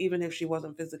try, even if she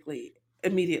wasn't physically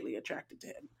immediately attracted to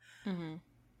him. Mm-hmm.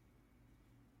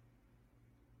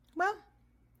 Well,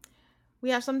 we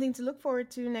have something to look forward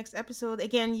to next episode.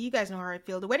 Again, you guys know how I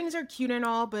feel. The weddings are cute and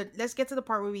all, but let's get to the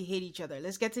part where we hate each other.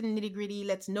 Let's get to the nitty gritty.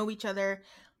 Let's know each other.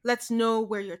 Let's know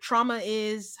where your trauma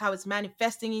is, how it's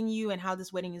manifesting in you, and how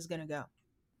this wedding is going to go.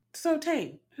 So,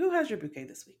 Tane, who has your bouquet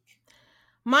this week?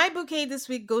 My bouquet this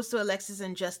week goes to Alexis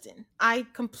and Justin. I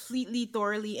completely,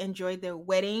 thoroughly enjoyed their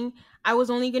wedding. I was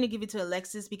only going to give it to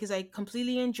Alexis because I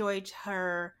completely enjoyed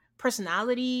her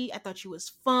personality. I thought she was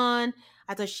fun.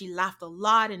 I thought she laughed a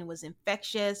lot and it was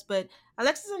infectious. But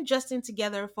Alexis and Justin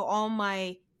together, for all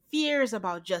my fears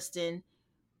about Justin,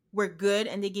 were good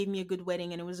and they gave me a good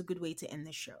wedding and it was a good way to end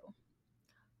the show.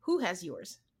 Who has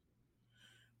yours?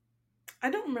 I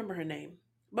don't remember her name,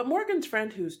 but Morgan's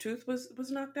friend whose tooth was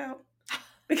knocked out.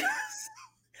 Because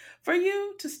for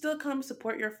you to still come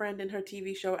support your friend in her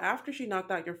TV show after she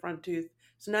knocked out your front tooth,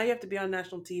 so now you have to be on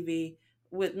national TV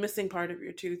with missing part of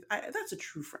your tooth. That's a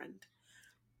true friend.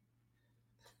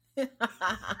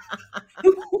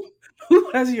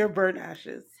 Who has your burnt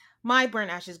ashes? My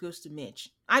burnt ashes goes to Mitch.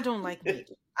 I don't like Mitch.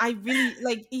 I really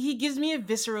like he gives me a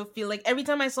visceral feel. Like every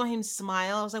time I saw him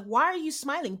smile, I was like, why are you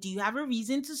smiling? Do you have a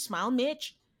reason to smile,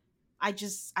 Mitch? I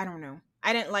don't know.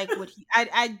 I didn't like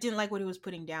I didn't like what he was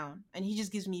putting down. And he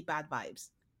just gives me bad vibes.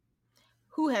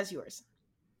 Who has yours?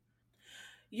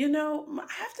 I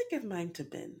have to give mine to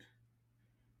Ben.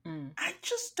 I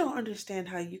just don't understand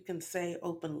how you can say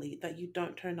openly that you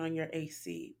don't turn on your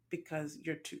AC because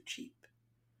you're too cheap.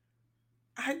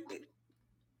 I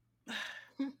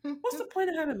What's the point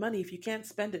of having money if you can't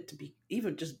spend it to be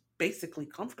even just basically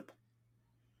comfortable?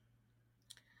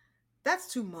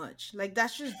 That's too much. Like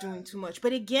that's just doing too much.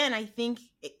 But again, I think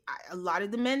a lot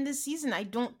of the men this season, I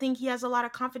don't think he has a lot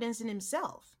of confidence in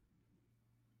himself.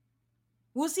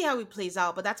 We'll see how it plays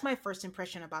out, but that's my first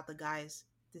impression about the guys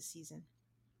this season.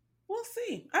 We'll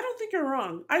see. I don't think you're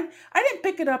wrong. I didn't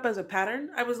pick it up as a pattern.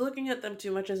 I was looking at them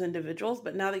too much as individuals,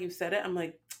 but now that you've said it, I'm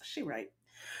like, she right.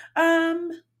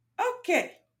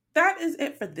 Okay. that is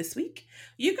it for this week.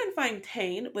 You can find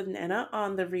Tane with Nana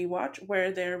on the rewatch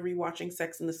where they're rewatching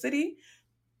Sex in the City.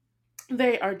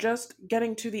 They are just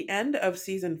getting to the end of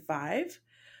season 5.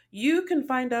 You can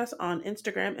find us on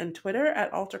Instagram and Twitter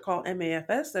at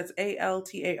AltarCallMAFS. That's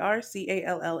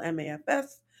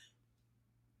AltarCallMAFS.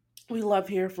 We love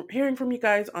hearing from you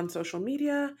guys on social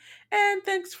media. And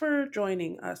thanks for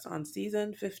joining us on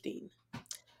season 15.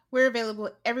 We're available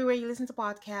everywhere you listen to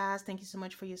podcasts. Thank you so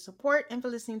much for your support and for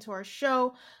listening to our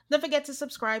show. Don't forget to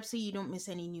subscribe so you don't miss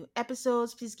any new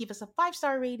episodes. Please give us a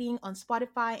 5-star rating on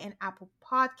Spotify and Apple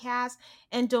Podcasts.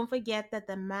 And don't forget that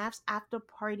the MAFS After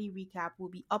Party recap will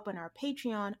be up on our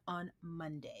Patreon on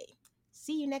Monday.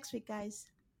 See you next week, guys.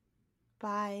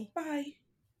 Bye. Bye.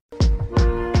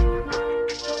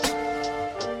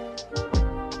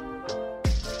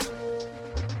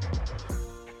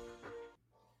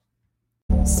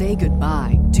 Say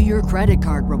goodbye to your credit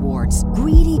card rewards.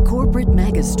 Greedy corporate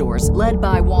mega stores, led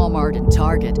by Walmart and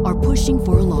Target, are pushing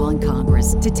for a law in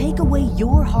Congress to take away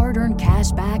your hard-earned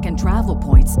cash back and travel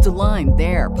points to line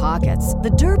their pockets. The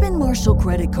Durbin-Marshall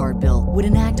credit card bill would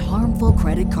enact harmful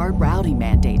credit card routing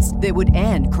mandates that would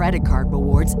end credit card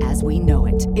rewards as we know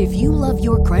it. If you love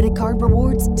your credit card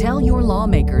rewards, tell your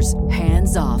lawmakers,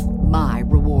 hands off my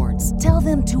rewards. Tell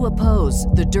them to oppose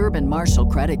the Durbin-Marshall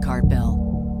credit card bill.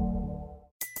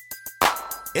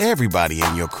 Everybody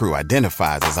in your crew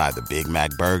identifies as either Big Mac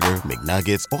Burger,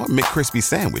 McNuggets, or McCrispy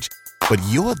Sandwich. But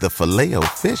you're the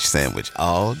Filet-O-Fish Sandwich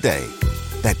all day.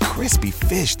 That crispy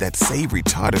fish, that savory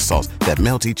tartar sauce, that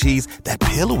melty cheese, that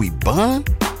pillowy bun.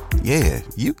 Yeah,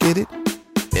 you get it.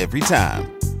 Every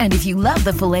time. And if you love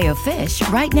the Filet-O-Fish,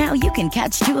 right now you can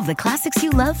catch 2 of the classics you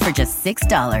love for just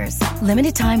 $6.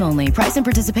 Limited time only. Price and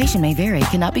participation may vary.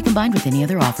 Cannot be combined with any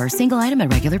other offer. Single item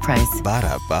at regular price.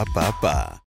 Ba-da-ba-ba-ba.